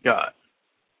then seek God.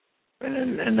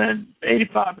 And then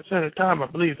 85% of the time, I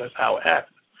believe that's how it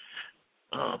happens.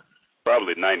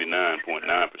 Probably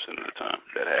 99.9% of the time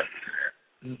that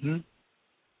happens.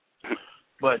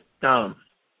 But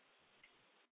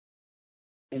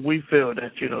we feel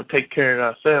that take care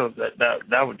of ourselves.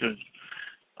 That would just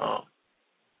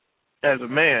as a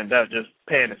man, that's just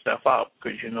paying itself out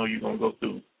because you know you're going to go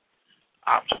through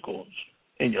obstacles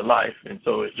in your life. And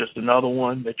so it's just another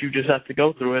one that you just have to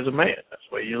go through as a man. That's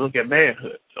where you look at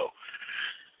manhood. So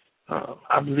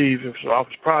I believe I was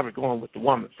probably going with the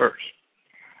woman first.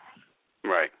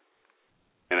 Right.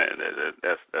 And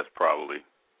that's probably,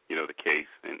 the case.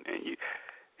 And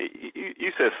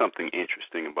you said something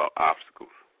interesting about obstacles.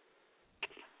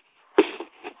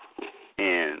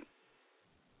 And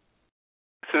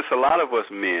since a lot of us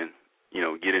men,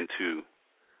 get into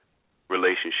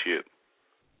relationship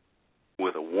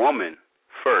with a woman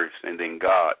first and then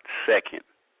God second,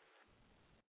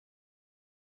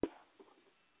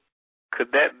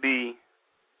 could that be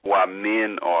why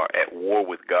men are at war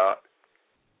with God?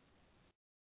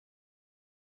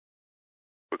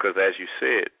 Because as you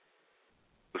said,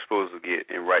 we're supposed to get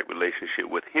in right relationship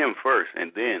with Him first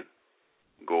and then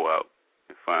go out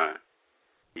and find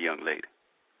a young lady.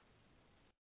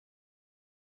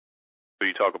 So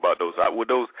you talk about those,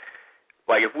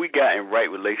 like if we got in right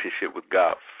relationship with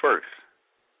God first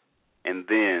and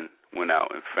then went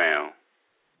out and found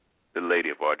the lady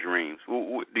of our dreams,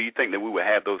 do you think that we would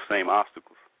have those same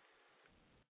obstacles?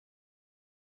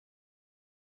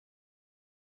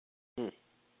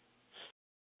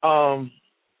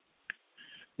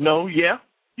 No, yeah.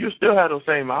 You still have those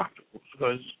same obstacles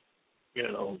because,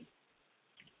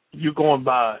 you're going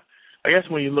by, I guess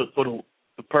when you look for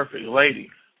the perfect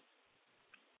lady,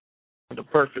 the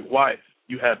perfect wife,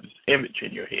 you have this image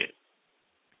in your head.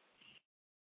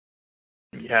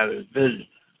 You have this vision.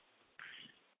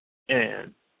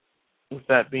 And with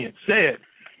that being said,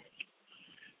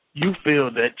 you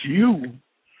feel that you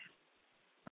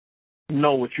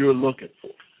know what you're looking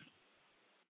for,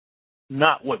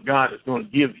 not what God is going to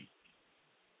give you.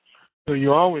 So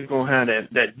you're always going to have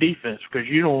that defense because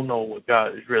you don't know what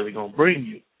God is really going to bring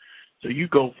you. So you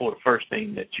go for the first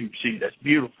thing that you see that's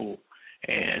beautiful,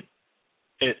 and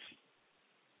it's,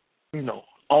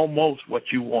 almost what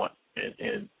you want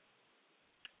in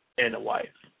a wife.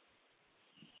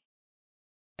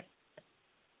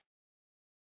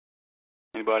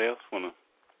 Anybody else want to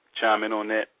chime in on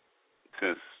that?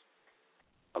 Since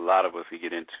a lot of us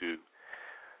get into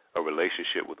a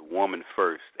relationship with a woman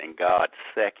first and God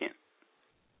second,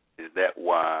 is that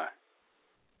why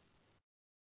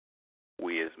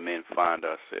we as men find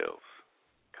ourselves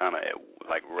kind of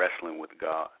like wrestling with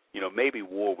God? Maybe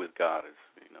war with God is,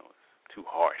 it's too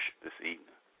harsh this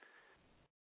evening.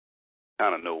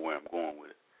 Kind of know where I'm going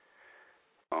with it.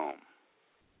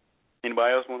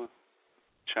 Anybody else want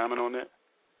to chime in on that?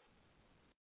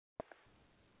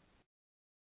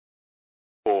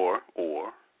 Or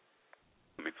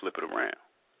let me flip it around.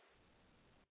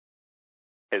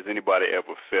 Has anybody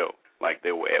ever felt like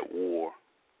they were at war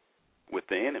with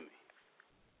the enemy,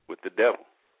 with the devil,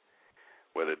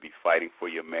 whether it be fighting for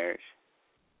your marriage,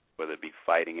 whether it be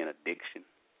fighting an addiction?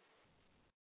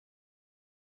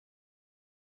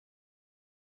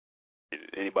 Did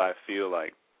anybody feel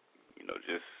like,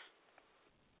 just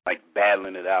like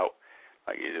battling it out,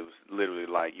 like it was literally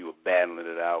like you were battling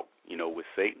it out, with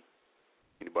Satan?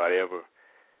 Anybody ever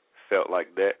felt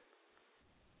like that?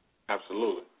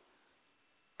 Absolutely.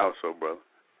 How so, brother?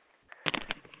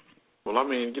 Well, I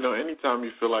mean, anytime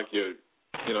you feel like your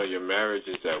marriage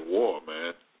is at war,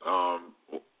 man, or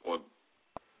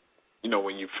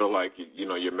when you feel like,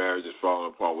 your marriage is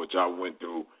falling apart, which I went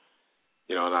through,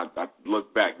 and I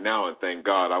look back now and thank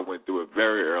God I went through it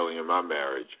very early in my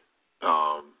marriage.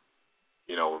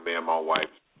 When me and my wife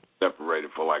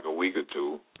separated for like a week or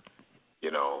two,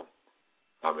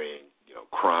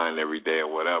 crying every day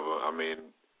or whatever.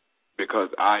 Because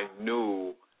I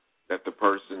knew that the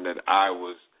person that I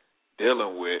was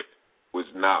dealing with was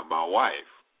not my wife.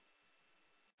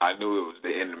 I knew it was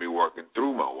the enemy working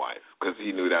through my wife because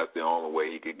he knew that's the only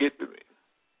way he could get to me.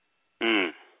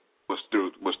 Was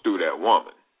through that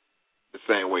woman, the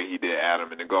same way he did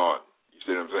Adam in the garden. You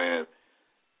see what I'm saying?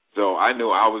 So I knew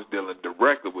I was dealing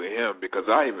directly with him because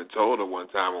I even told her one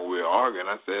time when we were arguing,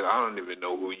 I said, I don't even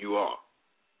know who you are.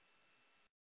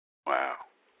 Wow.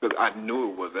 Because I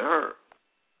knew it wasn't her.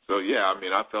 So, yeah,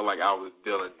 I felt like I was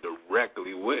dealing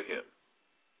directly with him,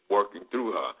 working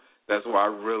through her. That's why I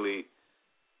really,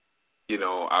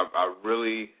 I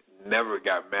really never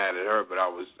got mad at her, but I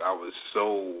was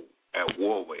so at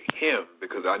war with him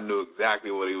because I knew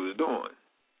exactly what he was doing.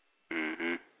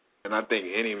 Mm-hmm. And I think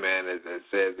any man that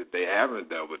says that they haven't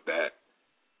dealt with that,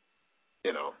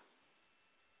 I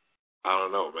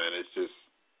don't know, man. It's just,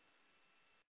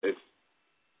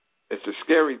 it's a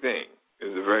scary thing.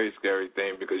 It's a very scary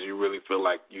thing because you really feel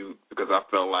like because I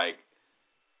felt like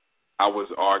I was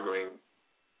arguing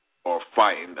or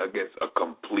fighting against a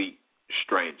complete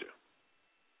stranger.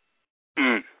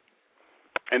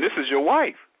 And this is your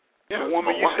wife. Yeah, the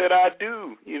woman my you wife. said I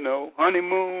do,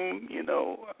 honeymoon,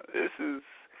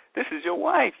 this is your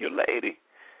wife, your lady.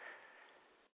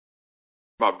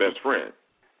 My best friend.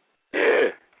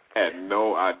 Yeah. Had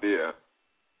no idea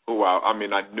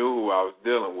I knew who I was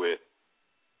dealing with,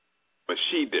 but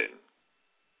she didn't.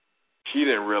 She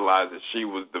didn't realize that she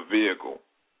was the vehicle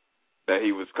that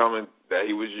he was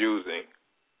using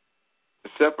to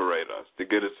separate us, to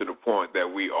get us to the point that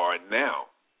we are now.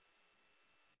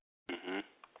 Mm-hmm.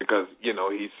 Because,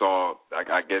 he saw,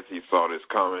 I guess he saw this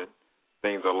coming.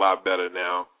 Things are a lot better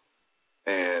now.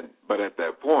 But at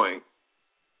that point,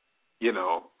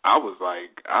 I was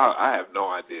like, I have no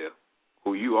idea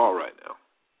who you are right now.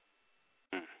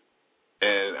 Mm.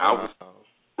 And I was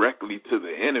directly to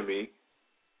the enemy,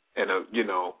 and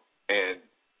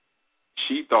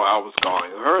she thought I was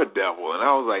calling her a devil, and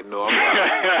I was like, no, I'm not.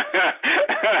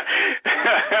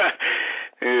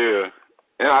 Yeah.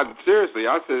 And I seriously,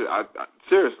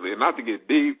 and not to get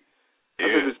deep,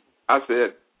 yeah. I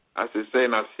said,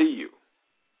 Satan, I see you.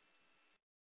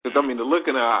 Because, the look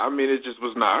in her eye, it just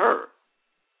was not her.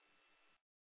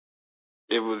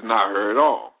 It was not her at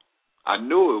all. I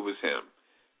knew it was him,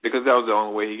 because that was the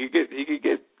only way he could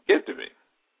get to me.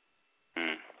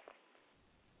 Mm.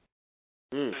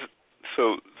 Mm.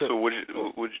 So would you?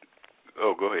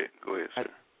 Oh, go ahead, sir.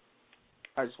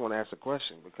 I just want to ask a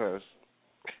question because,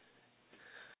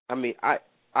 I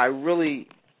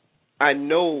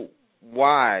know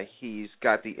why he's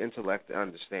got the intellect to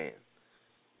understand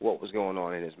what was going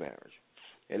on in his marriage,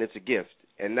 and it's a gift,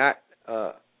 and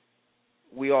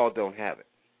we all don't have it.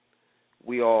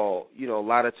 We all, a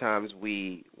lot of times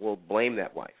we will blame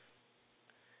that wife,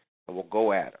 and we'll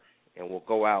go at her, and we'll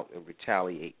go out and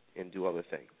retaliate and do other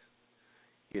things,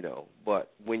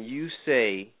 But when you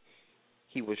say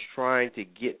he was trying to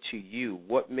get to you,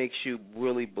 what makes you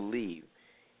really believe?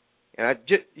 And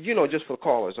just for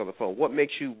callers on the phone, what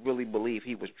makes you really believe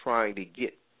he was trying to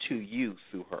get to you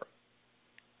through her?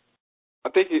 I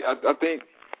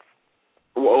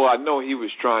know he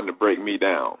was trying to break me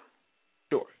down.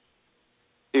 Sure.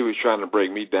 He was trying to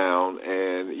break me down,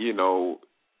 and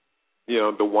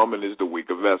the woman is the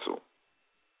weaker vessel,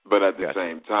 but at the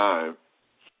same time,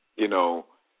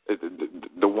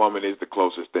 the woman is the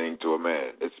closest thing to a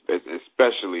man,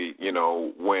 especially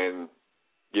when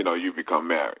you become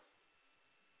married.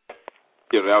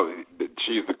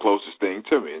 She's the closest thing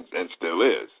to me, and still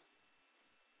is.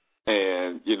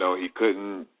 And he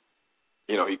couldn't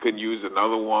use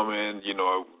another woman.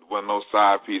 Wasn't no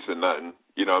side piece or nothing.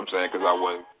 You know what I'm saying? Because I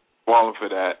wasn't falling for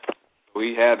that. So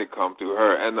he had to come through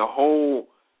her. And the whole,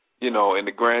 in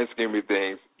the grand scheme of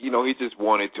things, he just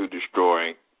wanted to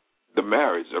destroy the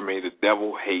marriage. The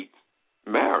devil hates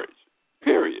marriage.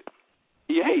 Period.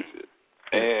 He hates it.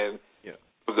 And it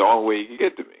was the only way he could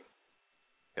get to me.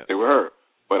 Yeah. It was her.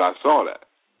 But I saw that.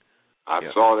 I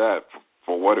saw that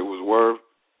for what it was worth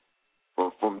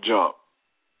from jump.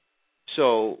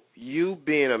 So you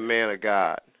being a man of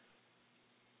God,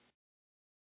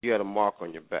 you had a mark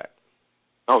on your back.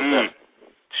 Oh, yeah.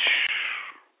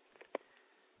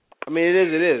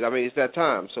 It is. It's that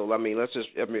time. So, let's just,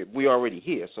 we already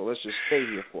here, so let's just stay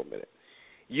here for a minute.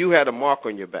 You had a mark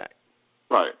on your back.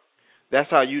 Right. That's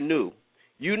how you knew.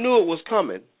 You knew it was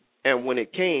coming, and when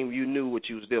it came, you knew what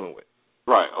you was dealing with.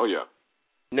 Right. Oh, yeah.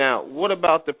 Now, what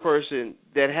about the person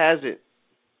that hasn't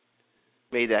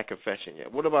made that confession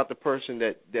yet? What about the person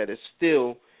that is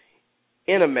still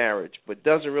in a marriage but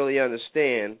doesn't really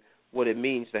understand what it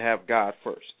means to have God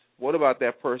first? What about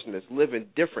that person that's living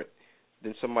different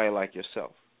than somebody like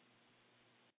yourself?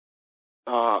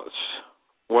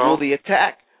 Will the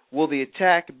attack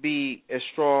be as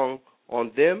strong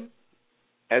on them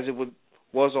as it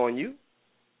was on you?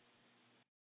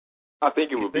 I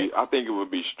think it would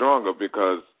be stronger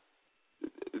because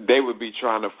they would be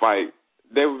trying to fight.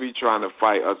 They would be trying to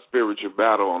fight a spiritual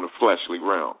battle on the fleshly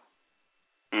realm.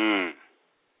 Mm.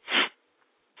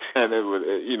 And it would,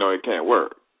 it can't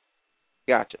work.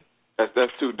 Gotcha.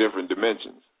 That's two different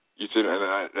dimensions. You see,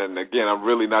 and again, I'm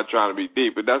really not trying to be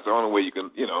deep, but that's the only way you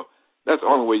can, that's the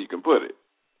only way you can put it.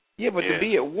 Yeah, but to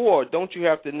be at war, don't you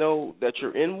have to know that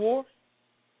you're in war?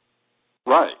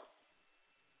 Right.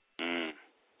 Mm.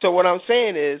 So what I'm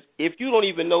saying is, if you don't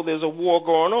even know there's a war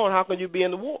going on, how can you be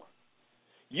in the war?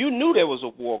 You knew there was a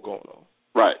war going on.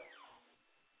 Right.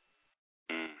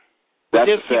 Mm. But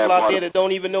there's people out there that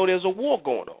don't even know there's a war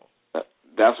going on.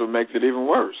 That's what makes it even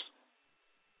worse.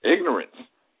 Ignorance.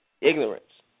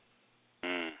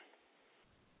 Mm.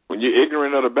 When you're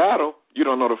ignorant of the battle, you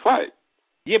don't know the fight.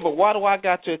 Yeah, but why do I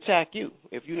got to attack you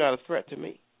if you're not a threat to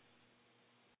me?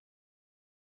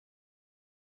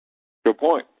 Good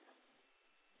point.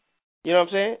 You know what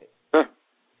I'm saying? Huh.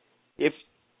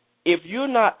 If you're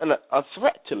not a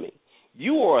threat to me,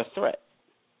 you are a threat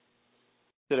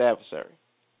to the adversary.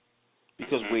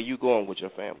 Because where you going with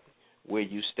your family, where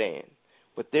you stand.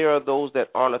 But there are those that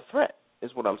aren't a threat,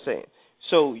 is what I'm saying.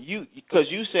 So because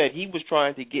you said he was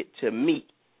trying to get to me,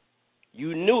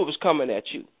 you knew it was coming at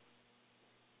you.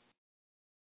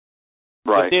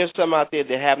 Right. But there's some out there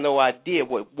that have no idea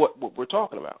what we're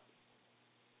talking about.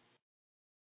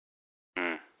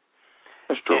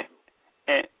 That's true.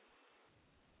 And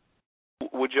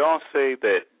would y'all say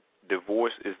that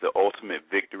divorce is the ultimate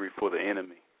victory for the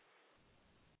enemy?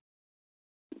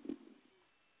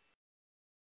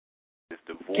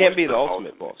 Can't be the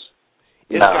ultimate, boss.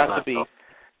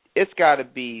 It's got to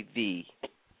be the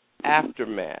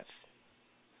aftermath,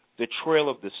 the trail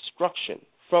of destruction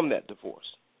from that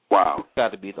divorce. Wow. It's got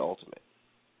to be the ultimate.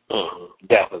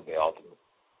 Definitely the ultimate.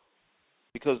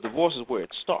 Because divorce is where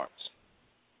it starts.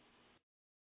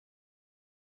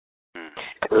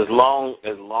 As long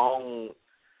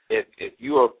if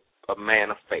you are a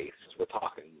man of faith, as we're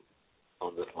talking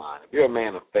on this line, if you're a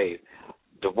man of faith,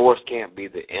 divorce can't be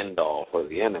the end all for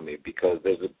the enemy, because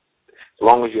as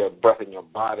long as you have breath in your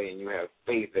body and you have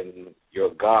faith in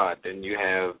your God, then you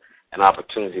have an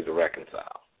opportunity to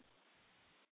reconcile.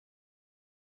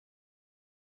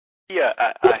 Yeah,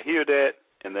 I hear that,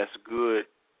 and that's good,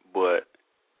 but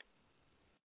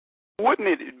wouldn't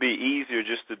it be easier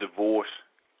just to divorce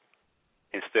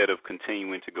instead of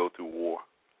continuing to go through war?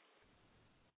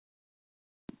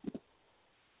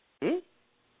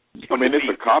 I mean, it's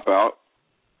a cop-out.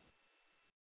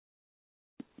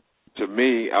 To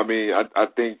me, I mean, I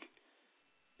think,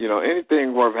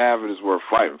 anything worth having is worth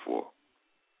fighting for.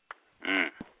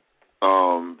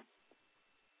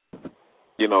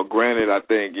 Granted, I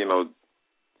think,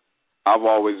 I've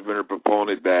always been a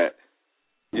proponent that,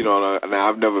 now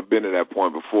I've never been to that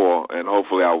point before, and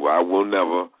hopefully I will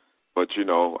never, but,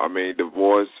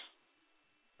 divorce,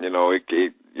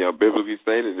 it biblically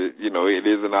stated, it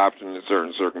is an option in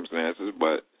certain circumstances,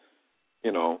 but,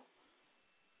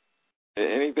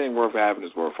 anything worth having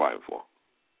is worth fighting for.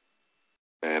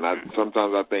 And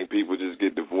sometimes I think people just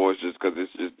get divorced just because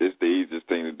it's the easiest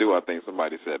thing to do. I think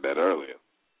somebody said that earlier.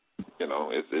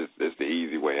 It's the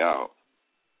easy way out.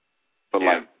 But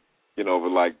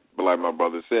like my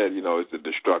brother said, it's the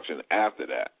destruction after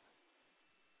that.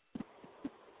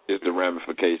 It's the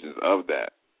ramifications of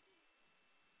that.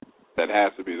 That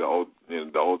has to be the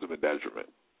ultimate detriment.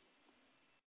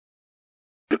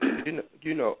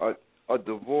 A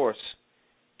divorce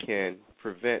can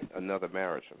prevent another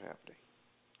marriage from happening.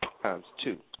 Times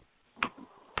 2,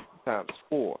 times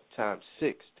 4, times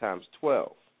 6, times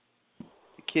 12.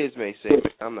 The kids may say,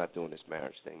 "I'm not doing this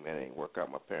marriage thing, man. It ain't work out.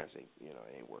 My parents ain't, it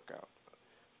ain't work out.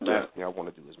 The last thing I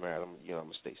want to do is marry. I'm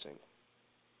gonna stay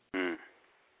single."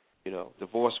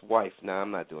 Divorced wife. Nah,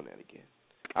 I'm not doing that again.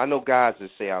 I know guys that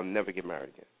say, "I'll never get married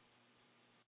again."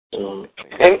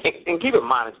 And keep in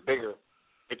mind, it's bigger.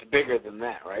 It's bigger than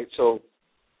that, right? So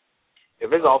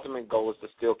if his ultimate goal is to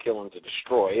steal, kill, and to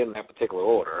destroy in that particular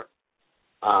order,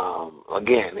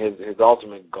 again, his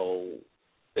ultimate goal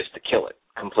is to kill it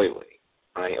completely,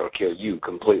 right, or kill you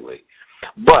completely.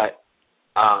 But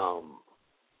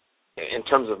in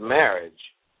terms of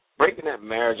marriage, breaking that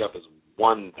marriage up is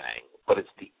one thing, but it's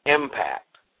the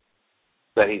impact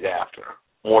that he's after,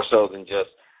 more so than just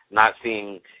not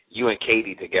seeing you and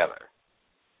Katie together.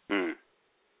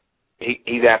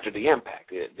 He's after the impact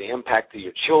to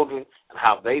your children and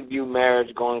how they view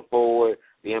marriage going forward,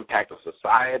 the impact of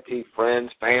society,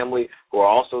 friends, family, who are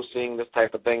also seeing this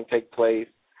type of thing take place.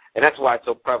 And that's why it's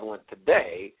so prevalent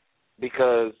today,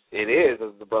 because it is,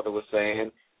 as the brother was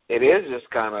saying, it is just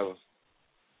kind of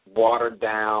watered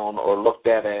down or looked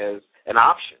at as an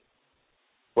option,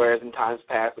 whereas in times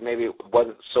past maybe it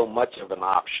wasn't so much of an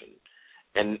option.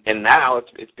 And now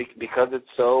it's because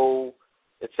it's so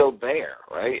there,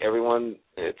 right? Everyone,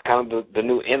 it's kind of the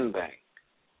new in thing.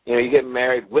 You get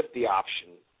married with the option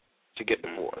to get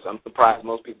divorced. I'm surprised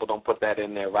most people don't put that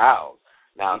in their vows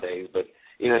nowadays. But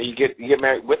you get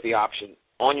married with the option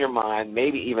on your mind,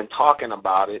 maybe even talking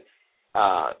about it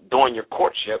during your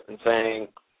courtship and saying,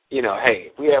 hey,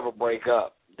 if we ever break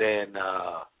up, then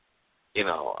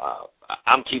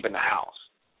I'm keeping the house.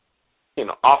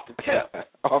 Off the tip.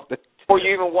 Or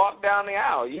you even walk down the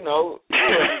aisle,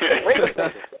 wait a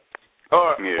second.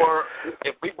 Or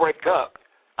if we break up,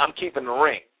 I'm keeping the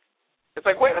ring. It's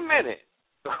like, wait a minute.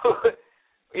 What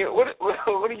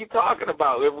are you talking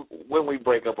about when we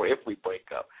break up or if we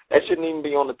break up? That shouldn't even be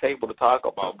on the table to talk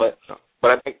about. But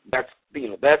I think that's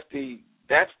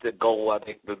the goal. I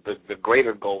think the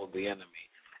greater goal of the enemy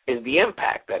is the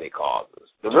impact that it causes,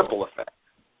 the ripple effect.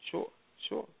 Sure.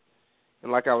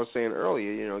 like I was saying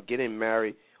earlier, getting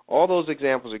married, all those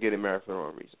examples are getting married for the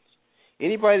wrong reasons.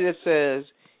 Anybody that says,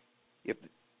 if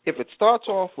it starts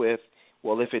off with,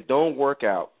 well, if it don't work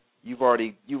out, you've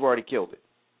already killed it.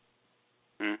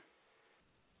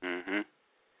 Mm-hmm.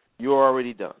 You're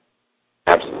already done.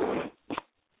 Absolutely.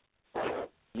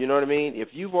 You know what I mean? If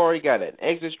you've already got an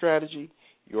exit strategy,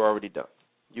 you're already done.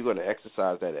 You're going to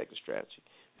exercise that exit strategy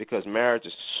because marriage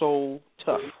is so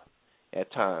tough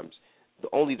at times.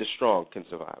 Only the strong can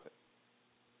survive it.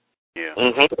 Yeah.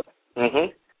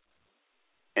 Mhm.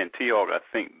 And T-Hawk, I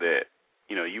think that,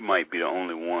 you might be the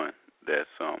only one that's,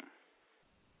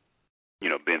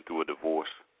 been through a divorce.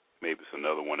 Maybe it's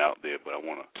another one out there, but I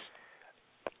want to,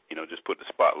 just put the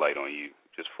spotlight on you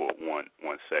just for one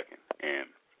second. And,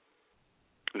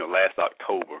 last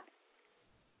October,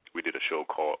 we did a show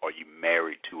called Are You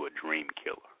Married to a Dream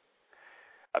Killer?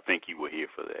 I think you were here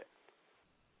for that.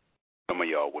 Some of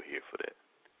y'all were here for that.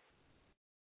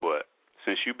 But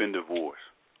since you've been divorced,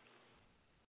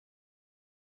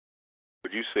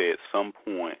 would you say at some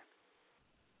point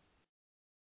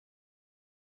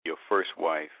your first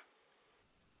wife,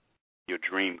 your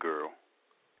dream girl,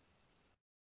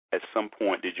 at some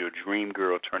point did your dream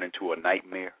girl turn into a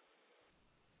nightmare?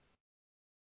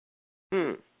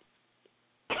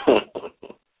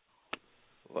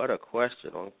 What a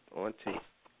question on T.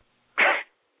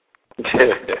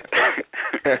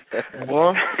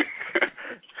 Well,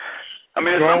 I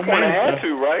mean, at some point it had to,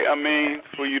 right? I mean,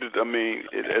 for you to,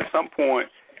 at some point,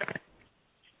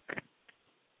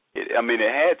 it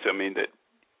had to. I mean, that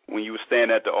when you were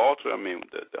standing at the altar,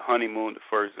 the honeymoon, the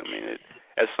first,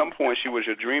 at some point she was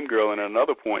your dream girl, and at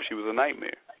another point she was a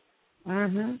nightmare.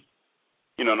 Mhm.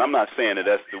 And I'm not saying that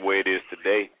that's the way it is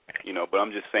today, but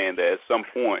I'm just saying that at some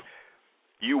point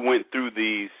you went through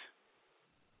these,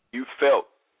 you felt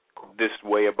this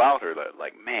way about her,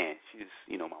 like man, she's,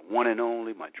 my one and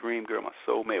only, my dream girl, my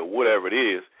soulmate, or whatever it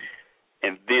is,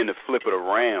 and then to flip it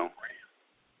around,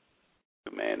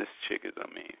 man, this chick is,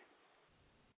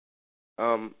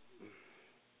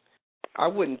 I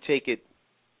wouldn't take it.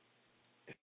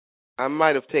 I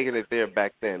might have taken it there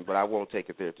back then, but I won't take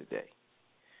it there today.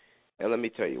 And let me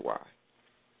tell you why.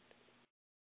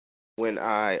 When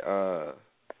after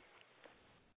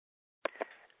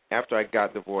I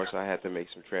got divorced, I had to make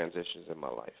some transitions in my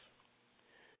life.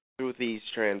 Through these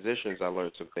transitions, I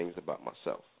learned some things about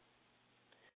myself.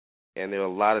 And there are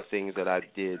a lot of things that I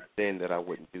did then that I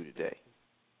wouldn't do today.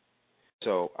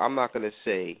 So I'm not going to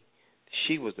say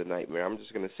she was the nightmare. I'm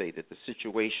just going to say that the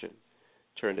situation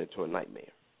turned into a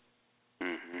nightmare.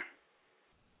 Mm-hmm.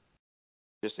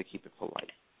 Just to keep it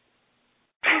polite.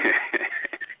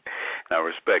 I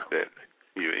respect that.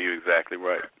 You're exactly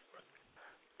right.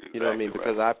 You know what I mean?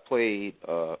 Because I played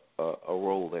a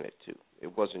role in it too.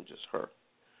 It wasn't just her.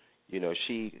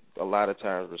 She a lot of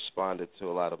times responded to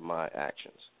a lot of my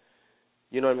actions.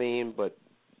 You know what I mean? But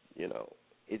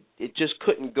it just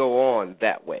couldn't go on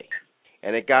that way,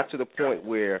 and it got to the point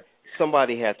where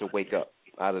somebody had to wake up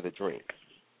out of the dream.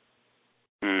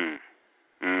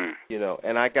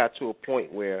 And I got to a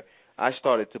point where I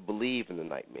started to believe in the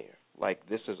nightmare. Like,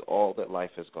 this is all that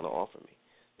life is going to offer me.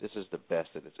 This is the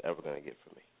best that it's ever going to get for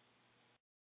me.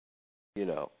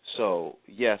 So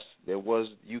yes,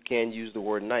 you can use the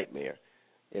word nightmare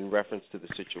in reference to the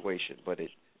situation, but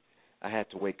I had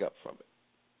to wake up from it.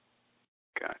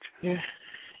 Gotcha.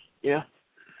 Yeah.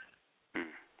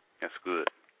 That's good.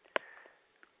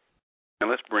 And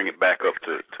let's bring it back up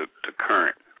to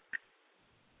current,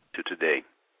 to today,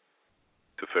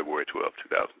 to February 12,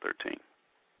 2013.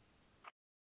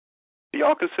 Do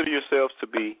y'all consider yourselves to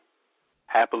be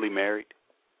happily married?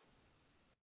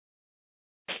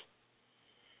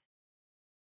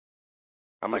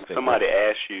 Like somebody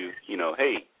asks you,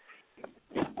 hey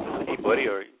buddy,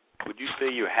 would you say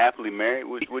you're happily married?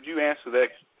 Would you answer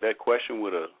that question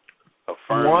with a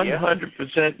firm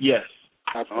 100% yes.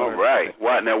 All right.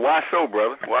 Why so,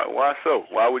 brother? Why so?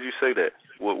 Why would you say that?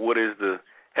 What is the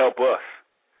help us?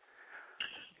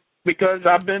 Because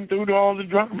I've been through all the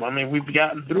drama. We've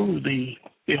gotten through the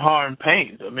hard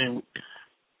pains.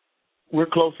 We're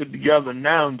closer together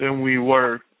now than we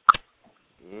were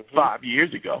 5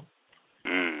 years ago.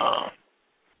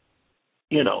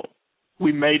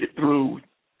 We made it through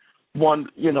 1,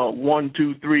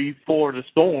 2, 3, 4 of the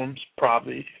storms,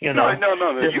 probably. No. You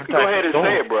can go ahead and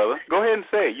say it, brother. Go ahead and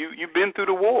say it. You've been through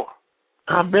the war.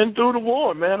 I've been through the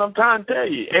war, man. I'm trying to tell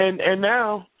you. And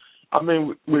now,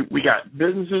 we got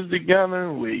businesses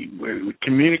together. We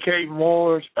communicate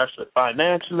more, especially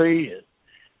financially,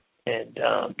 and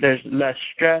there's less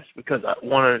stress because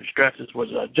one of the stresses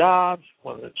was our jobs.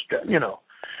 One of the stress,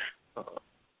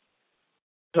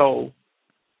 So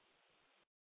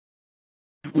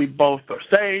we both are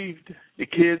saved. The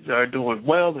kids are doing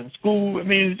well in school. I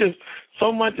mean, it's just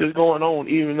so much is going on,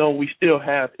 even though we still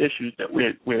have issues that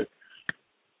we're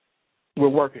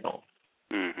working on.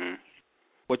 Mm-hmm.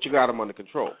 But you got them under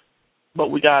control. But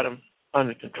we got them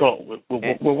under control.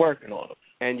 We're working on them.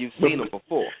 And you've seen them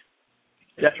before.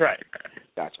 That's right.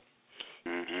 Gotcha.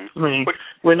 Mm-hmm. I mean,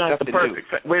 we're not the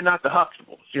perfect. We're not the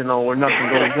Huxtables, where nothing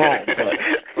goes wrong. But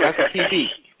that's a TV.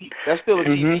 That's still a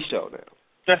TV show now.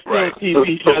 That's still a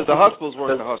TV show. Because the Huxtables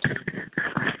weren't the Huxtables.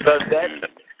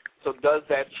 Does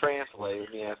that translate?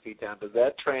 Let me ask you, Tom. Does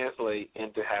that translate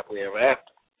into happily ever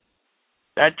after?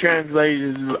 That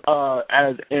translates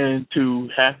as into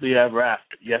happily ever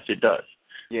after. Yes, it does.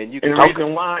 Yeah, and the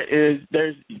reason why is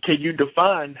can you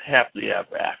define happily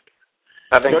ever after?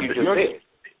 I think you just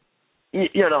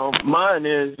did. Mine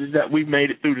is that we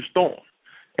made it through the storm,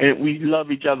 and we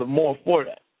love each other more for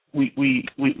that.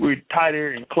 We're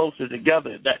tighter and closer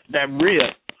together. That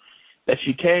rib that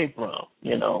she came from,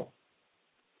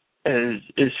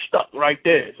 is stuck right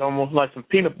there. It's almost like some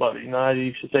peanut butter. I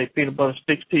used to say peanut butter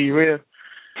sticks to your rib.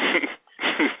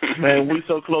 Man, we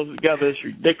so close together, it's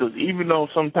ridiculous. Even though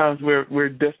sometimes we're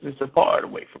distance apart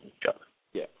away from each other.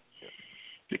 Yeah.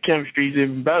 The chemistry's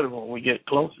even better when we get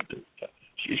closer to each other.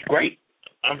 She's great.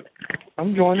 I'm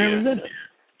enjoying every minute.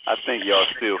 I think y'all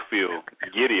still feel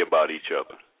giddy about each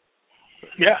other.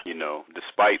 Yeah.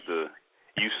 Despite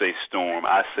you say storm,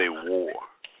 I say war.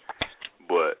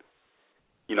 But,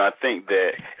 I think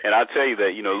that, and I tell you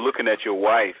that, looking at your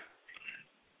wife,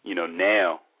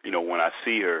 now, when I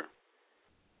see her,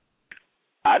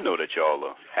 I know that y'all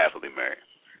are happily married.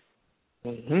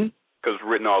 Mm-hmm. Because it's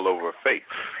written all over her face.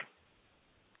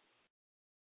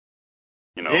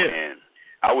 And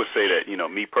I would say that,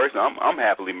 me personally, I'm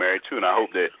happily married too, and I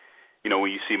hope that,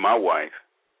 when you see my wife,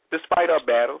 despite our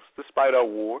battles, despite our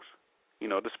wars,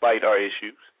 despite our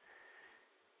issues,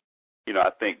 I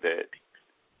think that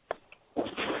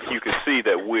you can see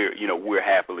that we're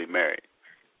happily married,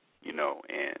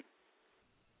 and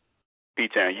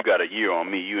P-Town, you got a year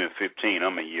on me, you in 15,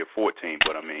 I'm in year 14,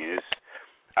 but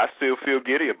I still feel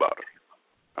giddy about her.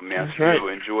 I still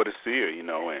enjoy to see her,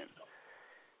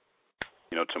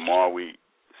 and tomorrow we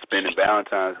spending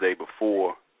Valentine's Day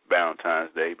before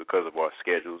Valentine's Day because of our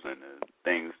schedules and the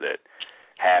things that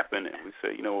happen, and we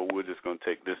say, we're just going to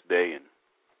take this day,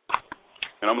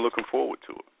 and I'm looking forward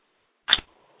to it.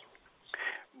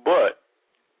 But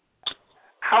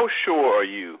how sure are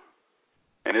you,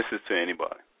 and this is to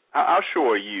anybody, how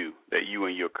sure are you that you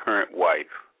and your current wife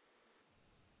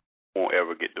won't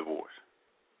ever get divorced?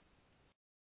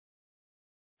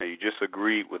 Now, you just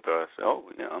agreed with us,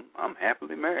 I'm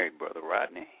happily married, Brother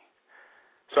Rodney.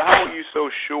 So how are you so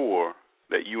sure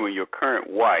that you and your current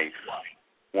wife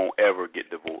won't ever get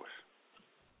divorced?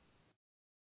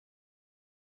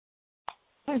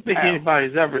 I don't think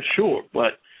anybody's ever sure,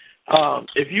 but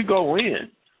if you go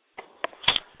in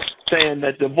saying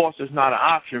that divorce is not an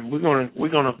option, we're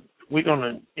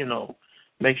gonna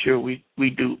make sure we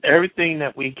do everything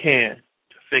that we can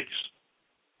to fix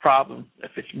problems.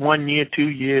 If it's 1 year, 2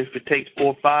 years, if it takes 4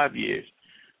 or 5 years,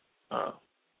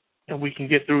 and we can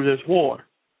get through this war,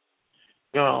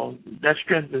 that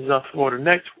strengthens us for the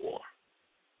next war.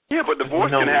 Yeah, but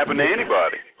divorce can happen to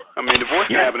anybody. Divorce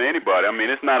can happen to anybody.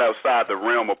 It's not outside the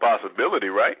realm of possibility,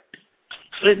 right?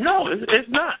 No, it's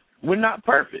not. We're not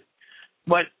perfect.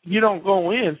 But you don't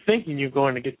go in thinking you're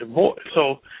going to get divorced.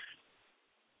 So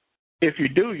if you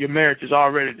do, your marriage is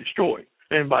already destroyed.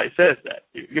 If anybody says that,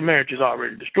 your marriage is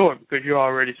already destroyed because you're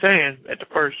already saying at the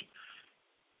first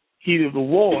heat of the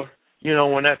war,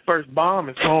 when that first bomb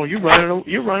is thrown, you're running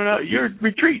out, you're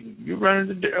retreating, you're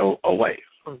running away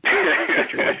from the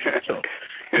situation. So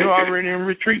you're already in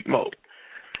retreat mode.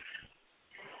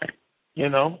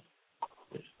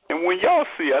 And when y'all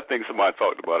see, I think somebody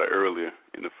talked about it earlier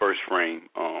in the first frame.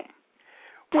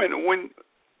 When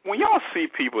y'all see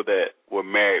people that were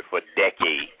married for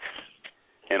decades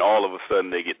and all of a sudden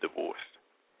they get divorced,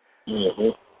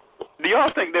 mm-hmm. Do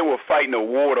y'all think they were fighting a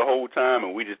war the whole time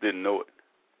and we just didn't know it?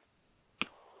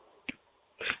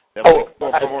 What's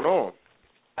going on?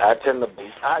 I tend to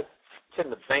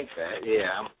think that.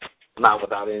 Yeah, not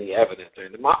without any evidence.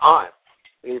 My aunt,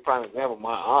 a prime example,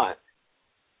 my aunt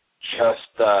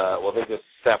they just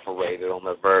separated on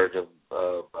the verge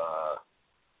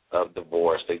of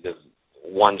divorce.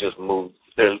 One just moved.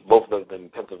 There's both of them in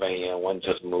Pennsylvania, and one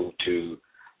just moved to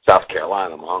South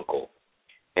Carolina, my uncle.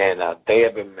 And they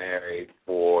have been married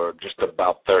for just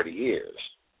about 30 years.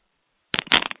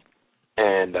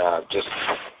 And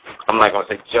I'm not going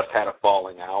to say just had a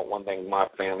falling out. One thing my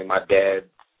family, my dad,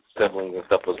 siblings and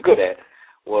stuff was good at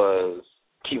was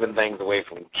keeping things away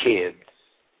from kids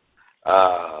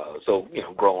So,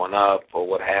 growing up or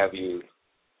what have you,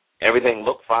 everything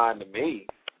looked fine to me.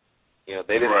 They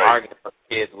didn't argue for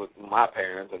kids with my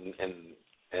parents and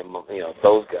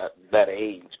those guys, that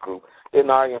age group. Didn't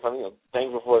argue for,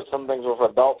 some things were for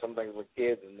adults, some things were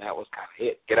kids, and that was kind of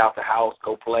it. Get out the house,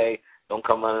 go play. Don't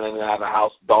come running in and out of the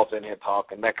house, adults in here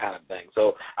talking, that kind of thing.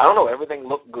 So, I don't know, everything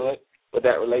looked good with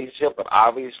that relationship, but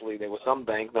obviously there were some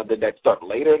things. Now, did that start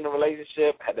later in the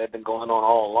relationship? Had that been going on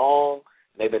all along?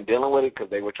 They've been dealing with it because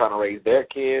they were trying to raise their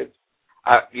kids?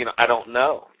 I don't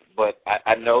know. But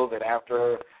I know that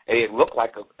after it looked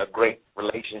like a great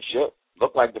relationship,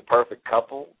 looked like the perfect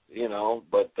couple,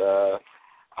 but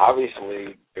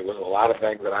obviously there was a lot of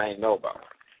things that I didn't know about.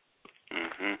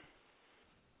 Mhm.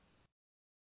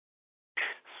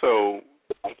 So,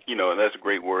 that's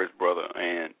great words, brother.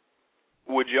 And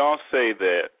would y'all say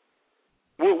that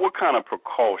what kind of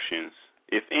precautions,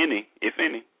 if any,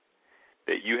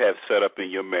 that you have set up in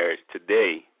your marriage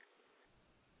today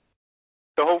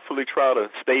to hopefully try to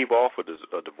stave off a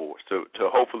divorce, to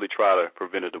hopefully try to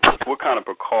prevent a divorce? What kind of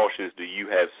precautions do you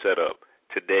have set up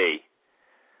today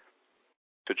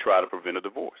to try to prevent a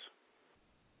divorce?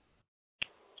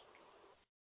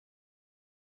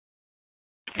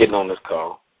 Getting on this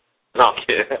call. No, I'm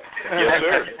kidding. Yes,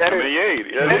 sir.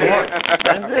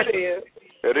 It is.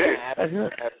 It is.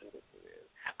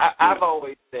 I've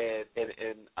always said,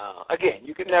 and again,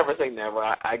 you can never say never.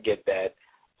 I get that.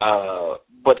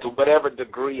 But to whatever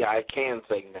degree I can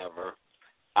say never,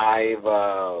 I've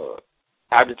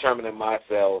determined in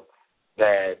myself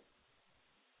that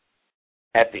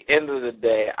at the end of the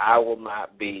day, I will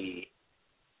not be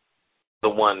the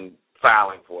one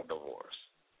filing for a divorce.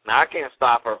 Now, I can't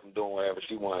stop her from doing whatever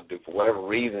she wants to do for whatever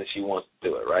reason she wants to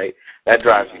do it, right? That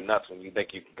drives you nuts when you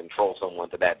think you can control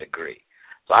someone to that degree.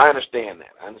 So I understand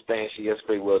that. I understand she has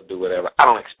free will to do whatever. I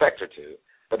don't expect her to,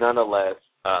 but nonetheless,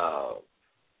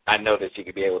 I know that she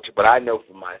could be able to. But I know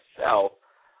for myself,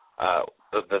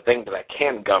 the thing that I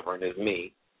can govern is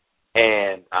me,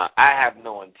 and I have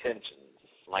no intentions.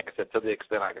 Like I said, to the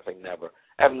extent I can say never,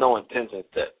 I have no intentions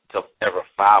to ever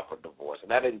file for divorce.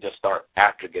 And that didn't just start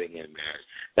after getting in marriage.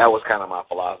 That was kind of my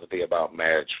philosophy about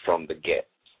marriage from the get.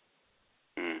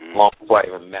 Mm-hmm. Long before I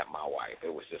even met my wife,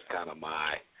 it was just kind of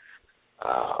my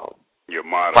your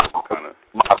motto,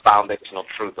 my foundational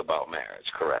truth about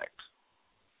marriage. Correct.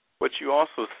 But you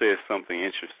also said something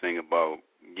interesting about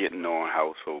getting on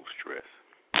household stress.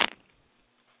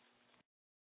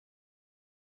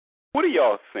 What do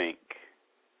y'all think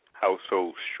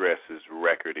household stress's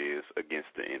record is against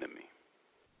the enemy?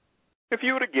 If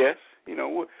you were to guess,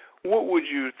 what would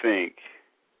you think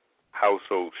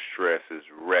household stress's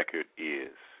record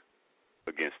is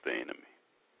against the enemy?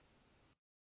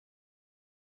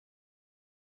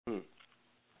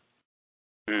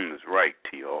 That's right,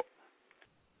 T-Hawk.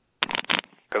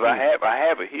 Because I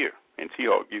have it here, and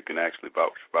T-Hawk, you can actually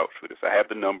vouch for this. I have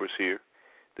the numbers here.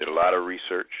 Did a lot of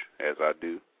research, as I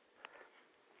do.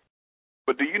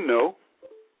 But do you know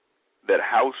that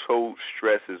household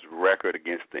stress's record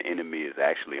against the enemy is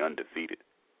actually undefeated?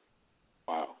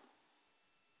 Wow.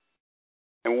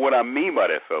 And what I mean by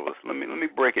that, fellas, let me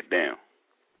break it down.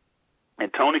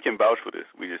 And Tony can vouch for this.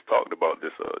 We just talked about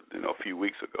this a few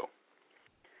weeks ago.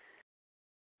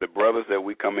 The brothers that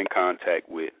we come in contact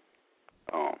with,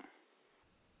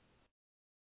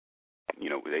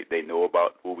 they know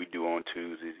about what we do on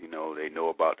Tuesdays. They know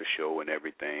about the show and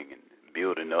everything, and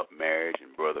building up marriage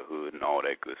and brotherhood and all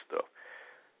that good stuff.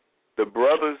 The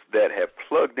brothers that have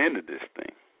plugged into this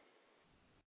thing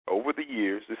over the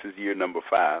years, this is year number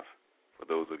 5 for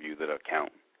those of you that are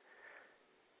counting.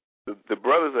 The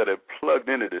brothers that have plugged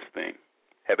into this thing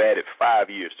have added 5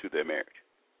 years to their marriage.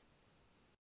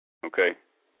 Okay?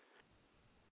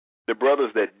 The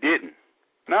brothers that didn't,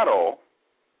 not all,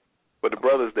 but the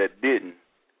brothers that didn't,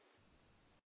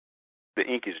 the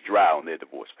ink is dry on their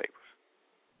divorce papers.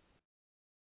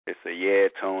 They say, yeah,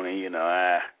 Tony,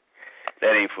 that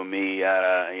ain't for me,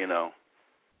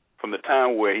 From the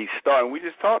time where he started, we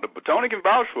just talked about, Tony can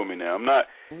vouch for me now. I'm not,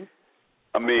 from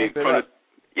the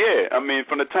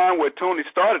time where Tony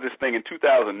started this thing in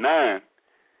 2009,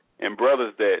 and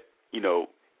brothers that,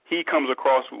 he comes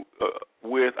across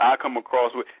with, I come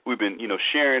across with, we've been,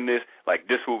 sharing this, like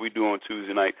this is what we do on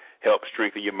Tuesday night, help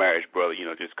strengthen your marriage, brother.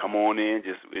 Just come on in,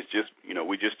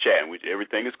 we just chatting,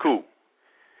 everything is cool.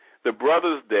 The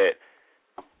brothers that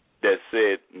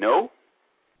said no,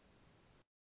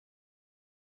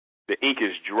 the ink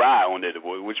is dry on their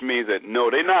divorce, which means that no,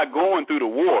 they're not going through the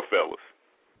war, fellas.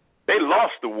 They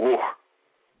lost the war.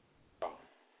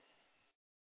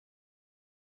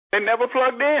 They never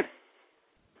plugged in.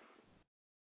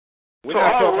 We're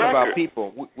not talking about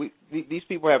people. These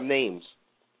people have names.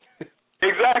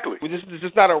 Exactly. This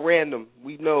is not a random.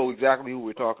 We know exactly who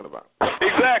we're talking about.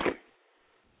 Exactly.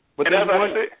 But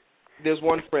there's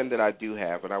one friend that I do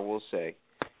have, and I will say,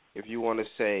 if you want to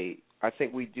say, I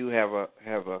think we do have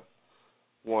a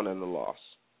won and a loss.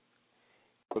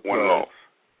 One loss.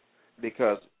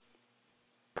 Because,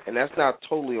 and that's not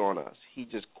totally on us. He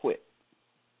just quit.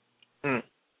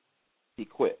 He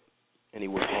quit, and he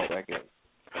was called back in.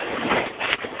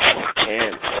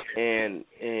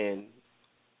 And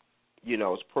you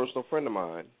know, it's a personal friend of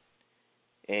mine,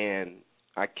 and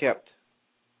I kept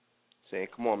saying,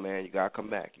 "Come on, man, you gotta come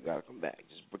back. You gotta come back.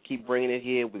 Just keep bringing it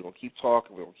here. We're gonna keep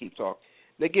talking. We're gonna keep talking."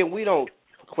 And again, we don't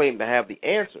claim to have the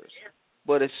answers,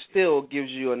 but it still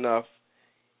gives you enough.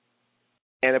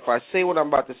 And if I say what I'm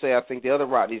about to say, I think the other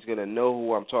Rodney's gonna know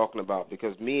who I'm talking about,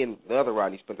 because me and the other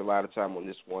Rodney spent a lot of time on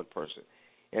this one person.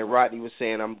 And Rodney was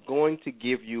saying, "I'm going to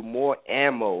give you more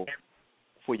ammo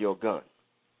for your gun."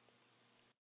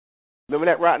 Remember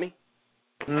that, Rodney?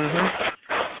 Mm-hmm.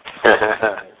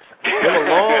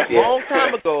 Remember, long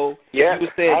time ago, yeah, you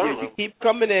said you keep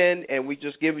coming in, and we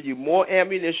just giving you more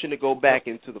ammunition to go back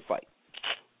into the fight.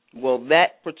 Well,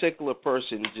 that particular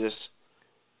person just,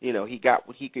 you know, he got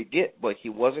what he could get, but he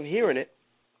wasn't hearing it,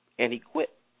 and he quit.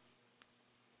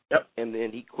 Yep. And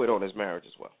then he quit on his marriage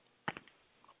as well.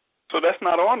 So that's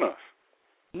not on us.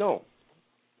 No.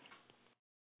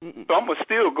 So I'm gonna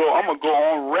go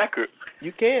on record.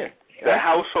 You can. The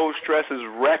Household Stress's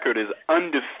record is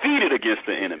undefeated against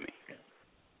the enemy.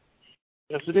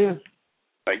 Yes, it is.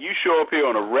 Like, you show up here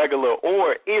on a regular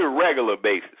or irregular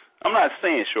basis. I'm not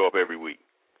saying show up every week.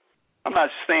 I'm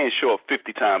not saying show up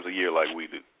 50 times a year like we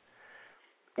do.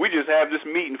 We just have this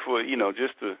meeting for, you know,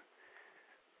 just to,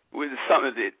 with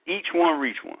something that each one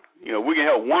reach one. You know, we can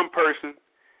help one person,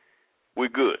 we're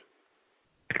good.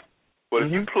 But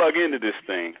if you plug into this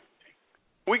thing,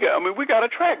 we got a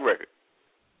track record.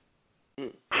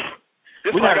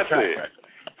 Just like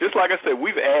I said,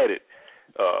 we've added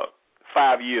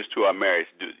 5 years to our marriage,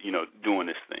 you know, doing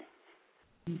this thing.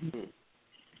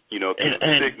 You know, through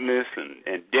sickness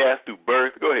and death, through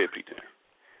birth. Go ahead, Peter.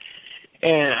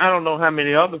 And I don't know how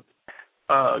many other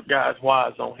guys'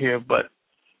 wives on here, but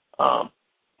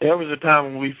there was a time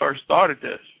when we first started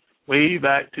this, way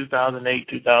back 2008,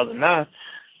 2009,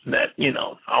 that, you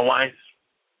know, our wives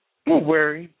were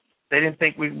worried. They didn't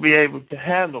think we'd be able to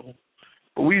handle,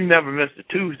 but we never missed a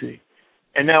Tuesday.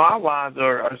 And now our wives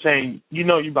are saying, you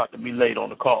know, you're about to be late on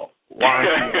the call. Why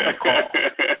aren't you on the call?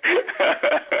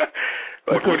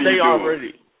 Like, because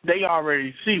they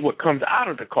already see what comes out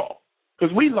of the call.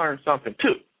 Because we learn something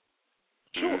too.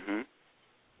 Sure.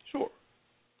 Sure.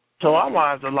 So our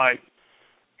wives are like,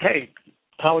 hey,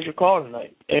 how was your call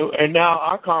tonight? And now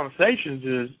our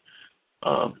conversations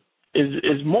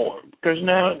is more, because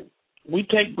now we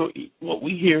take what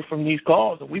we hear from these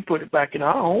calls and we put it back in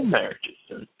our own marriages.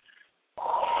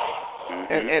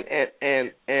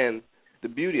 And the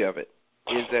beauty of it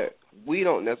is that we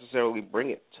don't necessarily bring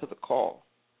it to the call.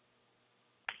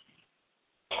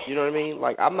 You know what I mean?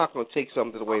 Like, I'm not going to take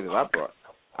something the way that I brought.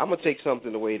 I'm going to take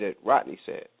something the way that Rodney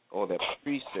said, or that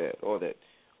Patrice said, or that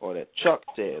Chuck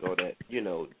said, or that, you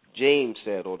know, James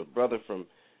said, or the brother from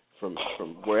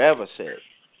wherever said.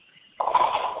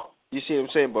 You see what I'm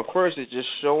saying? But first, it's just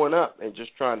showing up and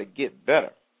just trying to get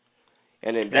better.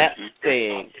 And then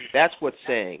that's what's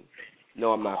saying,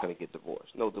 no, I'm not going to get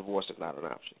divorced. No, divorce is not an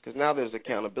option. Because now there's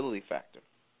accountability factor.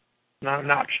 Not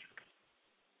an option.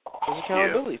 There's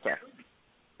accountability factor.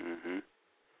 Mm-hmm.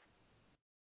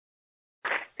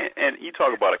 And you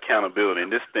talk about accountability,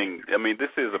 and this thing, I mean, this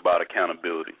is about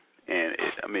accountability. And,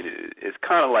 it's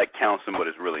kind of like counseling, but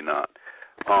it's really not.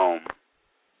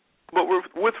 But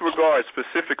with regard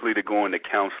specifically to going to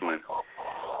counseling,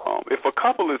 if a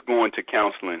couple is going to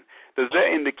counseling, does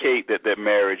that indicate that their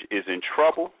marriage is in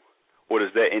trouble, or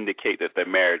does that indicate that their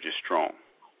marriage is strong?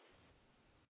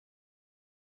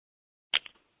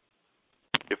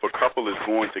 If a couple is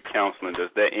going to counseling, does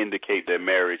that indicate their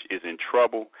marriage is in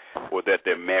trouble, or that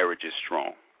their marriage is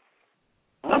strong?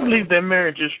 I believe their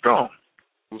marriage is strong.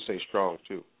 I'm going to say strong,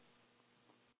 too.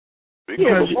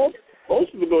 Yeah, but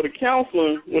most people go to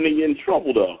counseling when they get in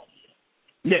trouble, though.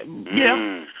 Yeah,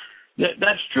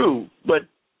 that's true. But,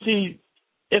 see,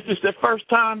 if it's their first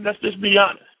time, let's just be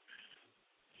honest.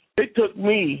 It took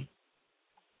me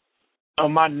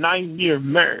on my 9th year of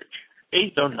marriage,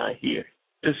 8th or 9th year,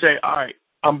 to say, all right,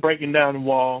 I'm breaking down the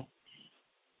wall.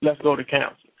 Let's go to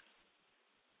counseling.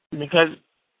 Because,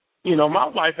 you know, my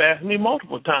wife asked me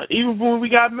multiple times, even when we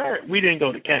got married, we didn't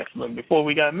go to counseling before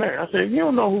we got married. I said, if you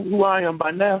don't know who I am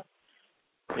by now,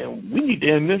 you know, we need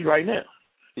to end this right now.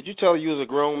 Did you tell her you was a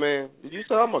grown man? Did you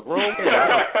say I'm a grown man?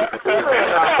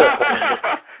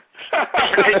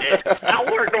 I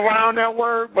worked around that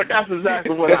word, but that's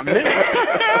exactly what I meant.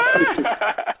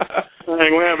 I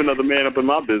ain't gonna have another man up in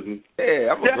my business.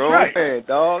 Yeah, I'm a grown man,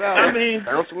 dog. I mean,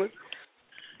 counseling.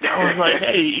 I was like,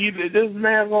 hey, either this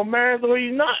man's gonna marry us or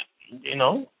he's not, you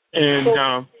know. And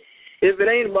so, if it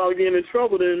ain't about getting in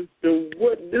trouble, then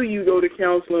what do you go to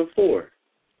counseling for?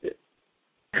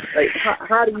 Like,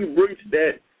 how do you broach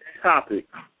that topic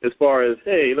as far as,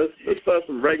 hey, let's start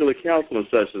some regular counseling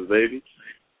sessions, baby?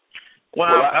 Well,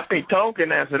 I think Tone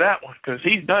can answer that one because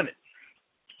he's done it.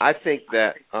 I think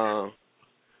that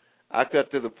I got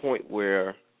to the point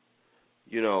where,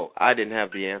 you know, I didn't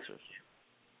have the answers,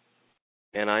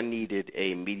 and I needed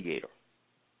a mediator.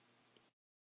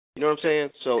 You know what I'm saying?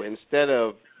 So instead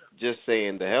of just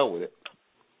saying the hell with it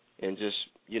and just,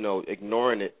 you know,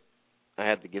 ignoring it, I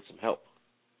had to get some help.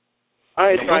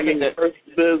 I ain't trying to get first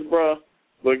biz, bro.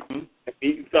 But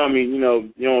you can tell me, you know,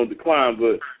 you don't decline,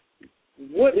 but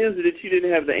what is it that you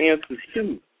didn't have the answers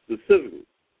to specifically?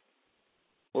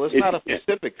 Well, it's not a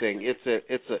specific thing. It's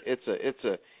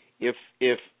a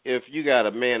if you got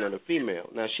a man and a female.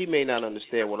 Now she may not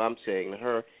understand what I'm saying to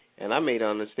her, and I may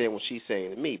not understand what she's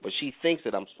saying to me, but she thinks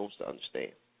that I'm supposed to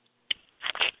understand.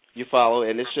 You follow?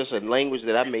 And it's just a language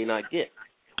that I may not get.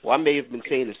 Well, I may have been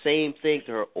saying the same thing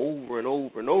to her over and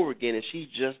over and over again, and she's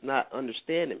just not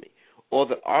understanding me. Or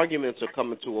the arguments are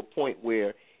coming to a point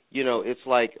where, you know, it's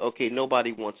like, okay,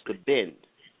 nobody wants to bend.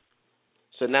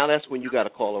 So now that's when you got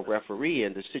to call a referee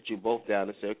in to sit you both down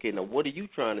and say, okay, now what are you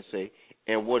trying to say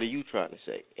and what are you trying to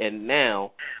say? And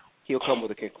now he'll come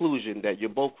with a conclusion that you're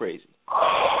both crazy.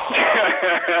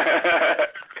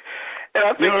 And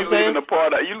I think you're leaving the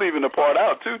part out. You're leaving the part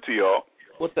out too, to y'all.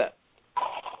 What's that?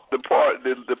 The part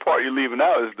you're leaving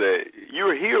out is that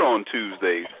you're here on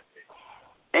Tuesdays,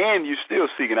 and you're still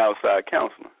seeking outside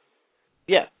counseling.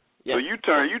 Yeah. So you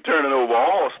turning over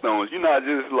all stones. You're not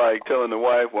just like telling the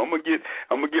wife, "Well, I'm gonna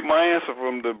get my answer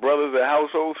from the brothers at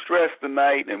Household Stress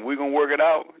tonight, and we're gonna work it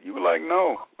out." You were like,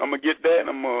 "No, I'm gonna get that, and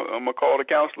I'm gonna call the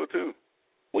counselor too."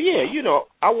 Well, yeah, you know,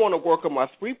 I want to work on my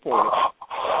 3-pointers.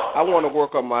 I want to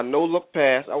work on my no-look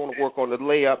pass. I want to work on the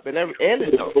layup and the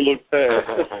dunk. No-look pass.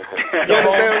 You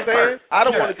understand what I'm saying? I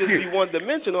don't want to just be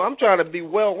one-dimensional. I'm trying to be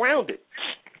well-rounded.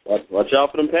 Watch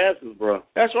out for them passes, bro.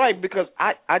 That's right, because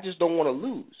I just don't want to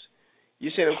lose. You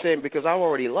see what I'm saying? Because I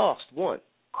already lost one.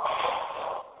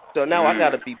 So now I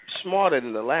got to be smarter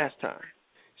than the last time.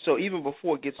 So even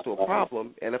before it gets to a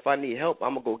problem, and if I need help,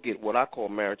 I'm going to go get what I call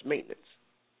marriage maintenance.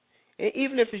 And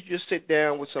even if you just sit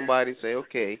down with somebody and say,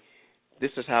 okay, this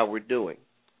is how we're doing,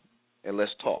 and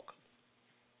let's talk.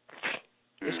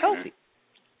 It's healthy.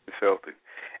 It's healthy.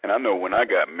 And I know when I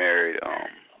got married,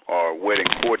 our wedding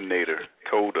coordinator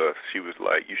told us, she was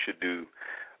like, you should do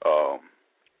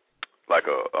like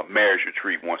a marriage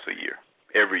retreat once a year,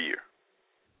 every year.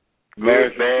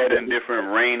 Good, bad, and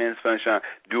different, rain and sunshine.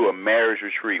 Do a marriage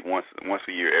retreat once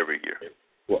a year, every year.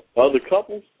 What, other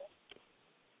couples?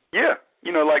 Yeah.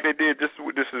 You know, like they did this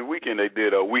weekend, they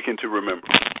did a Weekend to Remember.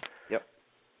 Yep.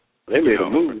 They made a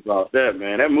movie about that,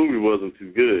 man. That movie wasn't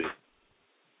too good.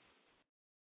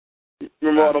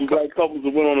 Remember all them black couples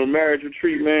that went on a marriage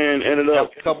retreat, man, ended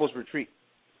up... Couples Retreat.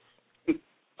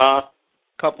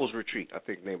 Couples Retreat, I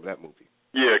think the name of that movie.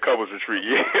 Yeah, Couples Retreat,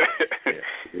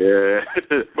 Yeah.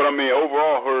 But, I mean,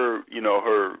 overall,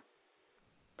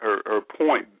 her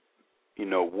point,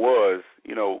 was,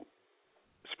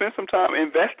 spend some time,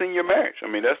 invest in your marriage. I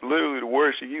mean, that's literally the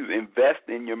word she used, invest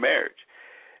in your marriage.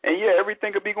 And, yeah,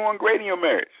 everything could be going great in your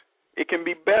marriage. It can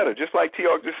be better. Just like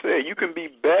T.R. just said, you can be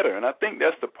better. And I think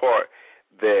that's the part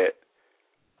that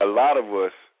a lot of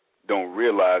us don't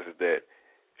realize is that,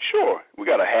 sure, we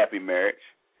got a happy marriage,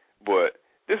 but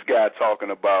this guy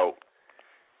talking about,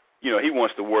 he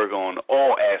wants to work on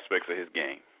all aspects of his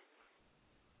game.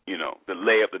 The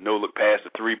layup, the no-look pass,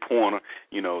 the three-pointer,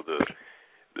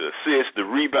 the assist, the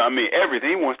rebound, I mean,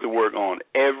 everything. He wants to work on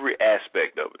every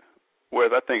aspect of it.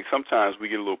 Whereas I think sometimes we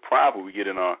get a little prideful. We get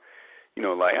in our,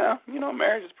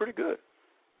 marriage is pretty good,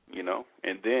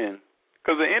 And then,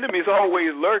 because the enemy's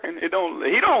always lurking, he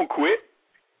don't quit.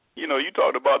 You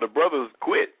talked about the brothers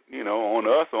quit, on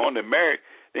us or on the marriage.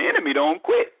 The enemy don't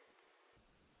quit.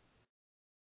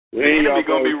 The enemy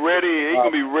gonna be ready. He's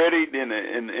gonna be ready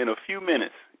in a few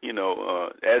minutes.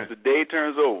 As the day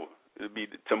turns over, it'll be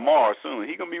tomorrow soon.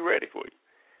 He's gonna be ready for you.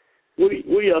 What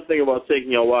do y'all think about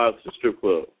taking your wives to the strip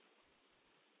club?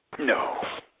 No.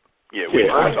 Yeah, we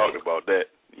talked about that.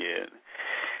 Yeah,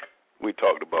 we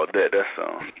talked about that. That's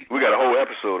we got a whole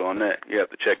episode on that. You have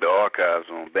to check the archives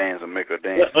on bands that make her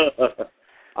dance.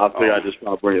 I think I just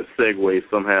try to bring a segue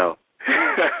somehow.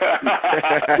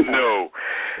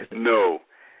 No.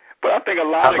 But I think a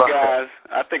lot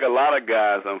of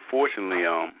guys, unfortunately,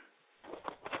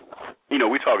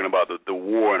 we're talking about the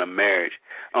war in a marriage.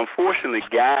 Unfortunately,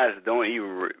 guys don't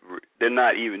even they're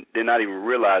not even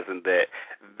realizing that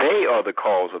they are the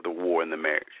cause of the war in the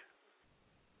marriage.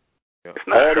 It's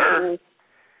not her.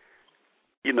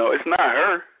 It's not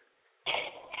her.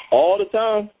 All the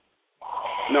time?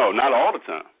 No, not all the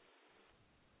time.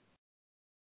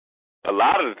 A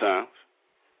lot of the times.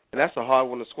 And that's a hard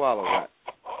one to swallow, right?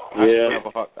 Yeah.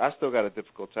 I still got a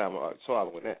difficult time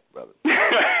swallowing that, brother.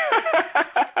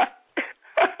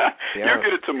 You'll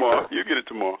get it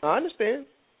tomorrow. I understand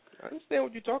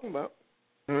what you're talking about.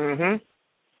 Mm-hmm.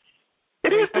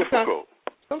 It is difficult.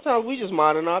 Sometimes we just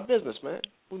minding our business, man.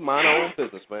 We mind our own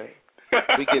business, man.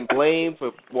 We can blame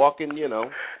for walking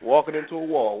into a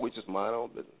wall. We just mind our own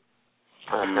business.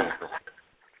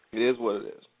 It is what it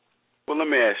is. Well, let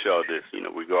me ask y'all this,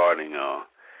 regarding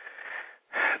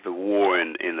the war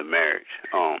in the marriage.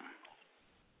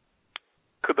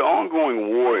 Could the ongoing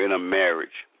war in a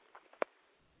marriage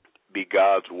be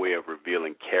God's way of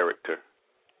revealing character,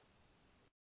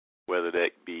 whether that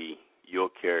be your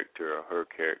character or her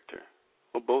character,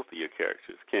 or both of your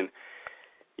characters? Can,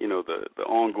 the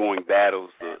ongoing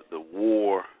battles, the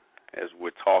war, as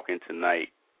we're talking tonight,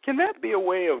 can that be a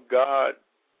way of God,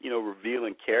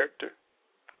 revealing character?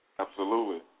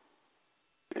 Absolutely.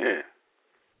 Yeah.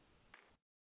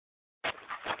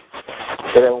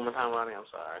 Say that one more time, Ronnie. I'm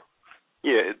sorry.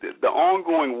 Yeah, the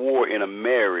ongoing war in a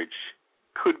marriage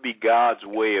could be God's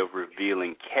way of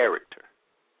revealing character.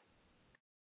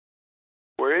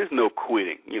 Where there is no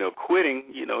quitting.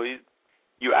 Quitting,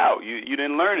 you're out. You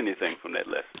didn't learn anything from that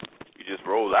lesson. You just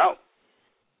rolled out.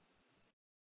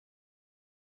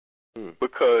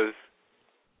 Because,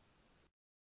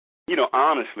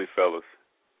 honestly, fellas,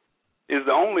 is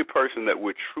the only person that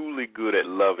we're truly good at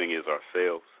loving is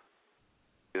ourselves.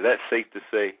 Is that safe to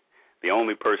say? The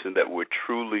only person that we're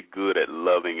truly good at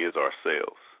loving is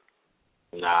ourselves.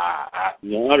 Nah.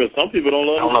 Some people don't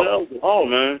love themselves at all,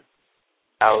 man.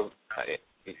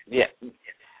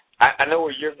 I know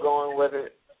where you're going with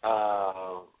it,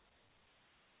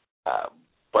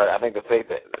 but I think to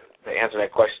answer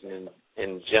that question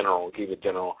in general, keep it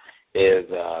general, is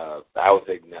I would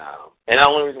say no. And the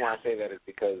only reason why I say that is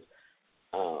because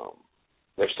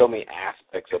there's so many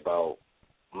aspects about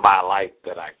my life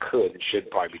that I could and should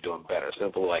probably be doing better,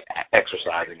 simply like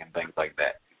exercising and things like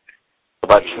that. If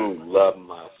I truly love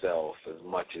myself as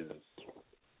much as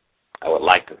I would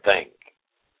like to think,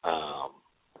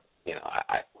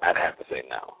 I'd have to say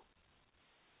no.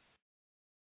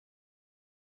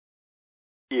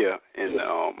 Yeah, and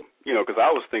because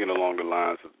I was thinking along the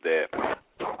lines of that.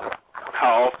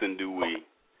 How often do we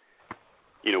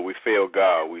fail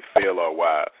God, we fail our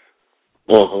wives?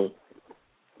 Mm-hmm.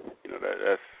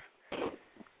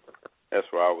 That's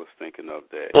where I was thinking of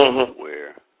that.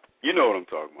 Where you know what I'm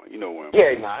talking about. You know where I'm I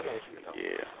know what you're talking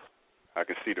about. Yeah, I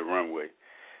can see the runway.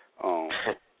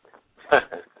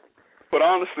 But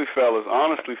honestly, fellas,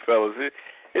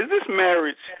 is this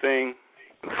marriage thing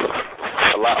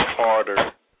a lot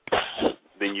harder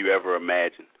than you ever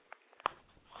imagined?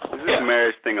 Is this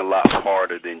marriage thing a lot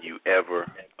harder than you ever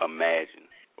imagined?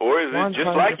 Or is it just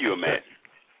 100%. Like you imagined?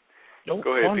 Nope,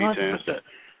 go ahead, 100%.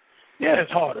 Yeah,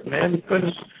 it's harder, man, because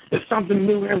it's something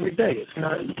new every day. It's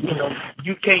not,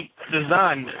 you can't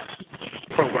design this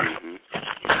program.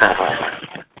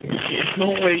 There's no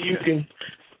way you can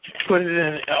put it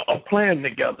in a plan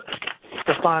together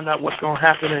to find out what's going to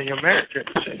happen in your marriage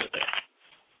every single day.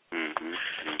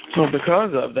 So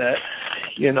because of that,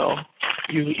 you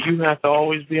have to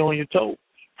always be on your toes.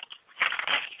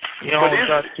 You always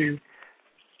got to.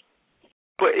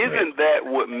 But isn't that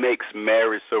what makes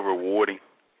marriage so rewarding?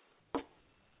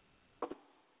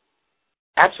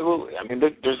 Absolutely. I mean,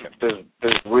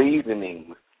 there's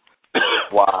reasoning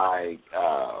why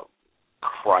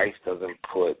Christ doesn't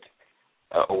put,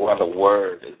 or why the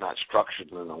word is not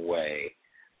structured in a way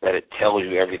that it tells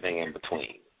you everything in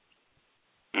between.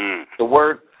 The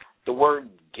word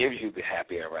gives you the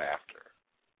happy ever after.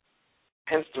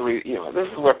 Hence this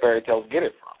is where fairy tales get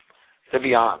it from. To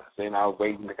be honest, I was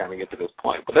waiting to kind of get to this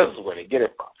point, but this is where they get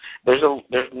it from.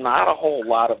 There's not a whole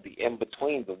lot of the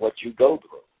in-betweens of what you go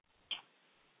through.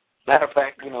 Matter of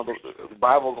fact, the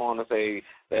Bible's on to say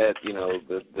that,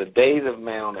 the days of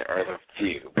man on the earth are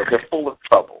few, but they're full of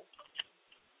trouble.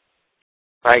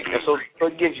 Right? And so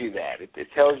it gives you that. It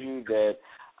tells you that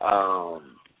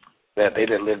that they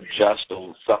that live just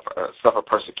will suffer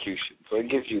persecution. So it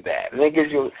gives you that. And it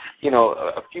gives you,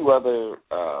 a few other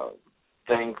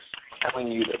things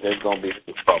telling you that there's going to be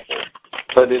some trouble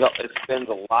But it spends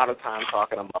a lot of time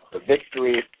talking about the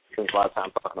victory. It spends a lot of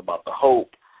time talking about the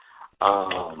hope,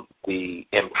 the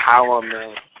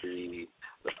empowerment, the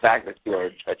fact that you are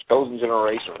a chosen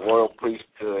generation, royal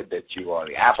priesthood, that you are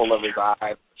the apple of his eye,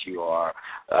 that you are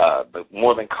the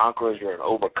more than conquerors, you're an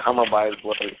overcomer by his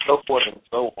blood, and so forth and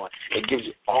so on. It gives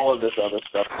you all of this other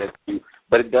stuff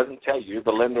but it doesn't tell you. You're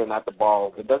the lender, not the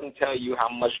borrower. It doesn't tell you how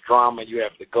much drama you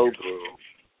have to go through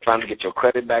trying to get your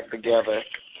credit back together,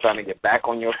 trying to get back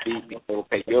on your feet, be able to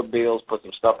pay your bills, put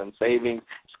some stuff in savings,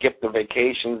 skip the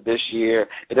vacations this year.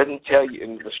 It doesn't tell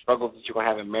you the struggles that you're going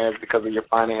to have in marriage because of your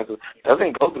finances. It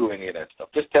doesn't go through any of that stuff.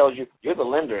 It just tells you you're the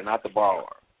lender, not the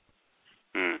borrower.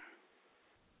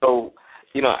 So,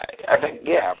 I think,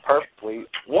 perfectly.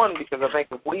 One, because I think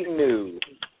if we knew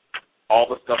all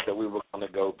the stuff that we were going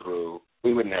to go through,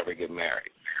 we would never get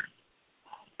married.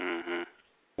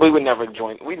 We would never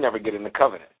we'd never get in the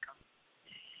covenant.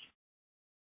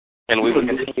 And we would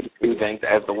continue to do things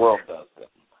as the world does them.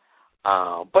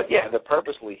 But they're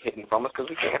purposely hidden from us because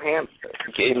we can't handle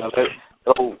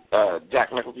it.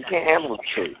 Jack Nichols, you can't handle the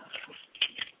truth.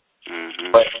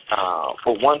 But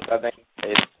for once, I think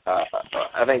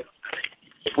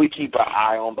if we keep our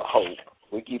eye on the hope,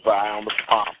 we keep our eye on the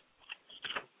promise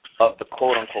of the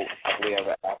quote unquote happily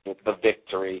ever after, the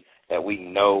victory that we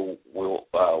know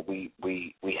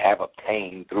we have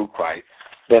obtained through Christ,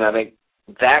 then I think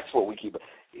that's what we keep.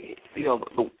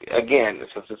 Again,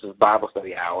 since this is Bible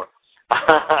study hour,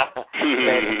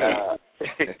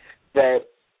 that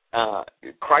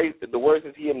Christ, the word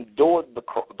says, he endured the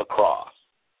cross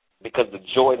because the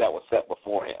joy that was set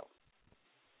before him.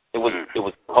 It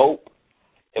was hope.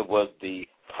 It was the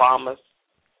promise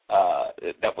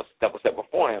that was set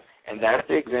before him, and that's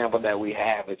the example that we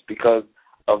have. It's because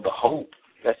of the hope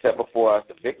that's set before us,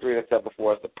 the victory that's set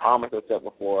before us, the promise that's set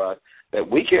before us, that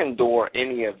we can endure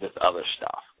any of this other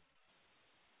stuff.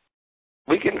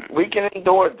 We can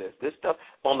endure this. This stuff,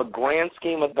 on the grand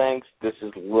scheme of things, this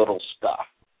is little stuff.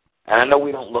 And I know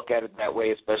we don't look at it that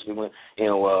way, especially when,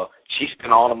 she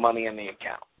spent all the money in the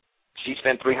account. She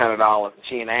spent $300 and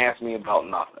she ain't asked me about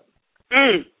nothing.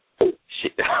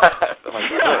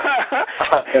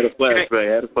 Had a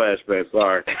flashback.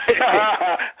 Sorry.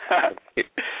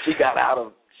 She got out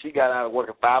of work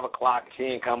at 5:00. She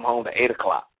didn't come home to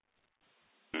 8:00.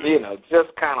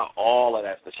 Just kind of all of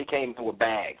that stuff. She came in with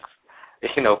bags,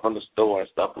 from the store and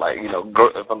stuff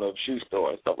from the shoe store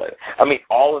and stuff like that. I mean,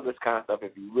 all of this kind of stuff,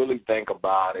 if you really think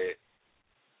about it,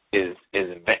 is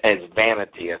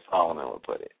vanity, as Solomon would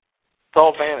put it. It's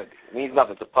all vanity. It means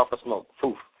nothing. It's a puff of smoke.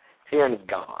 Poof. Here and it's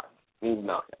gone. It means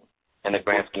nothing in the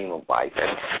grand scheme of life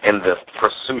and the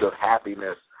pursuit of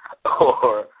happiness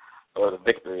or the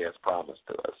victory as promised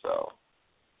to us. So,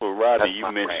 well, Rodney, you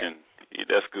mentioned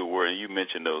that's a good word. You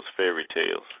mentioned those fairy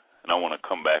tales, and I want to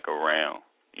come back around,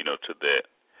 to that.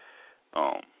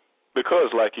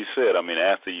 Because, like you said, I mean,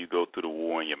 after you go through the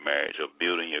war in your marriage or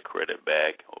building your credit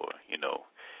back, or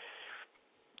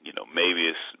maybe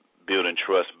it's building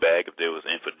trust back if there was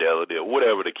infidelity or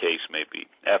whatever the case may be.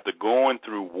 After going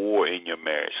through war in your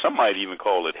marriage, some might even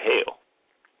call it hell.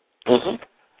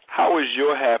 How is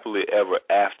your happily ever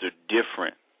after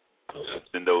different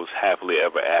than those happily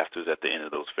ever afters at the end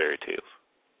of those fairy tales?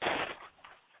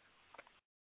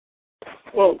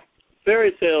 Well,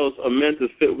 fairy tales are meant to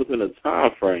fit within a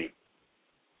time frame.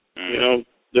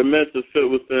 They're meant to fit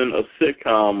within a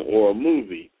sitcom or a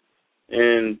movie.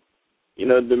 And,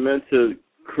 they're meant to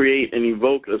create and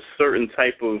evoke a certain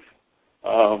type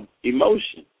of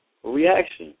emotion or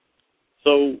reaction.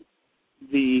 So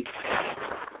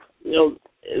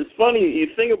it's funny, you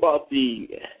think about the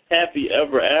happy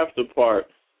ever after part.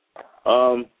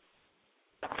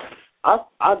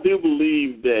 I do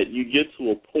believe that you get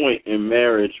to a point in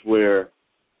marriage where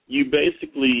you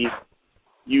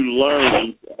learn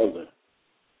each other.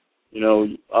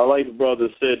 I like the brother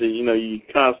said that, you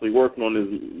constantly working on his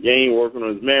game, working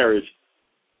on his marriage.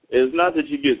 It's not that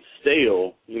you get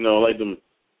stale, like them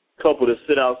couple that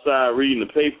sit outside reading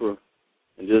the paper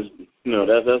and just,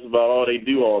 that's about all they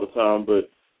do all the time. But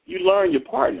you learn your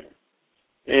partner.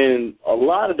 And a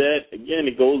lot of that, again,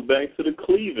 it goes back to the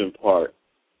cleaving part.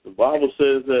 The Bible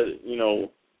says that,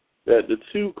 that the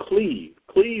two cleave.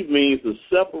 Cleave means to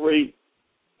separate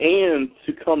and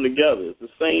to come together. It's the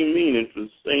same meaning for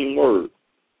the same word.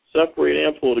 Separate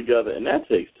and pull together. And that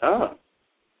takes time.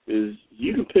 Because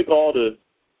you can pick all the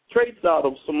traits out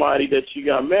of somebody that you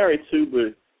got married to,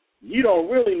 but you don't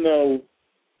really know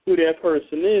who that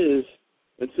person is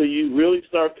until you really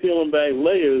start peeling back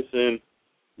layers and,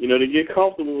 to get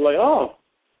comfortable, like, oh,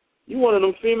 you one of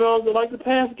them females that like to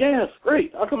pass gas.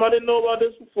 Great. How come I didn't know about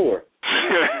this before?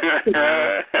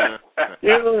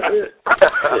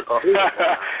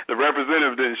 The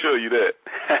representative didn't show you that.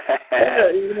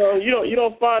 Yeah, you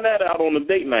don't find that out on the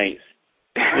date nights.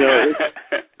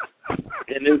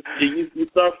 You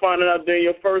start finding out during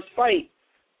your first fight.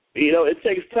 It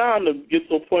takes time to get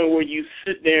to a point where you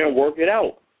sit there and work it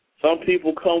out. Some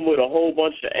people come with a whole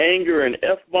bunch of anger and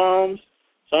F-bombs.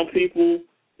 Some people,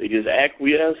 they just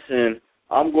acquiesce and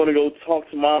I'm going to go talk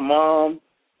to my mom.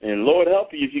 And Lord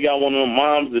help you if you got one of them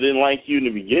moms that didn't like you in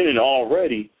the beginning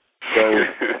already. So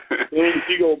as soon as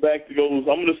you go back to I'm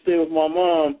going to stay with my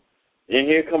mom. And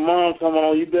here come mom talking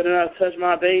about, you better not touch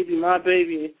my baby.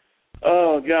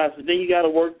 Oh, God. So then you got to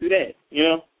work through that,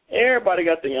 Everybody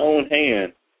got their own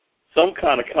hand. Some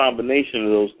kind of combination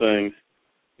of those things.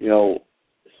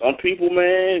 Some people,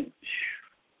 man,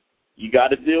 you got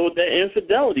to deal with that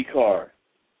infidelity card.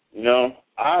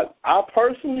 I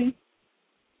personally,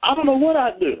 I don't know what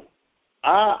I do.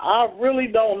 I really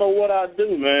don't know what I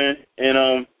do, man.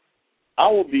 And I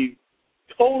will be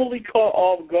totally caught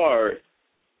off guard.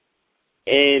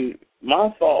 And my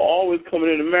thought always coming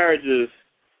into marriage is,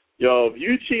 if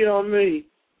you cheat on me,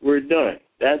 we're done.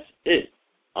 That's it.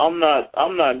 I'm not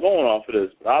going off of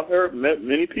this. But I've heard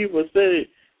many people say,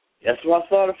 that's what I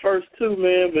saw the first two,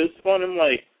 man. But it's funny, I'm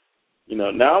like,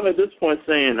 now I'm at this point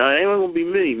saying, it ain't going to be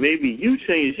me. Maybe you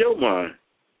change your mind.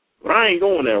 But I ain't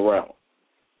going that route.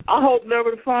 I hope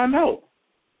never to find out.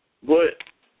 But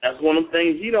that's one of the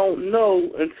things you don't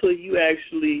know until you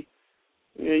actually,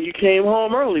 you came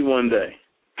home early one day.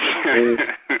 And,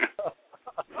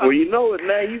 well, you know it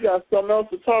now. You got something else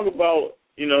to talk about,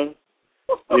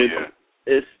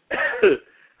 It's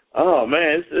oh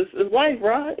man, it's life,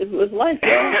 right? It's life,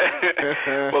 right?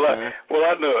 well,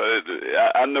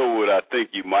 I know what I think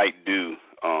you might do,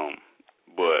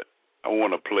 but I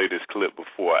want to play this clip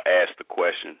before I ask the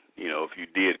question. If you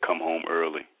did come home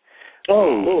early.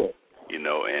 Oh Lord. And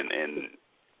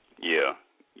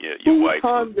your wife.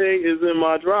 Hyundai is in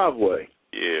my driveway.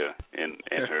 Yeah, and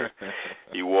her.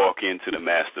 You walk into the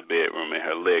master bedroom and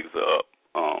her legs are up.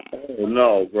 Oh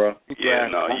no, bro. Yeah,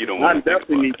 no, you don't. I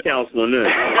definitely need counseling then.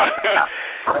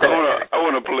 I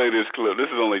want to play this clip. This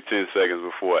is only 10 seconds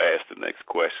before I ask the next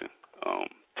question.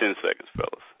 10 seconds,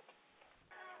 fellas.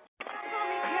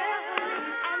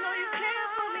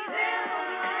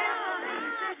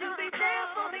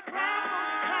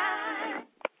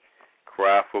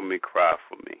 Cry for me, cry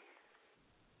for me.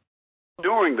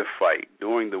 During the fight,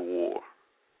 during the war,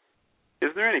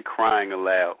 is there any crying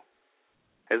allowed?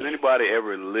 Has anybody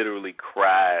ever literally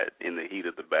cried in the heat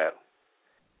of the battle?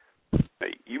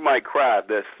 Hey, you might cry at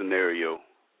that scenario,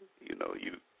 you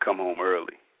come home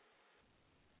early,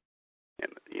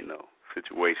 and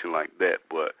situation like that.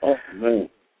 But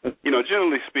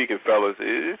generally speaking, fellas,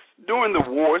 during the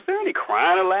war, is there any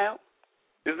crying allowed?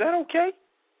 Is that okay?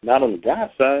 Not on the guy's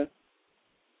side.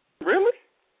 Really?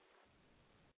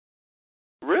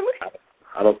 Really?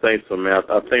 I don't think so, man.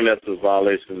 I think that's a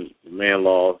violation of man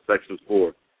law, Section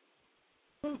 4.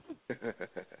 So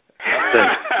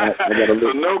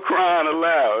no crying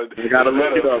allowed. You got to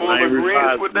look it up. I ain't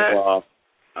agreement with that?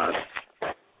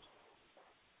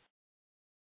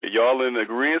 Y'all in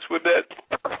agreement with that?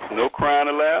 No crying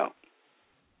allowed?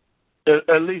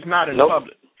 At least not in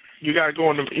public. You gotta go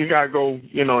in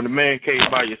the man cave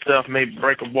by yourself. Maybe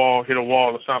break a wall, hit a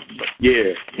wall or something. But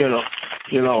yeah, you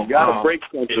gotta break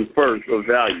something first for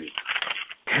value.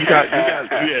 You got,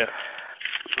 yeah.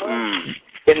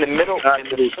 In the middle, not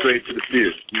go straight to the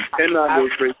field. You cannot go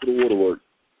straight to the waterworks.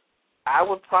 I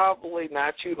would probably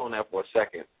not cheat on that for a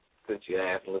second, since you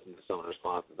asked and listened to some of the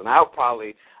responses, and I would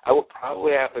probably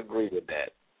have to agree with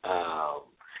that.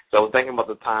 So I was thinking about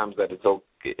the times that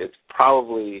it's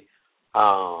probably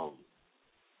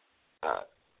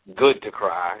good to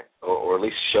cry or at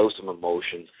least show some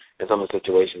emotions in some of the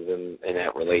situations in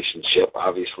that relationship.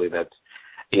 Obviously, that's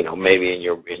maybe in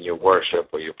your worship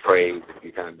or your praise, if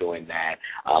you're kind of doing that,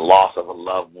 loss of a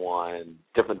loved one,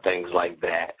 different things like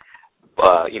that.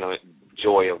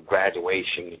 Joy of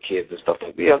graduation, your kids and stuff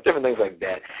like that, different things like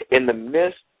that. In the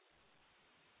midst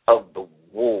of the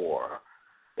war,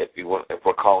 if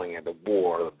we're calling it the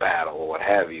war or the battle or what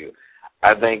have you,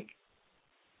 I think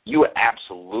you are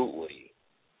absolutely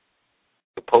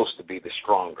supposed to be the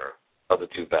stronger of the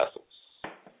two vessels.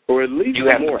 Or at least you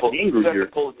have more angry. You have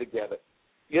to pull it together.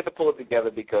 You have to pull it together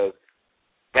because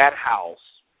that house,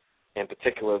 in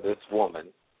particular this woman,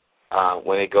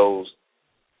 when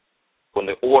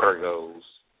the order goes,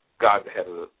 God's the head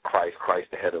of Christ, Christ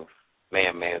the head of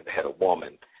man, man's the head of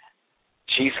woman.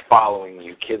 She's following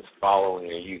you, kids following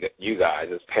you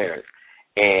guys as parents,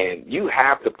 and you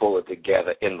have to pull it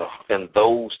together in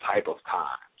those type of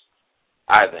times,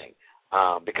 I think,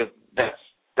 because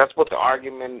that's what the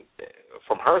argument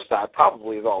from her side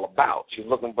probably is all about. She's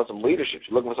looking for some leadership.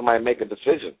 She's looking for somebody to make a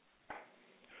decision.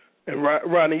 And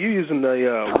Rodney, you using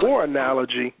the war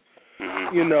analogy,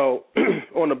 you know,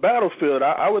 on the battlefield,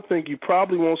 I would think you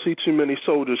probably won't see too many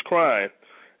soldiers crying.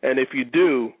 And if you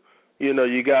do, you know,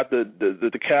 you got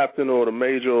the captain or the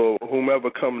major or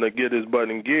whomever coming to get his butt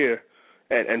in gear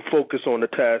and focus on the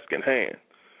task in hand.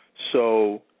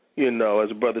 So, you know, as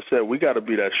the brother said, we got to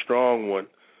be that strong one,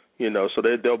 you know, so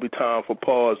there'll be time for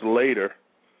pause later,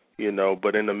 you know,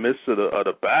 but in the midst of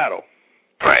the battle,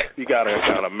 right, you got to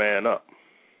kind of man up.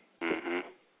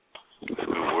 That's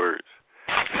good words.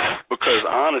 Because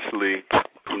honestly,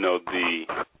 you know,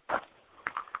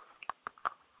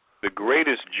 the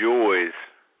greatest joys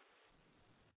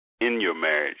in your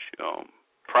marriage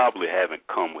probably haven't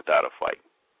come without a fight.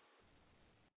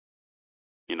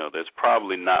 You know, there's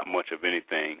probably not much of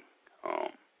anything.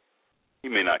 You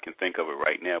may not can think of it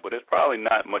right now, but there's probably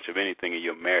not much of anything in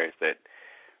your marriage that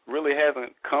really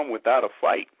hasn't come without a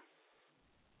fight.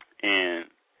 And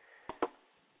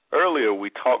earlier we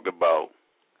talked about,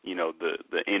 you know,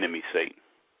 the enemy Satan.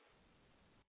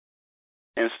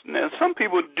 And some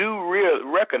people do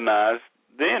recognize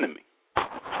the enemy.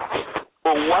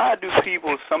 But why do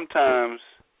people sometimes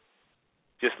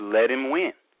just let him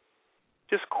win?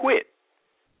 Just quit.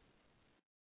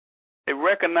 They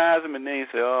recognize him and then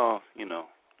say, oh, you know,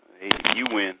 hey, you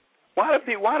win. Why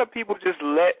do people just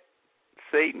let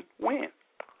Satan win?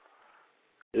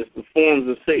 It's the forms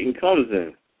that Satan comes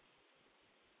in.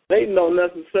 Satan don't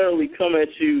necessarily come at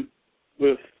you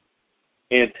with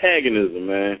antagonism,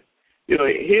 man. You know,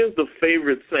 here's the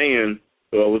favorite saying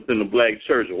within the black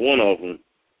church, or one of them,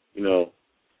 you know,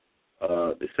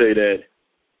 they say that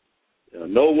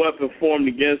no weapon formed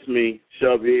against me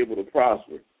shall be able to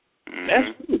prosper.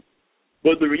 That's true.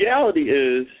 But the reality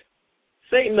is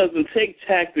Satan doesn't take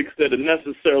tactics that are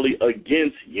necessarily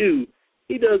against you.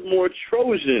 He does more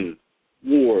Trojan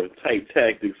war type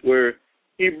tactics where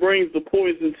he brings the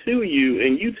poison to you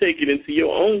and you take it into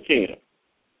your own camp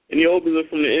and he opens it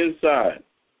from the inside.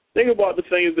 Think about the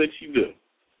things that you do.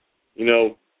 You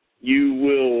know,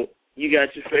 you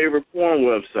got your favorite porn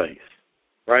websites,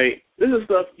 right? This is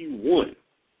stuff you want.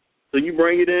 So you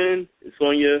bring it in, it's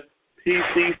on your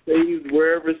PC, saved,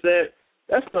 wherever it's at.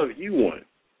 That's stuff you want.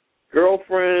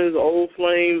 Girlfriends, old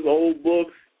flames, old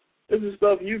books, this is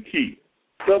stuff you keep.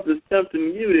 Stuff that's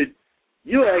tempting you that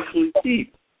you actually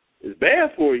keep. It's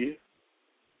bad for you,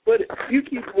 but you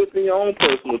keep it within your own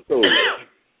personal storage.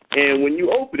 And when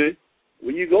you open it,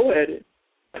 when you go at it,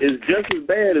 it's just as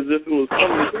bad as if it was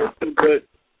coming against you, but,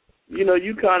 you know,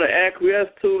 you kind of acquiesce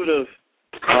to it of,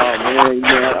 oh, man, you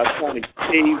know, I kind of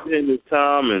caved in this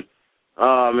time, and,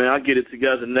 man, I'll get it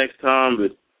together next time.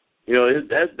 But, you know,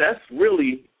 that's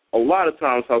really a lot of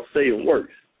times how Satan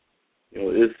works. You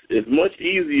know, it's much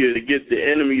easier to get the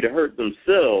enemy to hurt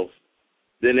themselves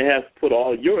than to have to put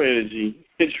all your energy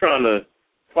in trying to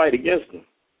fight against them.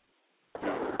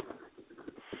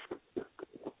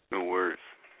 No words.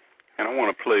 And I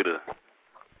want to play the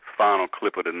final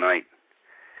clip of the night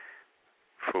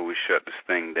before we shut this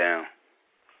thing down.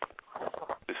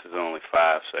 This is only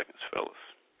 5 seconds, fellas.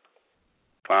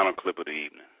 Final clip of the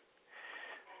evening.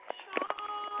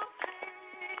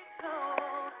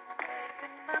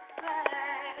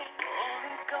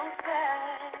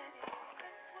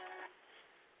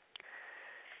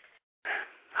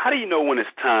 How do you know when it's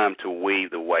time to wave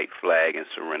the white flag and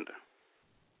surrender?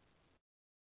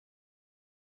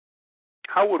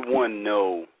 How would one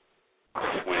know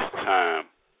when it's time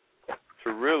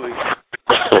to really?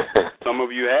 Some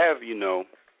of you have, you know,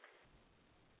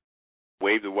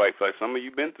 waved the white flag. Some of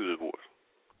you been through divorce,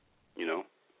 you know.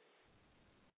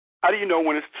 How do you know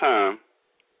when it's time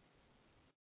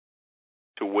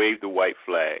to wave the white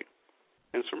flag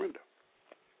and surrender?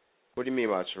 What do you mean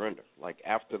by surrender? Like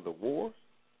after the war?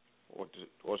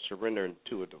 Or surrender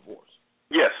to a divorce?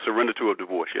 Yes, surrender to a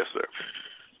divorce. Yes, sir.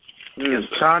 Yes,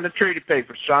 sir. Sign the treaty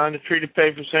paper. Sign the treaty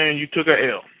paper saying you took a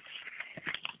L.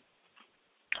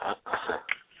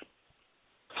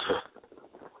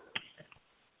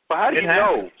 Well, how do you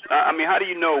know? I mean, how do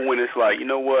you know when it's like, you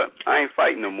know what, I ain't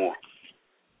fighting no more?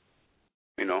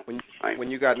 You know? When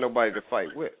you got nobody to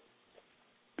fight with.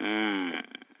 You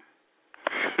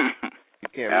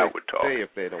can't make them stay if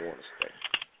they don't want to stay.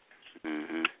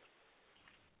 Mm-hmm.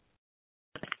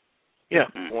 Yeah.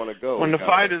 Want to go when the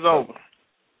fight is over.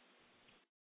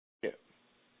 Yeah.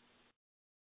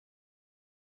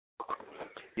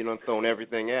 You done thrown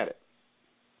everything at it.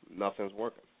 Nothing's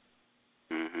working.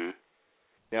 Mm-hmm.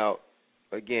 Now,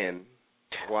 again,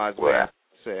 wise man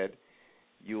said,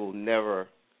 you will never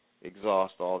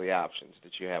exhaust all the options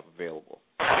that you have available.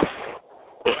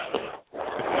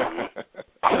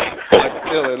 But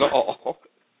still, in all,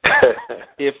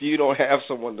 if you don't have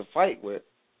someone to fight with,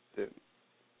 then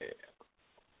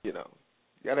you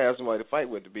got to have somebody to fight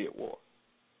with to be at war.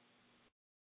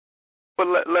 But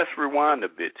let's rewind a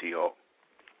bit, T-Hawk.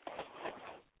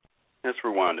 Let's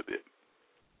rewind a bit.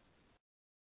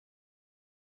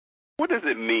 What does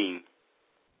it mean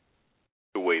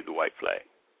to wave the white flag?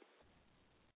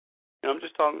 And I'm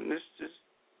just talking this, just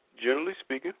generally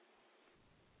speaking.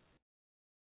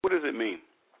 What does it mean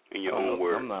in your own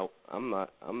words? I'm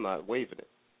not waving it.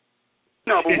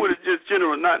 No, but what is just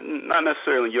general? Not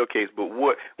necessarily in your case, but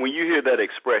what when you hear that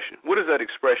expression, what does that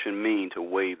expression mean to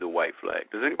wave the white flag?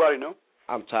 Does anybody know?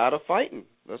 I'm tired of fighting.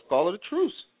 Let's call it a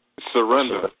truce.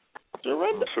 Surrender.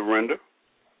 Surrender.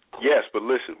 Yes, but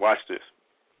listen, watch this.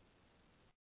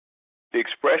 The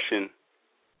expression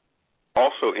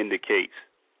also indicates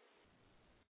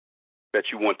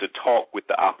that you want to talk with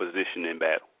the opposition in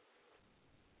battle.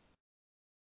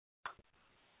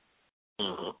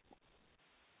 Mm-hmm.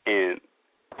 And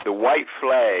the white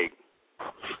flag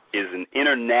is an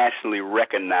internationally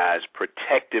recognized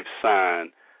protective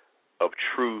sign of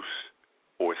truce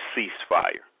or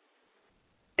ceasefire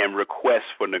and request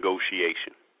for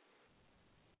negotiation.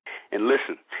 And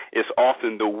listen, it's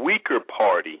often the weaker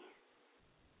party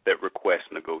that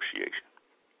requests negotiation.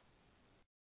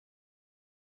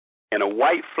 And a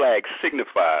white flag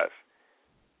signifies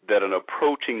that an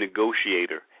approaching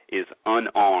negotiator is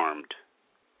unarmed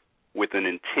with an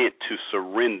intent to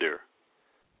surrender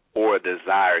or a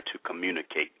desire to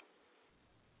communicate.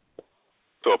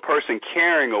 So a person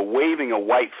carrying or waving a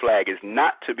white flag is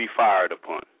not to be fired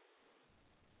upon,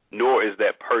 nor is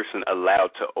that person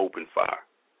allowed to open fire.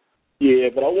 Yeah,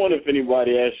 but I wonder if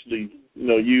anybody actually,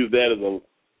 used that as a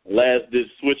last-ditch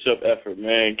switch-up effort,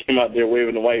 man. Came out there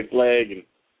waving the white flag and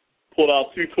pulled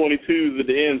out 222s at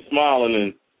the end, smiling,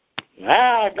 and,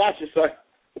 I got you, son.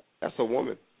 That's a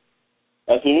woman.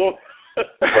 That's a woman.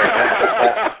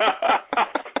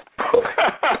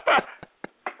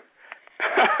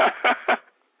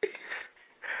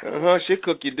 She'll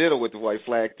cook your dinner with the white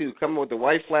flag, too. Come with the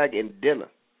white flag and dinner.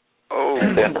 Oh.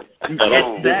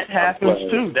 That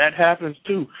happens, too. That happens,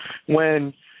 too.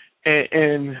 When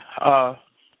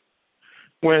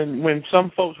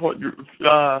some folks,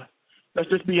 let's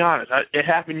just be honest, it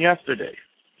happened yesterday.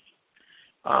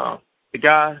 The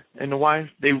guy and the wife,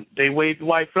 they waved the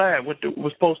white flag,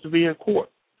 was supposed to be in court.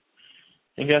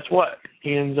 And guess what?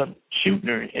 He ends up shooting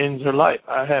her and ends her life.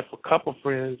 I have a couple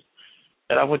friends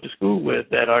that I went to school with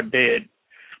that are dead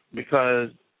because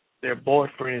their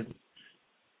boyfriend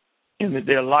ended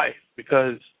their life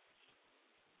because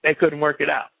they couldn't work it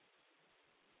out.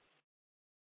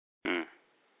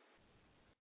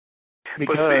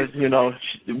 Because,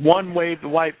 one waved the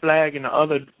white flag and the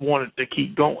other wanted to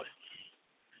keep going.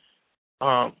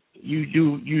 You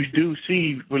do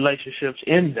see relationships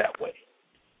end that way.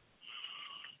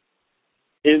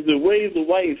 Is it wave the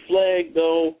white flag,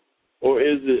 though, or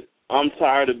is it I'm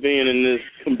tired of being in this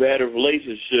combative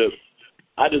relationship,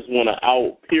 I just want to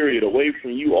out, period, away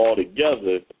from you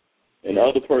altogether, and the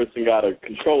other person got a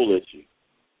control issue?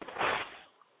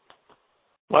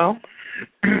 Well,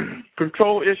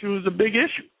 control issue is a big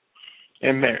issue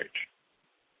in marriage.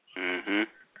 Mhm.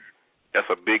 That's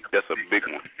a big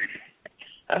one.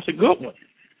 That's a good one.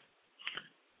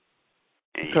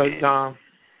 Because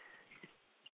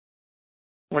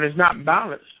when it's not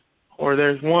balanced, or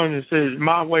there's one that says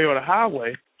my way or the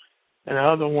highway, and the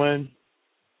other one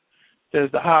says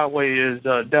the highway is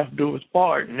death do us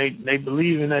part, and they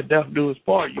believe in that death do us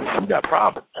part, you got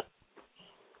problems.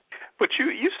 But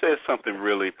you said something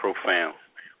really profound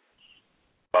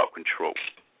about control.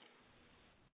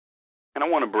 And I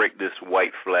want to break this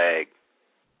white flag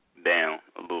down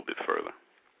a little bit further.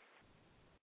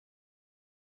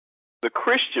 The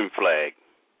Christian flag,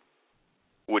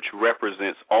 which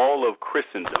represents all of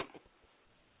Christendom,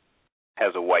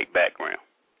 has a white background.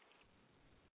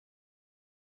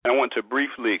 I want to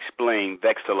briefly explain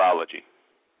vexillology.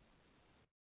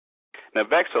 Now,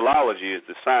 vexillology is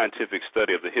the scientific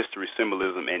study of the history,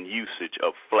 symbolism, and usage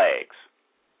of flags.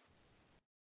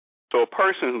 So a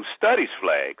person who studies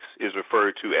flags is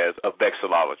referred to as a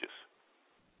vexillologist.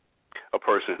 A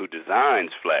person who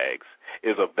designs flags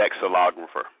is a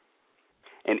vexillographer.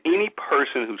 And any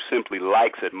person who simply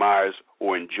likes, admires,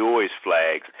 or enjoys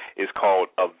flags is called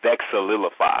a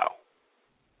vexillophile.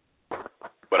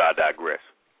 But I digress.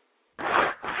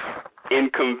 In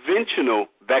conventional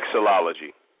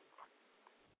vexillology,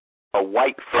 a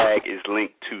white flag is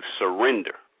linked to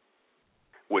surrender,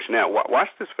 which now, watch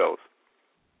this, fellas,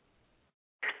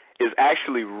 is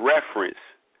actually reference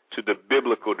to the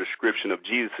biblical description of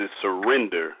Jesus'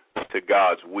 surrender to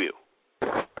God's will.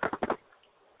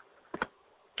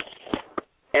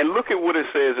 And look at what it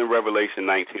says in Revelation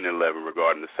 19:11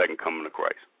 regarding the second coming of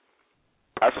Christ.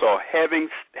 I saw heaven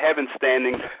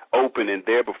standing open, and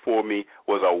there before me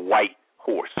was a white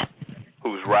horse,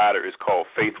 whose rider is called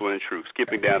Faithful and True.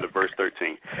 Skipping down to verse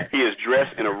 13. He is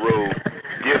dressed in a robe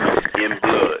dipped in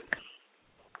blood,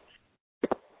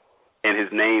 and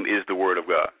his name is the Word of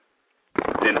God.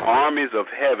 Then armies of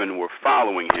heaven were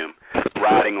following him,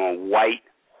 riding on white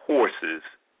horses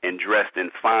and dressed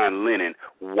in fine linen,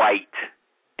 white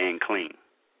and clean.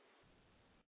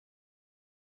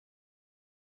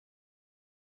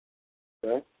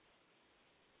 Okay.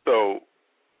 So,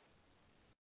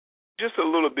 just a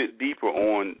little bit deeper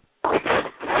on,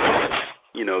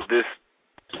 this,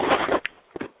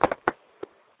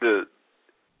 the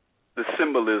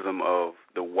symbolism of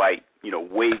the white,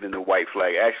 waving the white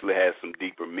flag actually has some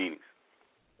deeper meanings.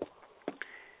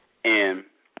 And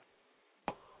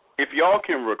if y'all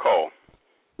can recall,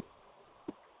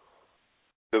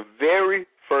 the very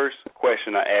first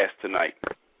question I asked tonight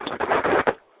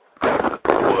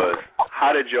was,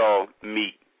 how did y'all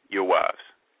meet your wives?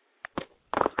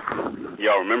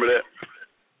 Y'all remember that?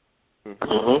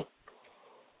 Mm-hmm.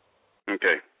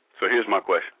 Okay, so here's my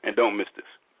question, and don't miss this.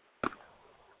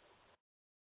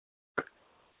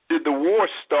 Did the war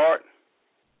start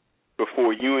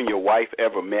before you and your wife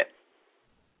ever met?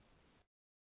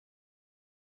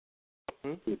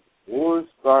 Did the war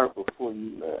start before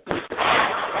you met?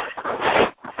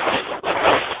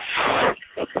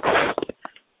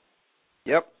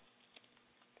 Yep.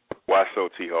 Why so,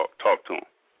 T-Hawk? Talk to him.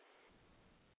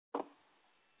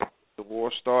 The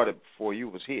war started before you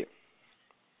was here.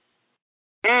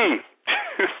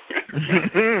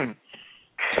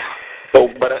 So,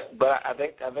 but I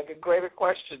think a greater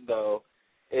question though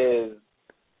is,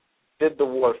 did the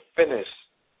war finish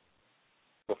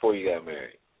before you got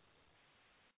married?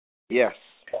 Yes.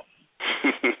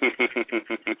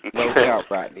 No doubt,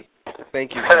 Rodney.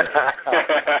 Thank you.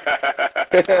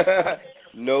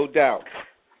 No doubt.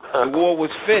 The war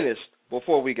was finished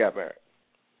before we got married.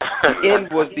 The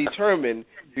end was determined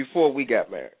before we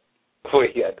got married. Before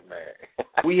you got married.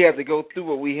 We had to go through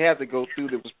what we had to go through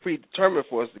that was predetermined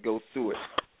for us to go through it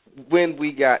when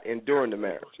we got and during the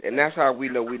marriage. And that's how we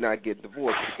know we're not getting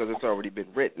divorced, because it's already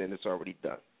been written and it's already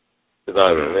done. It's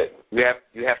already written.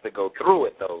 You have to go through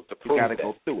it, though, to prove you got to that.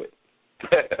 go through it.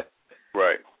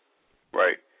 Right.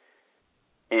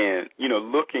 And,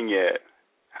 looking at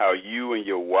how you and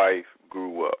your wife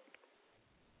grew up,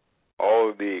 all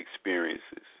of the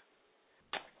experiences,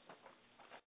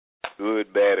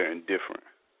 good, bad, or indifferent,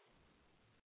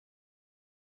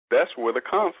 that's where the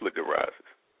conflict arises.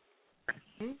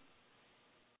 Mm-hmm.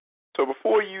 So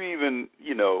before you even,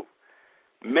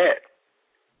 met,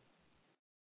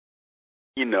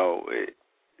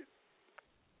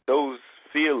 those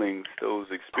feelings, those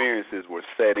experiences were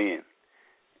set in,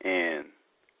 and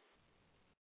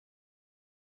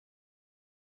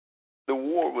the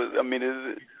war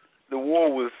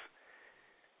was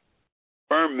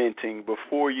fermenting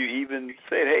before you even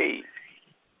said, hey,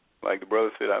 like the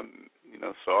brother said, I'm,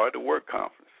 saw at the work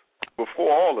conference.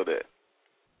 Before all of that,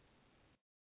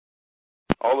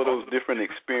 all of those different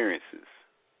experiences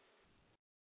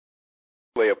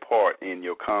play a part in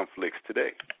your conflicts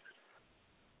today.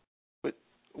 But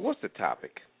what's the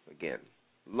topic again?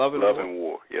 Love and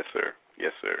war. Yes, sir.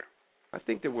 Yes, sir. I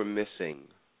think that we're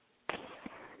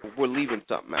leaving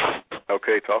something out.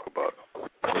 Okay, talk about it.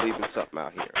 We're leaving something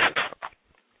out here.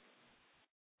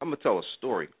 I'm going to tell a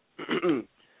story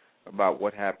about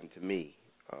what happened to me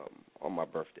on my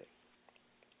birthday.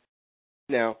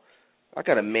 Now, I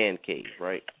got a man cave,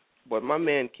 right? But my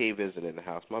man cave isn't in the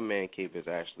house. My man cave is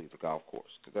actually the golf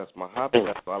course, because that's my hobby.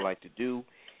 That's what I like to do,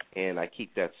 and I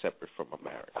keep that separate from my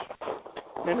marriage.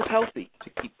 And it's healthy to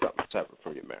keep something separate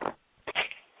from your marriage.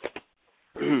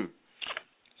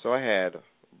 So I had a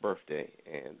birthday,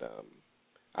 and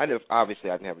I didn't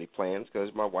have any plans,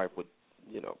 because my wife would,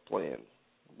 plan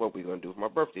what we're going to do for my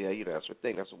birthday. That's her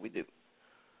thing. That's what we do.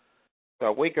 So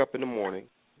I wake up in the morning,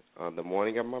 on the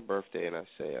morning of my birthday, and I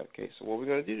say, okay, so what are we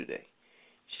going to do today?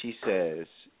 She says,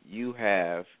 you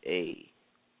have a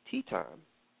tea time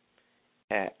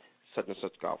at such and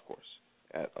such golf course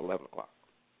at 11 o'clock.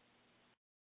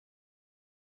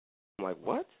 I'm like,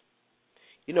 what?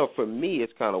 For me,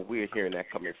 it's kind of weird hearing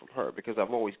that coming from her, because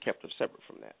I've always kept her separate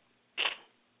from that.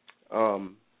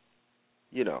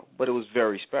 But it was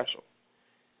very special.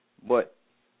 But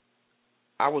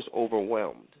I was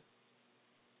overwhelmed,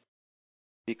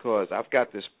 because I've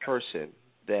got this person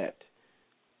that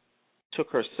took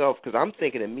herself, because I'm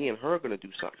thinking that me and her are going to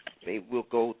do something. Maybe we'll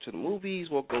go to the movies,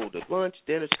 we'll go to lunch,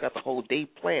 dinner. She's got the whole day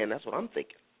planned. That's what I'm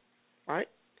thinking, right?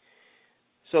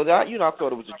 So that, I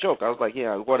thought it was a joke. I was like,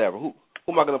 yeah, whatever. Who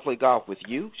am I going to play golf with?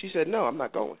 You? She said, no, I'm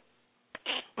not going.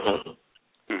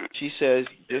 She says,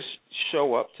 just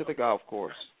show up to the golf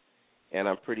course, and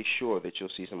I'm pretty sure that you'll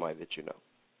see somebody that you know.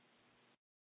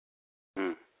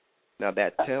 Now,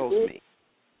 that tells me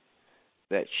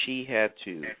that she had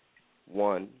to,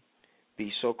 one,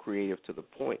 be so creative to the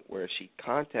point where she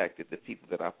contacted the people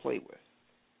that I play with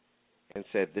and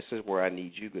said, this is where I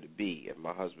need you to be at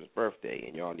my husband's birthday,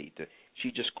 and y'all need to.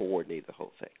 She just coordinated the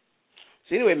whole thing.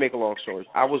 So anyway, make a long story,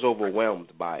 I was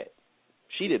overwhelmed by it.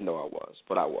 She didn't know I was,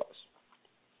 but I was.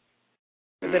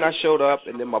 And then I showed up,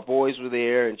 and then my boys were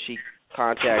there, and she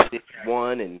contacted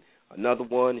one and another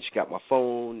one, and she got my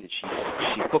phone, and she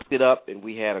hooked it up, and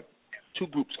we had 2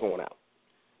 groups going out,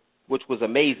 which was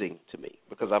amazing to me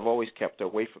because I've always kept her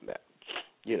away from that,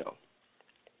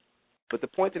 But the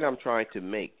point that I'm trying to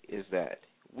make is that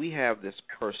we have this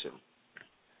person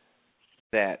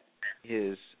that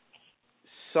is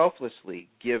selflessly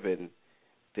given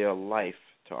their life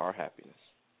to our happiness.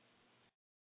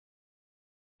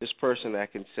 This person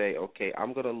that can say, okay,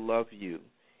 I'm going to love you,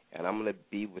 and I'm going to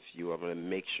be with you. I'm going to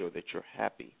make sure that you're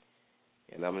happy,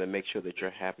 and I'm going to make sure that you're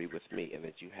happy with me and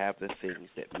that you have the things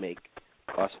that make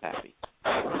us happy.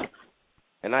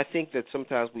 And I think that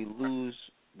sometimes we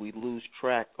lose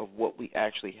track of what we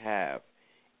actually have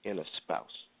in a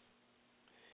spouse.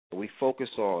 We focus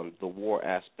on the war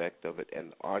aspect of it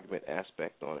and the argument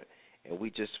aspect on it, and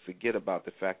we just forget about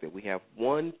the fact that we have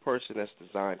one person that's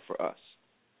designed for us.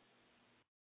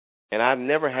 And I've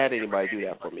never had anybody do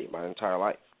that for me my entire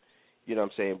life. You know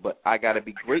what I'm saying? But I got to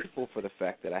be grateful for the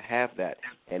fact that I have that,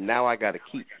 and now I got to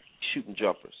keep shooting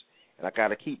jumpers, and I got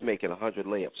to keep making 100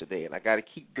 layups a day, and I got to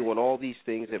keep doing all these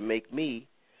things that make me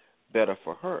better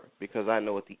for her because I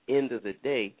know at the end of the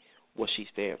day what she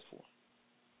stands for.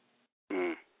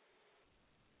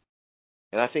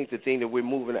 And I think the thing that we're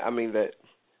moving, that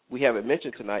we haven't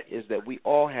mentioned tonight is that we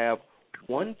all have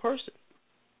one person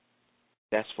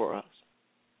that's for us.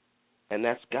 And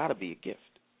that's got to be a gift.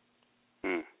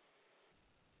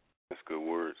 That's good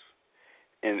words.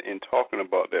 And talking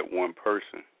about that one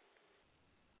person,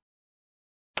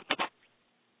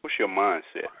 what's your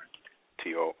mindset,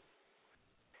 T.O.?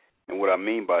 And what I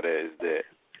mean by that is that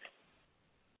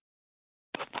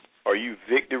are you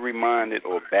victory-minded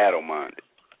or battle-minded?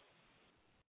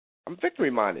 I'm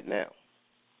victory-minded now.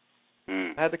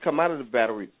 I had to come out of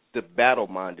the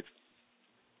battle-minded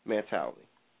mentality.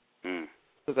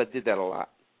 Because I did that a lot.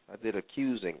 I did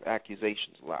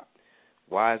accusations a lot.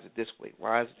 Why is it this way?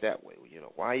 Why is it that way?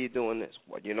 Why are you doing this?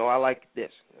 Well, I like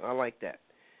this. I like that.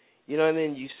 And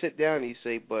then you sit down and you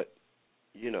say, but,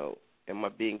 am I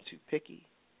being too picky?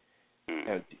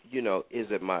 And,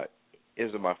 is it my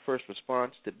first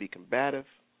response to be combative?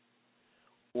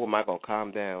 Or am I going to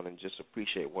calm down and just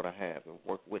appreciate what I have and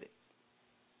work with it?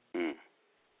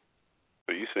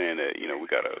 So you're saying that, we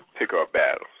got to pick our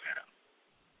battles.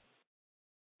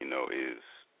 Is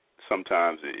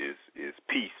sometimes is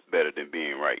peace better than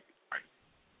being right?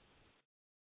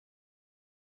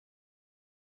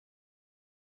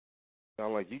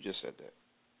 Sound like you just said that.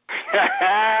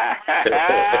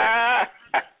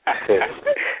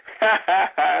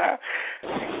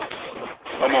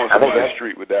 I'm on somebody's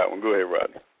street with that one. Go ahead,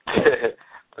 Rodney.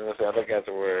 I think that's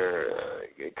where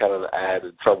it kind of I had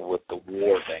trouble with the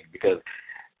war thing because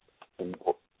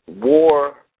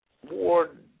war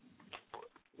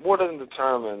doesn't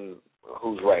determine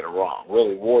who's right or wrong.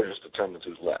 Really, war just determines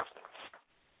who's left.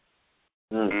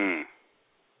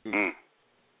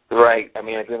 Right? At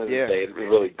the end of the day, it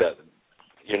really doesn't.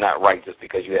 You're not right just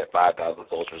because you had 5,000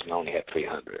 soldiers and only had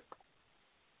 300.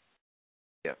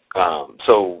 Yeah.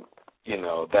 So,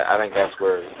 that I think that's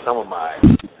where some of my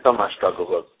struggles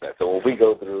are. So when we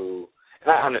go through,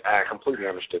 and I completely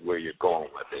understood where you're going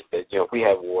with it. That, if we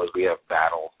have wars, we have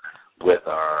battles with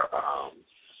our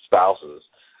spouses.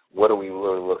 What are we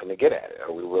really looking to get at?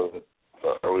 Are we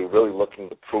really looking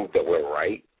to prove that we're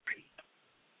right?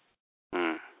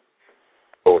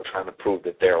 Or we're trying to prove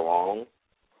that they're wrong?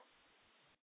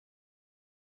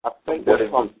 I think that's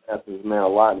something that happens, man, a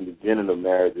lot in the beginning of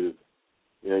marriages.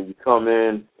 You come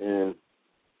in and,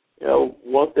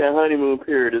 once that honeymoon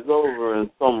period is over and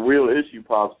some real issue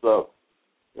pops up,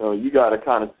 you got to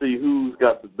kind of see who's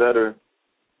got the better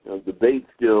debate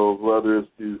skills, whether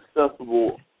it's the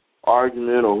sensible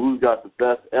argument or who's got the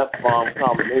best F-bomb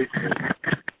combination.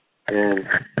 And,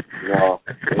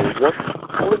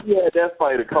 once you had that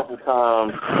fight a couple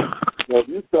times,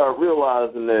 you start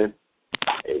realizing that,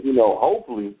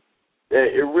 hopefully, that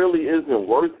it really isn't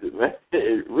worth it, man.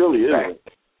 It really isn't.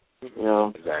 You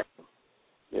know, exactly.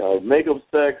 You know, makeup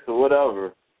sex or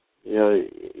whatever. You know,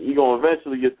 you're gonna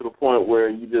eventually get to the point where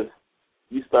you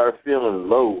start feeling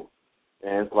low,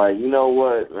 and it's like, you know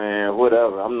what, man,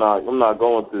 whatever. I'm not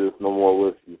going through this no more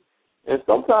with you. And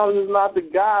sometimes it's not the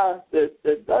guy that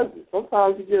does it.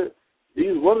 Sometimes you get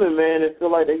these women, man, that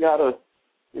feel like they gotta,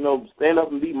 you know, stand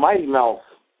up and be Mighty Mouse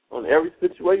on every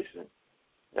situation.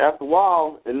 After a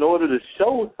while, in order to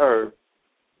show her,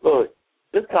 look,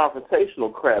 this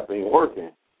confrontational crap ain't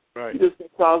working. Right. You just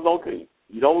sometimes don't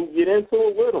get into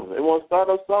it with them. They want to start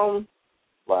up something,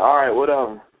 like, all right,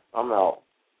 whatever, I'm out.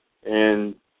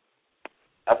 And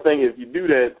I think if you do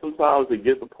that, sometimes they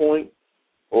get the point,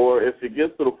 or if it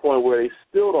gets to the point where they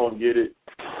still don't get it,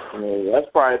 you know, that's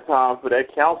probably time for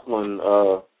that counseling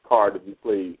card to be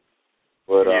played.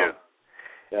 But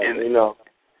and, you know,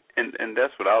 and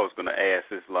that's what I was going to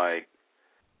ask. Is like,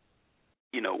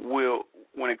 you know,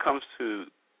 when it comes to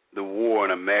the war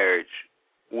in a marriage,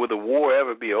 will the war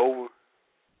ever be over,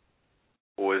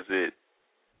 or is it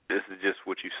this is just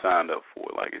what you signed up for?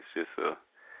 Like, it's just a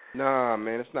Nah,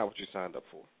 man, it's not what you signed up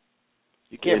for.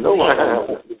 You can't believe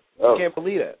that. You can't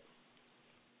believe that.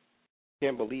 You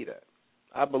can't believe that.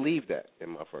 I believed that in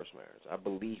my first marriage. I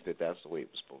believed that that's the way it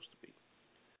was supposed to be,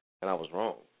 and I was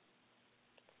wrong.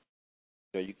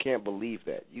 You know, you can't believe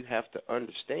that. You have to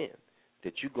understand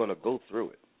that you're going to go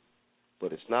through it,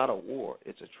 but it's not a war.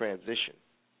 It's a transition.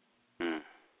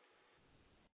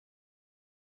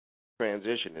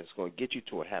 Transition is going to get you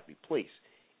to a happy place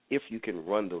if you can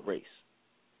run the race.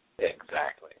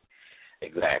 Exactly.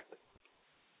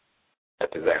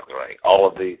 That's exactly right.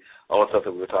 All the stuff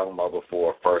that we were talking about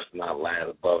before, first not last,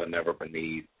 above and never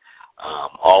beneath,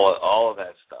 all of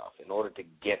that stuff. In order to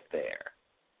get there,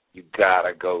 you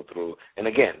gotta go through. And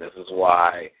again, this is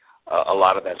why a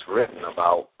lot of that's written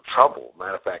about trouble.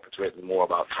 Matter of fact, it's written more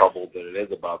about trouble than it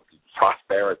is about the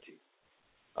prosperity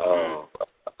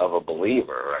of a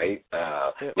believer, right?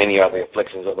 Many are the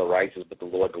afflictions of the righteous, but the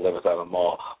Lord delivers out of them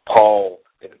all. Paul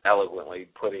is eloquently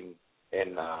putting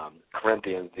in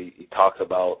Corinthians, he talks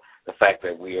about the fact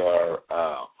that we are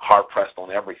hard pressed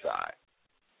on every side.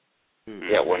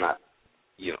 Yet we're not,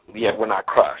 yet we're not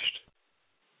crushed,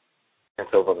 and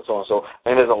so forth and so on. So,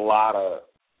 and there's a lot of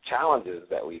challenges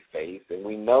that we face, and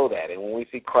we know that. And when we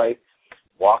see Christ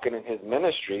walking in His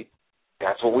ministry,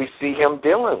 that's what we see Him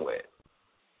dealing with.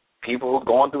 People who are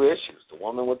going through issues. The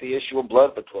woman with the issue of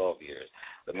blood for 12 years.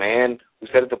 The man who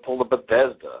sat at the pool of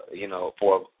Bethesda,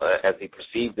 for as he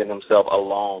perceived in himself a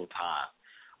long time.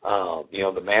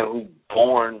 The man who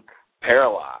born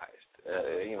paralyzed.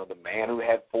 The man who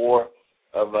had four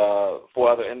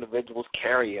other individuals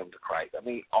carry him to Christ. I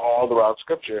mean, all throughout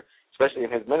Scripture, especially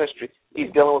in his ministry,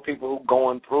 he's dealing with people who are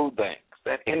going through things.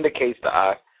 That indicates to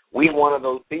us we one of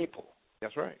those people.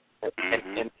 That's right.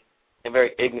 In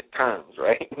very ignorant terms,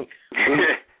 right?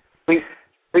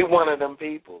 we one of them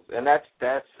people, and that's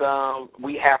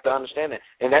we have to understand that,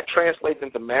 and that translates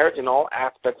into marriage in all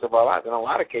aspects of our lives. In a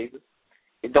lot of cases,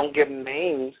 it don't give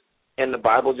names in the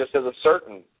Bible just as a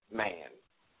certain man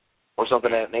or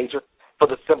something of that nature. For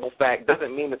the simple fact,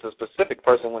 doesn't mean it's a specific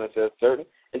person when it says certain.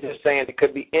 It's just saying it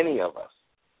could be any of us.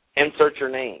 Insert your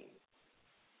name,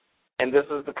 and this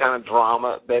is the kind of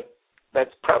drama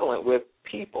that's prevalent with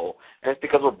people, and it's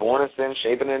because we're born in sin,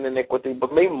 shapen in iniquity,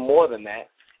 but maybe more than that,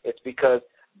 it's because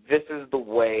this is the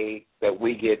way that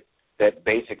we get that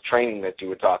basic training that you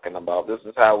were talking about. This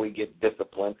is how we get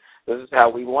disciplined. This is how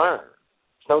we learn.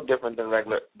 It's no different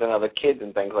than other kids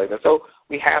and things like that. So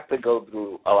we have to go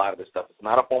through a lot of this stuff. It's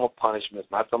not a form of punishment.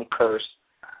 It's not some curse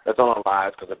that's on our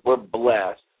lives, because if we're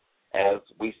blessed, as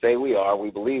we say we are, we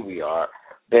believe we are,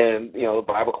 then, the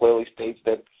Bible clearly states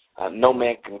that no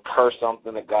man can curse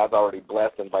something that God's already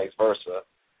blessed, and vice versa.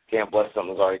 Can't bless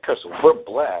something that's already cursed. So if we're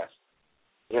blessed,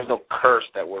 there's no curse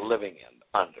that we're living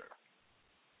under.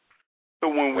 So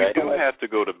when we do have to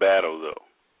go to battle,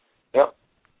 though, yep,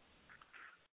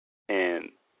 and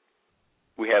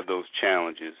we have those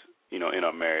challenges, in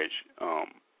our marriage,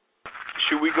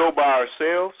 should we go by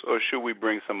ourselves, or should we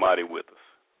bring somebody with us?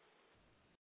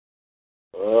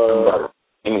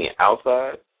 You mean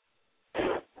outside?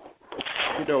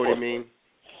 You know what I mean.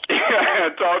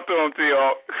 Talk to him,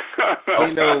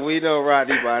 T.O. we know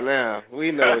Rodney by now.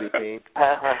 We know what he means.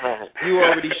 You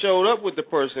already showed up with the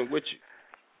person with you.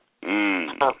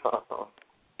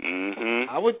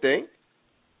 I would think.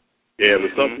 Yeah,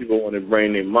 but some people want to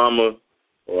bring their mama,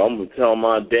 or I'm going to tell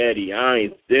my daddy I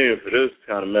ain't there for this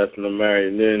kind of mess in the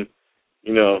marriage. And then,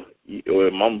 or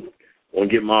I'm going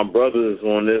to get my brothers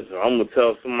on this, or I'm going to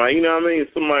tell somebody,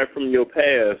 somebody from your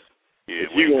past. Yeah,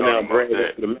 you're going to now bring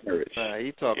it to the marriage.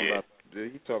 He talking about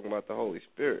He's talking about the Holy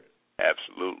Spirit.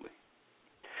 Absolutely.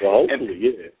 Well, hopefully,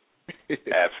 yeah.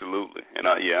 Absolutely. And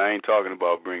I ain't talking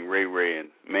about bring Ray and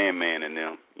Man and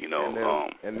them, And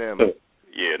them.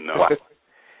 Yeah, no.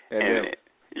 and them.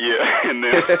 Yeah, and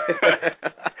them.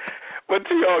 But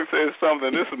T-Hawk says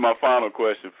something. This is my final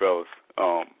question, fellas.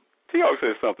 T-Hawk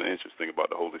says something interesting about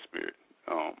the Holy Spirit.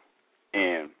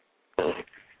 And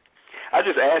I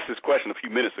just asked this question a few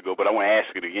minutes ago, but I want to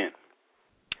ask it again.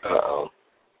 Uh-oh.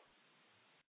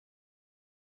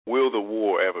 Will the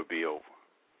war ever be over?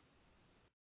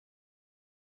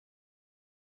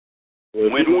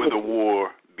 When will the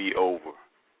war be over?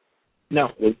 No.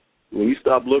 When you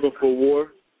stop looking for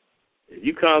war, if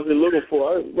you constantly looking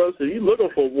for, if you looking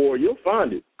for war, you'll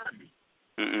find it.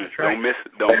 Right. Don't miss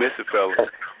it. Don't miss it, fellas.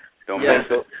 Don't miss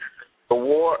it. The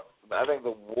war. I think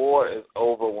the war is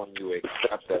over when you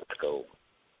accept that it's over.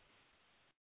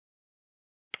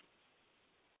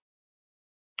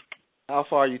 How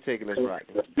far are you taking this,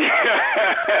 Rodney?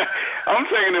 I'm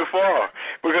taking it far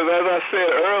because, as I said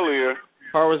earlier,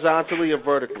 horizontally or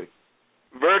vertically?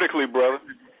 Vertically, brother.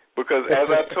 Because as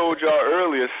I told y'all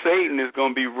earlier, Satan is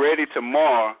going to be ready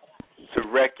tomorrow to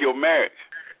wreck your marriage.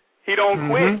 He don't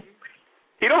quit.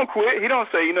 He don't quit. He don't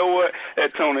say, you know what,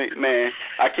 that Tony, man,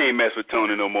 I can't mess with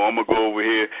Tony no more. I'm going to go over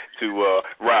here to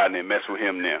Rodney and mess with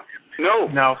him now. No.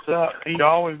 No, sir. He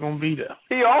always going to be there.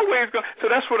 He always going to. So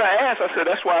that's what I asked. I said,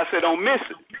 that's why I said don't miss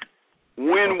it.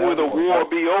 When will the war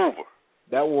be over?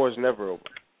 That war is never over.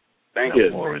 Thank you.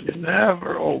 That war is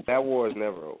never over. That war is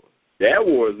never over. That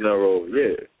war is never over,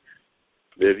 yeah.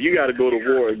 If you got to go to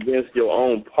war against your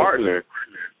own partner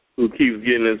who keeps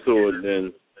getting into it,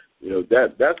 then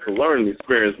that's a learning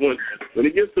experience. When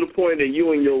it gets to the point that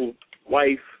you and your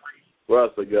wife, for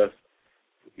us, I guess,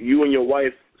 you and your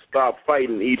wife stop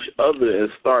fighting each other and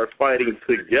start fighting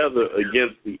together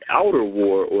against the outer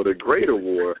war or the greater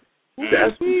war,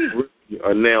 that's when you really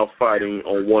are now fighting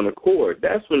on one accord.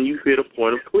 That's when you hit a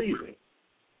point of pleasing.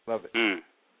 Love it.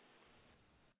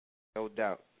 No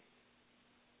doubt.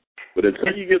 But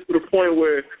until you get to the point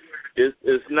where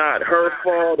it's not her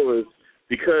fault or it's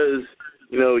because,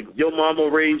 your mama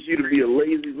raised you to be a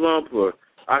lazy lump or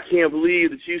I can't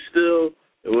believe that you still,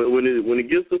 when it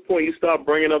gets to the point you start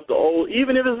bringing up the old,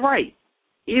 even if it's right,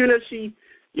 even if she,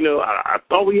 I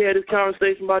thought we had this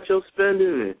conversation about your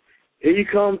spending and here you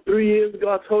come 3 years ago,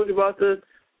 I told you about this.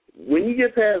 When you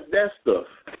get past that stuff,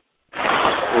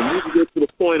 when you get to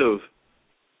the point of,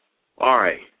 all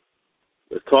right,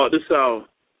 let's talk this out.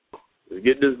 Let's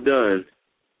get this done.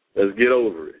 Let's get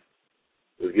over it.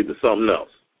 Let's get to something else.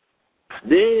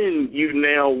 Then you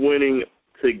now winning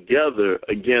together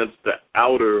against the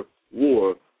outer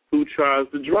war who tries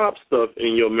to drop stuff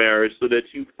in your marriage so that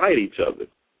you fight each other.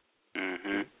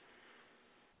 Mm-hmm.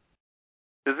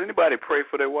 Does anybody pray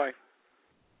for their wife?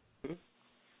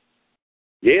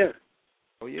 Yeah.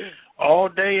 Oh, yeah. All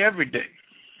day, every day.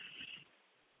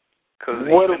 Because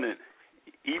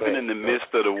even in the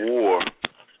midst of the war,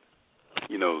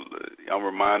 I'm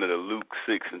reminded of Luke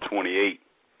 6:28.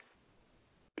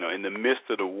 In the midst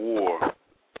of the war,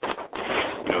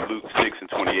 Luke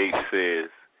 6:28 says,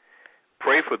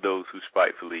 pray for those who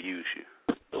spitefully use you.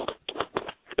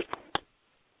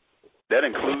 That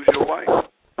includes your wife.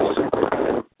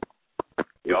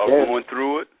 Y'all going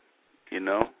through it,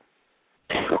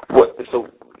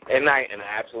 And I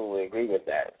absolutely agree with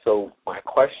that. So my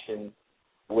question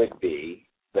would be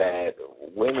that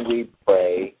when we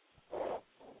pray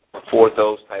for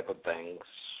those type of things,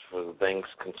 for the things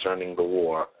concerning the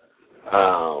war,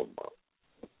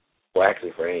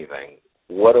 actually for anything,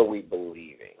 what are we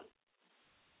believing?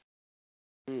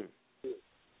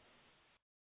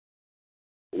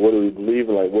 What are we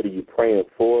believing? Like, what are you praying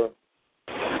for?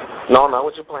 No, not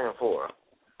what you're praying for.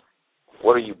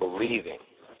 What are you believing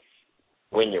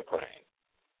when you're praying?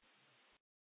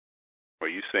 Are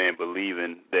you saying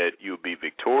believing that you'll be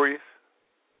victorious?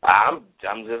 I'm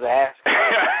just asking.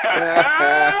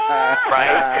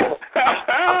 Right?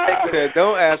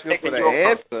 Don't ask him for the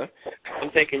answer. I'm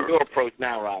taking your approach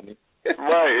now, Rodney.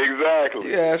 Right,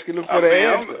 exactly. You're asking him for the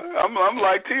answer. I'm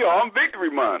like T.O. I'm victory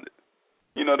minded.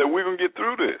 That we're gonna get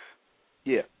through this.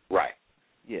 Yeah. Right.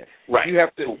 Yeah. Right. You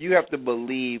have to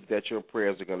believe that your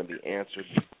prayers are going to be answered.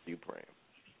 You praying.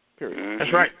 Period. Mm-hmm.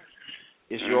 That's right.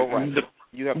 It's your right.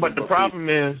 But the problem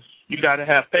is you got to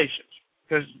have patience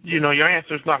because your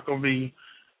answer is not going to be.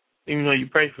 Even though you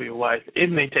pray for your wife, it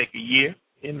may take a year.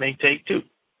 It may take 2.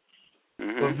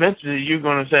 Mm-hmm. But eventually, you're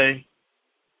going to say,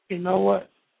 you know what?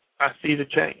 I see the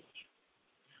change.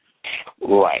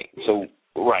 Right. So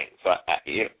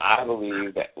I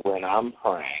believe that when I'm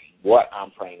praying, what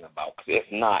I'm praying about, because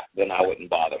if not, then I wouldn't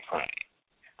bother praying.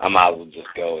 I might as well just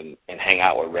go and hang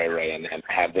out with Ray and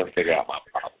have them figure out my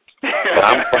problems. But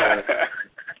I'm praying,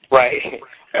 right?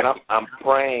 And I'm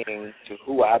praying to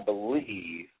who I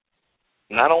believe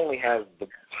not only has the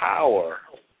power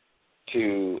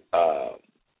to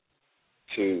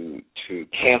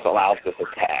cancel out this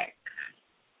attack,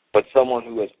 but someone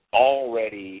who has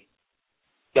already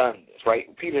done this,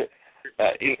 right? Peter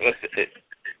in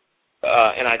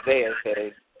Isaiah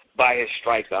says, by his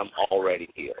stripes I'm already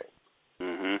healed.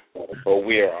 Mm-hmm. Or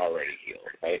we are already healed,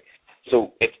 right?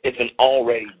 So it's an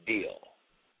already deal,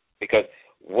 because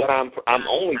what I'm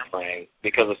only praying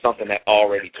because of something that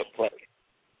already took place.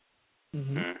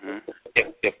 Mm-hmm.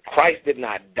 If Christ did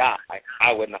not die,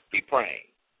 I would not be praying.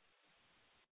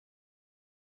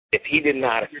 If he did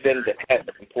not ascend to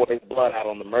heaven and pour his blood out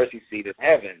on the mercy seat of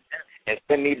heaven and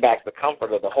send me back the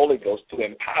comfort of the Holy Ghost to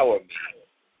empower me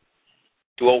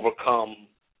to overcome,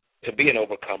 to be an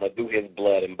overcomer through his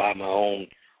blood and by my own,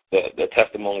 the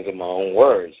testimonies of my own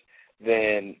words,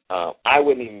 then I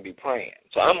wouldn't even be praying.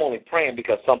 So I'm only praying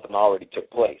because something already took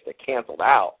place that canceled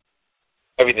out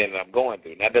everything that I'm going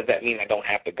through. Now, does that mean I don't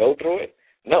have to go through it?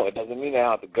 No, it doesn't mean I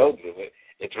don't have to go through it.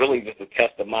 It's really just a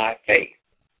test of my faith.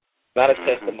 It's not a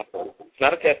test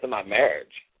of my marriage.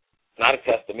 It's not a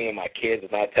test of me and my kids.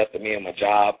 It's not a test of me and my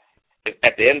job.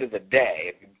 At the end of the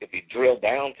day, if you drill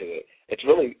down to it,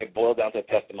 it boils down to a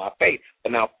test of my faith.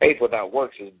 But now faith without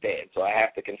works is dead. So I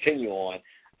have to continue on.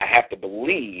 I have to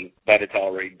believe that it's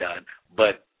already done.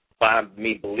 But by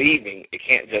me believing, it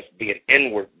can't just be an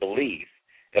inward belief.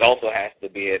 It also has to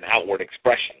be an outward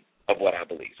expression of what I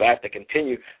believe. So I have to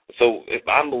continue. So if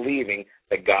I'm believing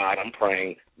that God, I'm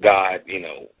praying, God,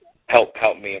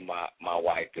 help me and my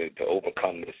wife to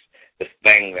overcome this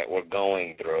thing that we're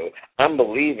going through. I'm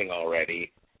believing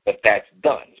already that that's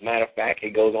done. As a matter of fact, he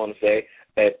goes on to say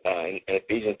that in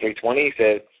Ephesians 3:20, he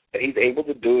says that he's able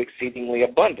to do exceedingly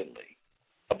abundantly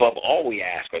above all we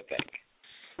ask or think.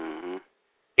 Mm-hmm.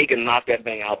 He can knock that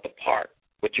thing out the park.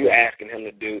 What you're asking him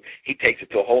to do, he takes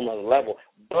it to a whole nother level.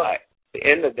 But the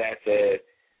end of that says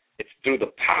it's through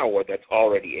the power that's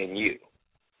already in you.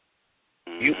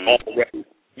 Mm-hmm.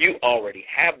 You already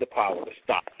have the power to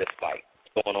stop this fight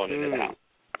going on in this house.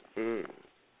 Mm.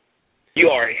 You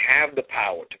already have the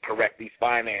power to correct these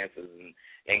finances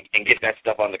and get that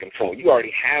stuff under control. You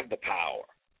already have the power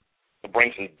to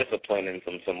bring some discipline and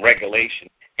some regulation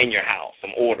in your house,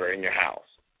 some order in your house.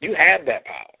 You have that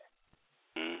power.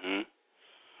 Mm-hmm.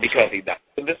 Because he died.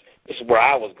 So this is where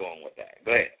I was going with that.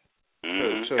 Go ahead.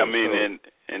 Mm-hmm.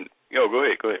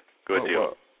 Go ahead,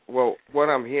 Joe. Well, what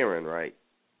I'm hearing, right?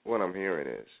 What I'm hearing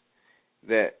is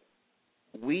that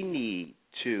we need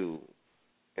to,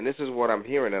 and this is what I'm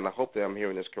hearing, and I hope that I'm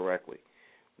hearing this correctly,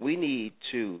 we need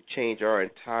to change our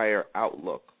entire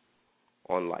outlook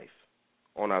on life,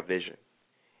 on our vision.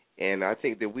 And I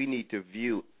think that we need to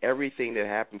view everything that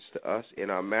happens to us in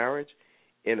our marriage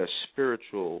in a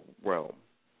spiritual realm,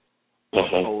 as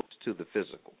opposed to the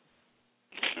physical.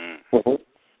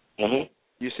 Mm-hmm.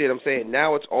 You see what I'm saying?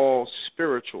 Now it's all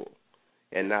spiritual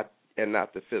and not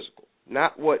the physical.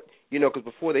 Not what, because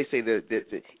before they say that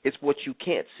it's what you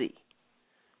can't see.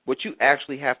 What you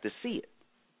actually have to see it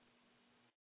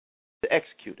to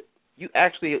execute it.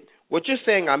 What you're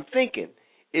saying, I'm thinking,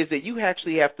 is that you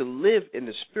actually have to live in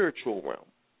the spiritual realm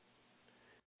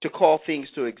to call things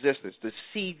to existence, to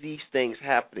see these things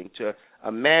happening, to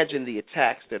imagine the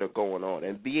attacks that are going on,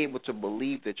 and be able to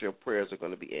believe that your prayers are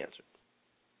going to be answered.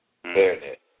 There it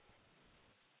is.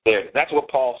 There. That's what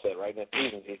Paul said, right? In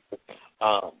Ephesians,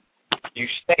 you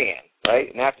stand,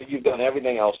 right? And after you've done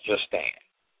everything else, just stand,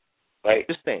 right?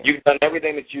 Just stand. You've done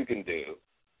everything that you can do,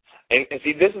 and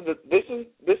see, this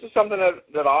is something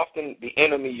that often the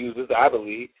enemy uses, I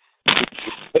believe,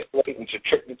 to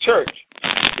trick the church,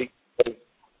 because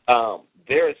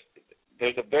there's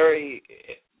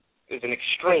an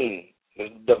extreme,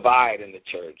 there's a divide in the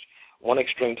church, one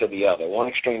extreme to the other. One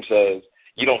extreme says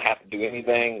you don't have to do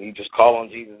anything, you just call on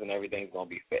Jesus and everything's going to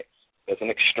be fixed. That's an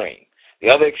extreme. The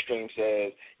other extreme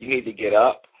says you need to get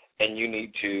up and you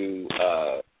need to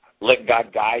let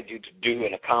God guide you to do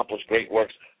and accomplish great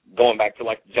works, going back to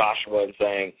like Joshua and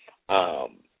saying,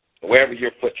 wherever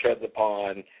your foot treads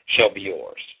upon shall be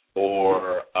yours.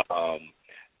 Or,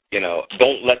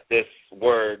 don't let this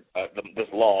word, this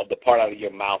law, depart out of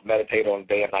your mouth, meditate on it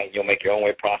day and night, and you'll make your own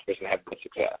way prosperous and have good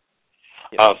success.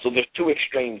 Yeah. So there's two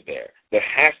extremes there. There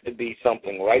has to be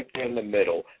something right there in the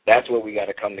middle. That's where we got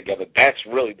to come together. That's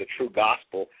really the true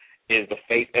gospel, is the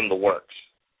faith and the works.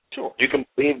 Sure. You can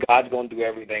believe God's going to do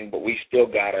everything, but we still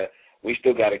gotta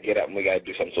get up and we got to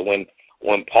do something. So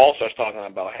when Paul starts talking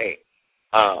about, hey,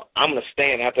 I'm going to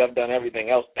stand after I've done everything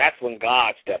else, that's when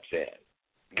God steps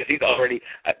in. because he's already,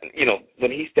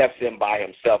 when he steps in by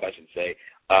himself, I should say,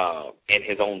 in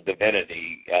his own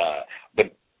divinity,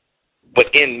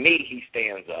 but in me he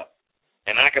stands up,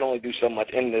 and I can only do so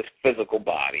much in this physical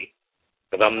body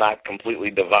because I'm not completely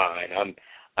divine.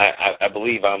 I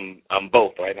believe I'm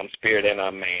both, right? I'm spirit and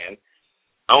I'm man.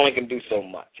 I only can do so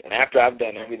much, and after I've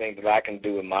done everything that I can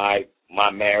do in my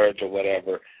marriage or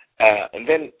whatever, and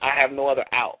then I have no other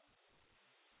out.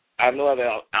 I have no other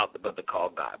out but to call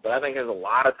God. But I think there's a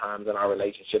lot of times in our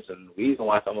relationships, and the reason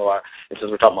why some of our, and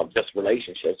since we're talking about just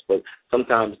relationships, but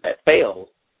sometimes that fails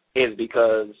is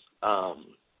because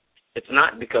it's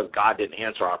not because God didn't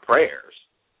answer our prayers.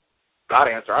 God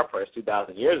answered our prayers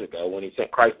 2,000 years ago when he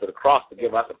sent Christ to the cross to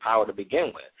give us the power to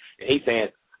begin with. And he's saying,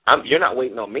 you're not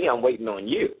waiting on me, I'm waiting on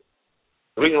you.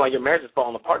 The reason why your marriage is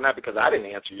falling apart, not because I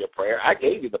didn't answer your prayer. I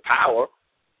gave you the power.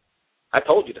 I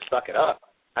told you to suck it up.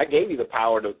 I gave you the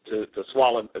power to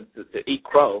swallow, to eat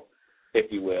crow, if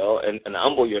you will, and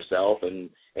humble yourself and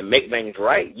make things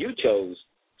right. You chose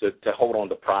to hold on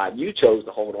to pride. You chose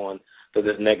to hold on to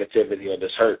this negativity or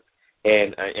this hurt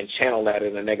and channel that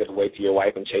in a negative way to your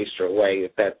wife and chase her away,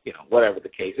 if that, whatever the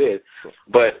case is.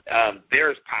 But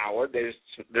there's power.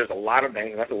 There's a lot of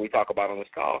things, and that's what we talk about on this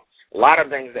call, a lot of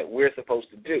things that we're supposed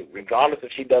to do. Regardless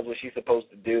if she does what she's supposed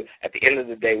to do, at the end of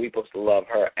the day, we're supposed to love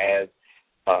her as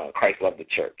Christ loved the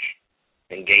church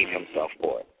and gave himself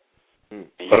for it.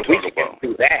 But if we can't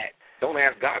do that, don't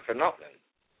ask God for nothing.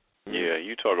 Yeah,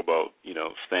 you talk about,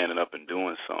 standing up and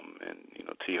doing something, and,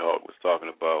 T-Hawk was talking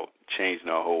about changing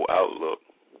our whole outlook.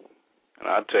 And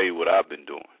I'll tell you what I've been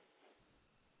doing.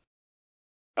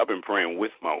 I've been praying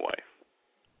with my wife.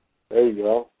 There you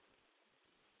go.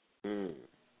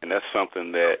 And that's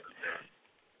something that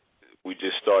we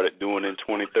just started doing in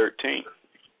 2013.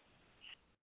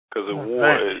 Because it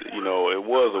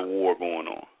was a war going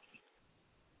on.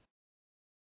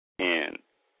 And,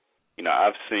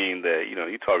 I've seen that,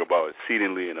 you talk about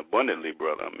exceedingly and abundantly,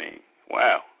 brother. I mean,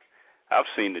 wow. I've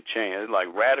seen the change. It's like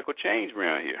radical change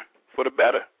around here for the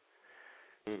better.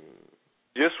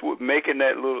 Just with making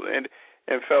that little, and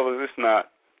fellas, it's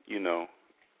not,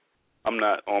 I'm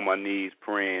not on my knees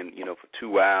praying, for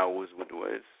 2 hours.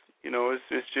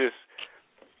 It's just,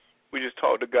 we just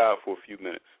talk to God for a few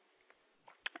minutes.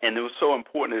 And it was so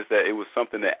important is that it was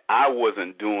something that I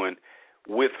wasn't doing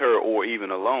with her or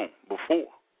even alone before.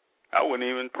 I wasn't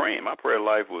even praying. My prayer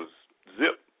life was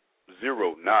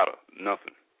zero, nada,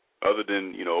 nothing, other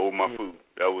than, over my food.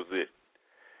 That was it.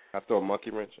 I throw a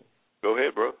monkey wrench in. Go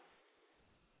ahead, bro.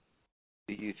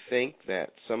 Do you think that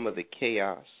some of the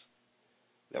chaos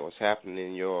that was happening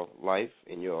in your life,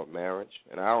 in your marriage,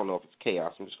 and I don't know if it's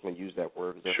chaos, I'm just going to use that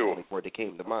word because that's the only word that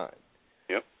came to mind,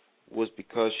 was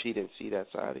because she didn't see that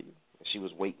side of you? She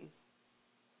was waiting?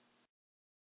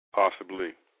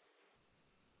 Possibly.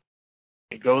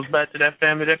 It goes back to that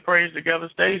family that prays together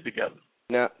stays together.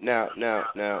 Now,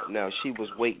 she was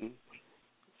waiting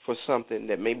for something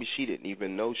that maybe she didn't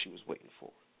even know she was waiting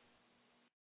for.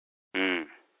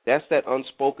 That's that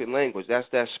unspoken language. That's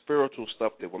that spiritual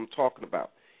stuff that I'm talking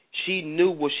about. She knew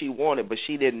what she wanted, but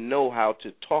she didn't know how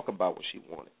to talk about what she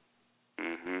wanted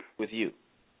with you.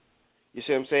 You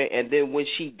see what I'm saying? And then when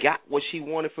she got what she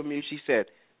wanted from you, she said,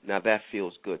 now that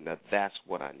feels good. Now that's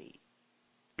what I need.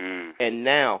 And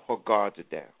now her guards are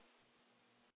down.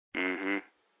 You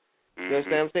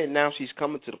understand what I'm saying? Now she's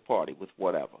coming to the party with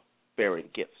whatever, bearing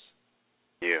gifts.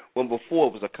 Yeah. When before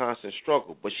it was a constant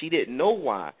struggle, but she didn't know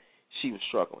why she was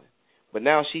struggling. But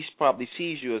now she probably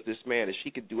sees you as this man that she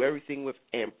could do everything with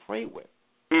and pray with.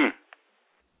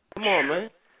 Come on, man.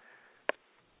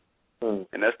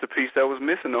 And that's the piece that was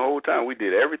missing the whole time. We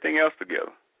did everything else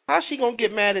together. How's she going to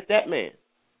get mad at that man?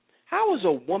 How is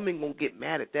a woman going to get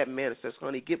mad at that man that says,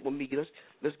 honey, get with me.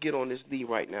 Let's get on this knee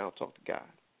right now and talk to God?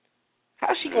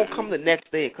 How's she going to come the next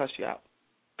day and cuss you out?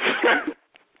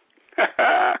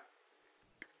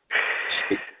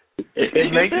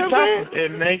 It makes it tougher.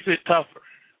 It makes it tougher.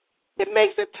 It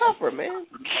makes it tougher, man.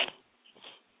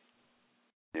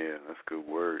 Yeah, that's good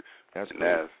words. That's and good.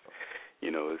 That's,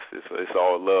 it's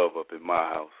all love up in my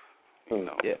house.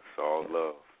 Yeah. It's all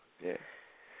love. Yeah.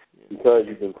 Because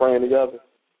you've been praying together?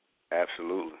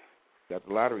 Absolutely. Got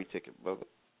the lottery ticket, brother.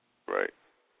 Right.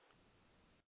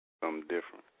 Something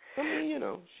different. I mean,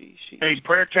 she. Hey,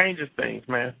 prayer changes things,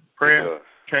 man. Prayer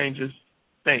changes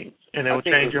things, and it will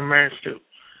change your marriage too.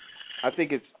 I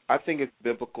think it's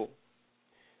biblical.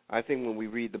 I think when we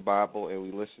read the Bible and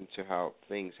we listen to how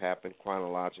things happen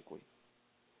chronologically,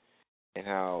 and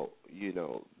how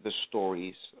the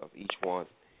stories of each one,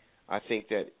 I think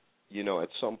that at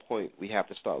some point we have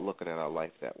to start looking at our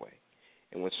life that way.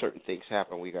 And when certain things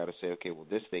happen, we got to say, okay, well,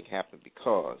 this thing happened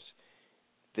because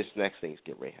this next thing's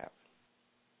getting ready to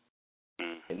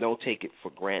happen. And don't take it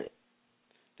for granted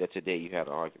that today you had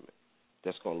an argument.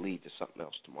 That's going to lead to something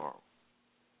else tomorrow,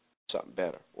 something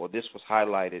better. Or this was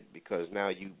highlighted because now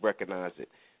you recognize that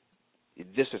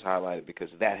this is highlighted because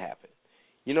that happened.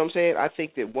 You know what I'm saying? I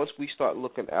think that once we start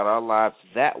looking at our lives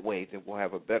that way, then we'll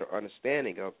have a better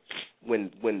understanding of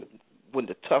when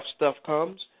the tough stuff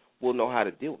comes, we'll know how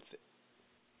to deal with it.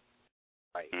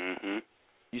 Right. Mm-hmm.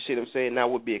 You see what I'm saying? Now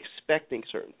we'll be expecting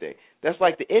certain things. That's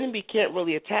like the enemy can't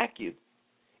really attack you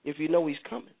if you know he's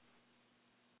coming.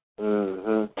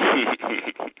 Mm-hmm.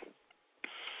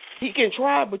 He can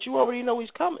try, but you already know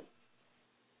he's coming.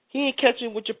 He ain't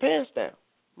catching with your pants down,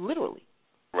 literally.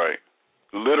 Right.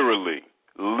 Literally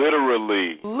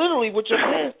with your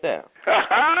pants down.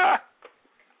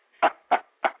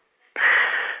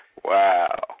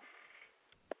 Wow.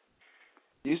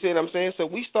 You see what I'm saying? So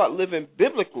we start living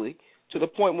biblically to the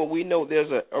point where we know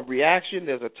there's a reaction,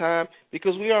 there's a time,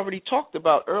 because we already talked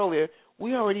about earlier,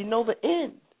 we already know the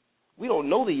end. We don't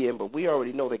know the end, but we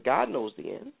already know that God knows the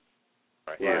end.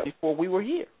 Right. Yeah. Before we were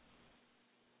here.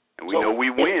 And we know we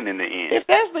win in the end. If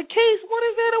that's the case, what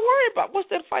is there to worry about? What's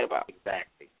there to fight about?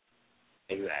 Exactly.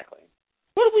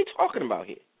 What are we talking about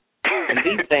here? And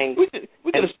these things, we could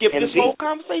have skipped this whole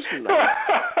conversation now.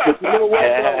 But you know what,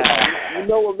 though? You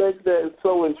know what makes that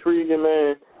so intriguing,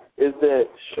 man, is that,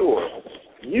 sure,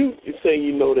 you say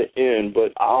you know the end,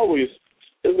 but I always,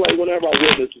 it's like whenever I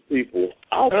witness to people,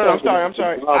 I'm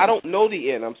sorry. I don't know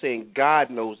the end. I'm saying God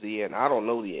knows the end. I don't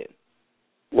know the end.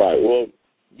 Right, well,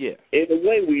 yeah. In a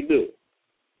way we do.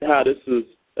 How this is,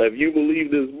 if you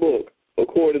believe this book,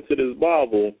 according to this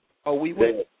Bible, we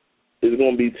will. There's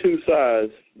going to be two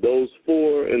sides, those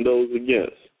for and those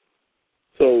against.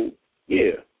 So,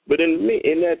 yeah. But in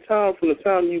that time, from the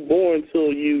time you're born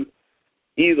till you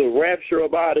either rapture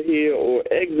up out of here or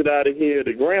exit out of here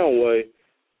the ground way,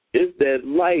 it's that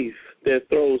life that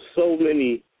throws so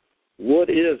many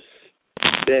what-ifs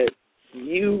that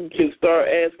you can start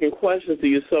asking questions to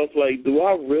yourself like, do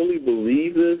I really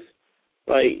believe this?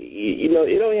 Like, you know,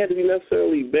 it don't have to be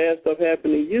necessarily bad stuff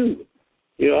happening to you.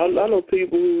 You know, I know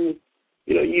people who,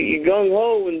 you know, you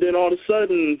gung-ho and then all of a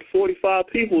sudden 45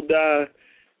 people die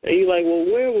and you're like, well,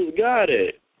 where was God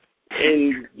at?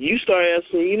 And you start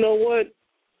asking, you know what?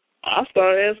 I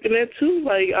started asking that too.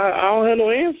 Like, I don't have no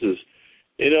answers.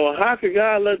 You know, how could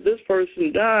God let this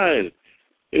person die? And,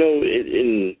 you know,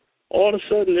 and all of a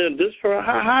sudden,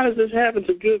 how does this happen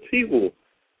to good people?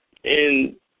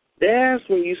 And that's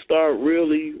when you start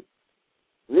really,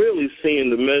 really seeing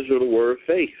the measure of the word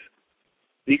faith.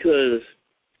 Because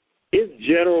it's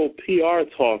general PR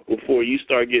talk before you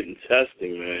start getting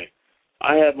testing, man.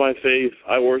 I have my faith.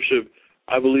 I worship.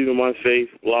 I believe in my faith,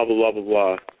 blah, blah, blah, blah,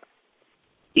 blah.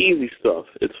 Easy stuff.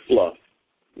 It's fluff.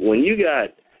 When you got,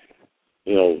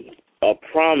 you know, a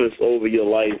promise over your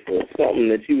life or something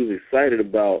that you was excited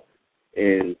about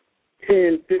and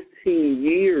 10, 15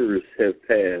 years have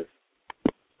passed,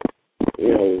 you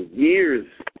know, years,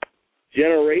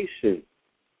 generation,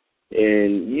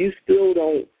 and you still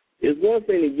don't, it's one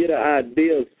thing to get an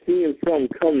idea of seeing something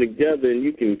come together and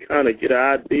you can kind of get an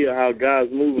idea how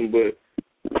God's moving, but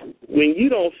when you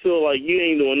don't feel like you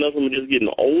ain't doing nothing but just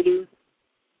getting older,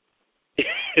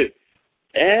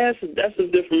 that's a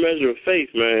different measure of faith,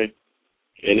 man.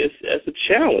 And that's a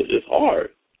challenge. It's hard.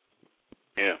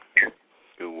 Yeah.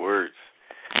 Good words.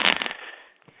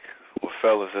 Well,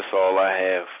 fellas, that's all I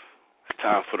have. It's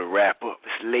time for the wrap up.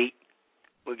 It's late.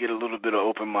 We'll get a little bit of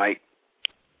open mic.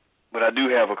 But I do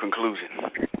have a conclusion.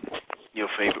 Your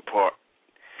favorite part.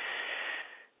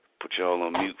 Put y'all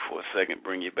on mute for a second,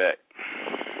 bring you back.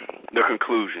 The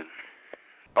conclusion.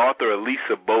 Author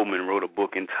Elisa Bowman wrote a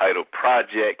book entitled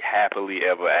Project Happily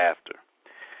Ever After.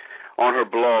 On her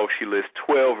blog, she lists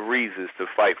 12 reasons to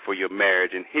fight for your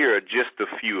marriage, and here are just a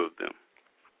few of them.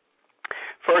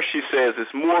 First, she says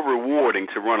it's more rewarding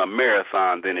to run a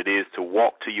marathon than it is to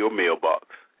walk to your mailbox.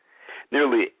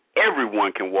 Nearly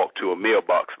everyone can walk to a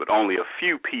mailbox, but only a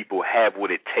few people have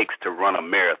what it takes to run a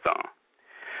marathon.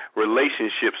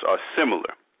 Relationships are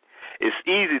similar. It's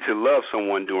easy to love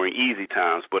someone during easy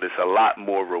times, but it's a lot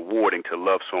more rewarding to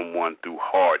love someone through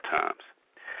hard times.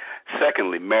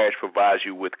 Secondly, marriage provides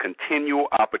you with continual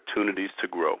opportunities to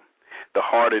grow. The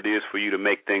harder it is for you to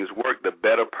make things work, the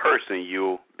better person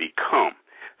you'll become.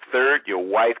 Third, your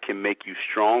wife can make you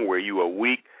strong where you are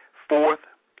weak. Fourth,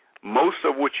 most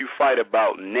of what you fight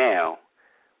about now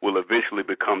will eventually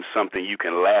become something you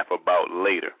can laugh about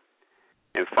later.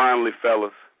 And finally,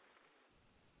 fellas,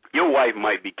 your wife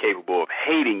might be capable of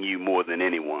hating you more than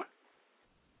anyone,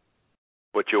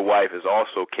 but your wife is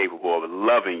also capable of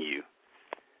loving you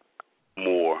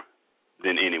more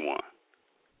than anyone.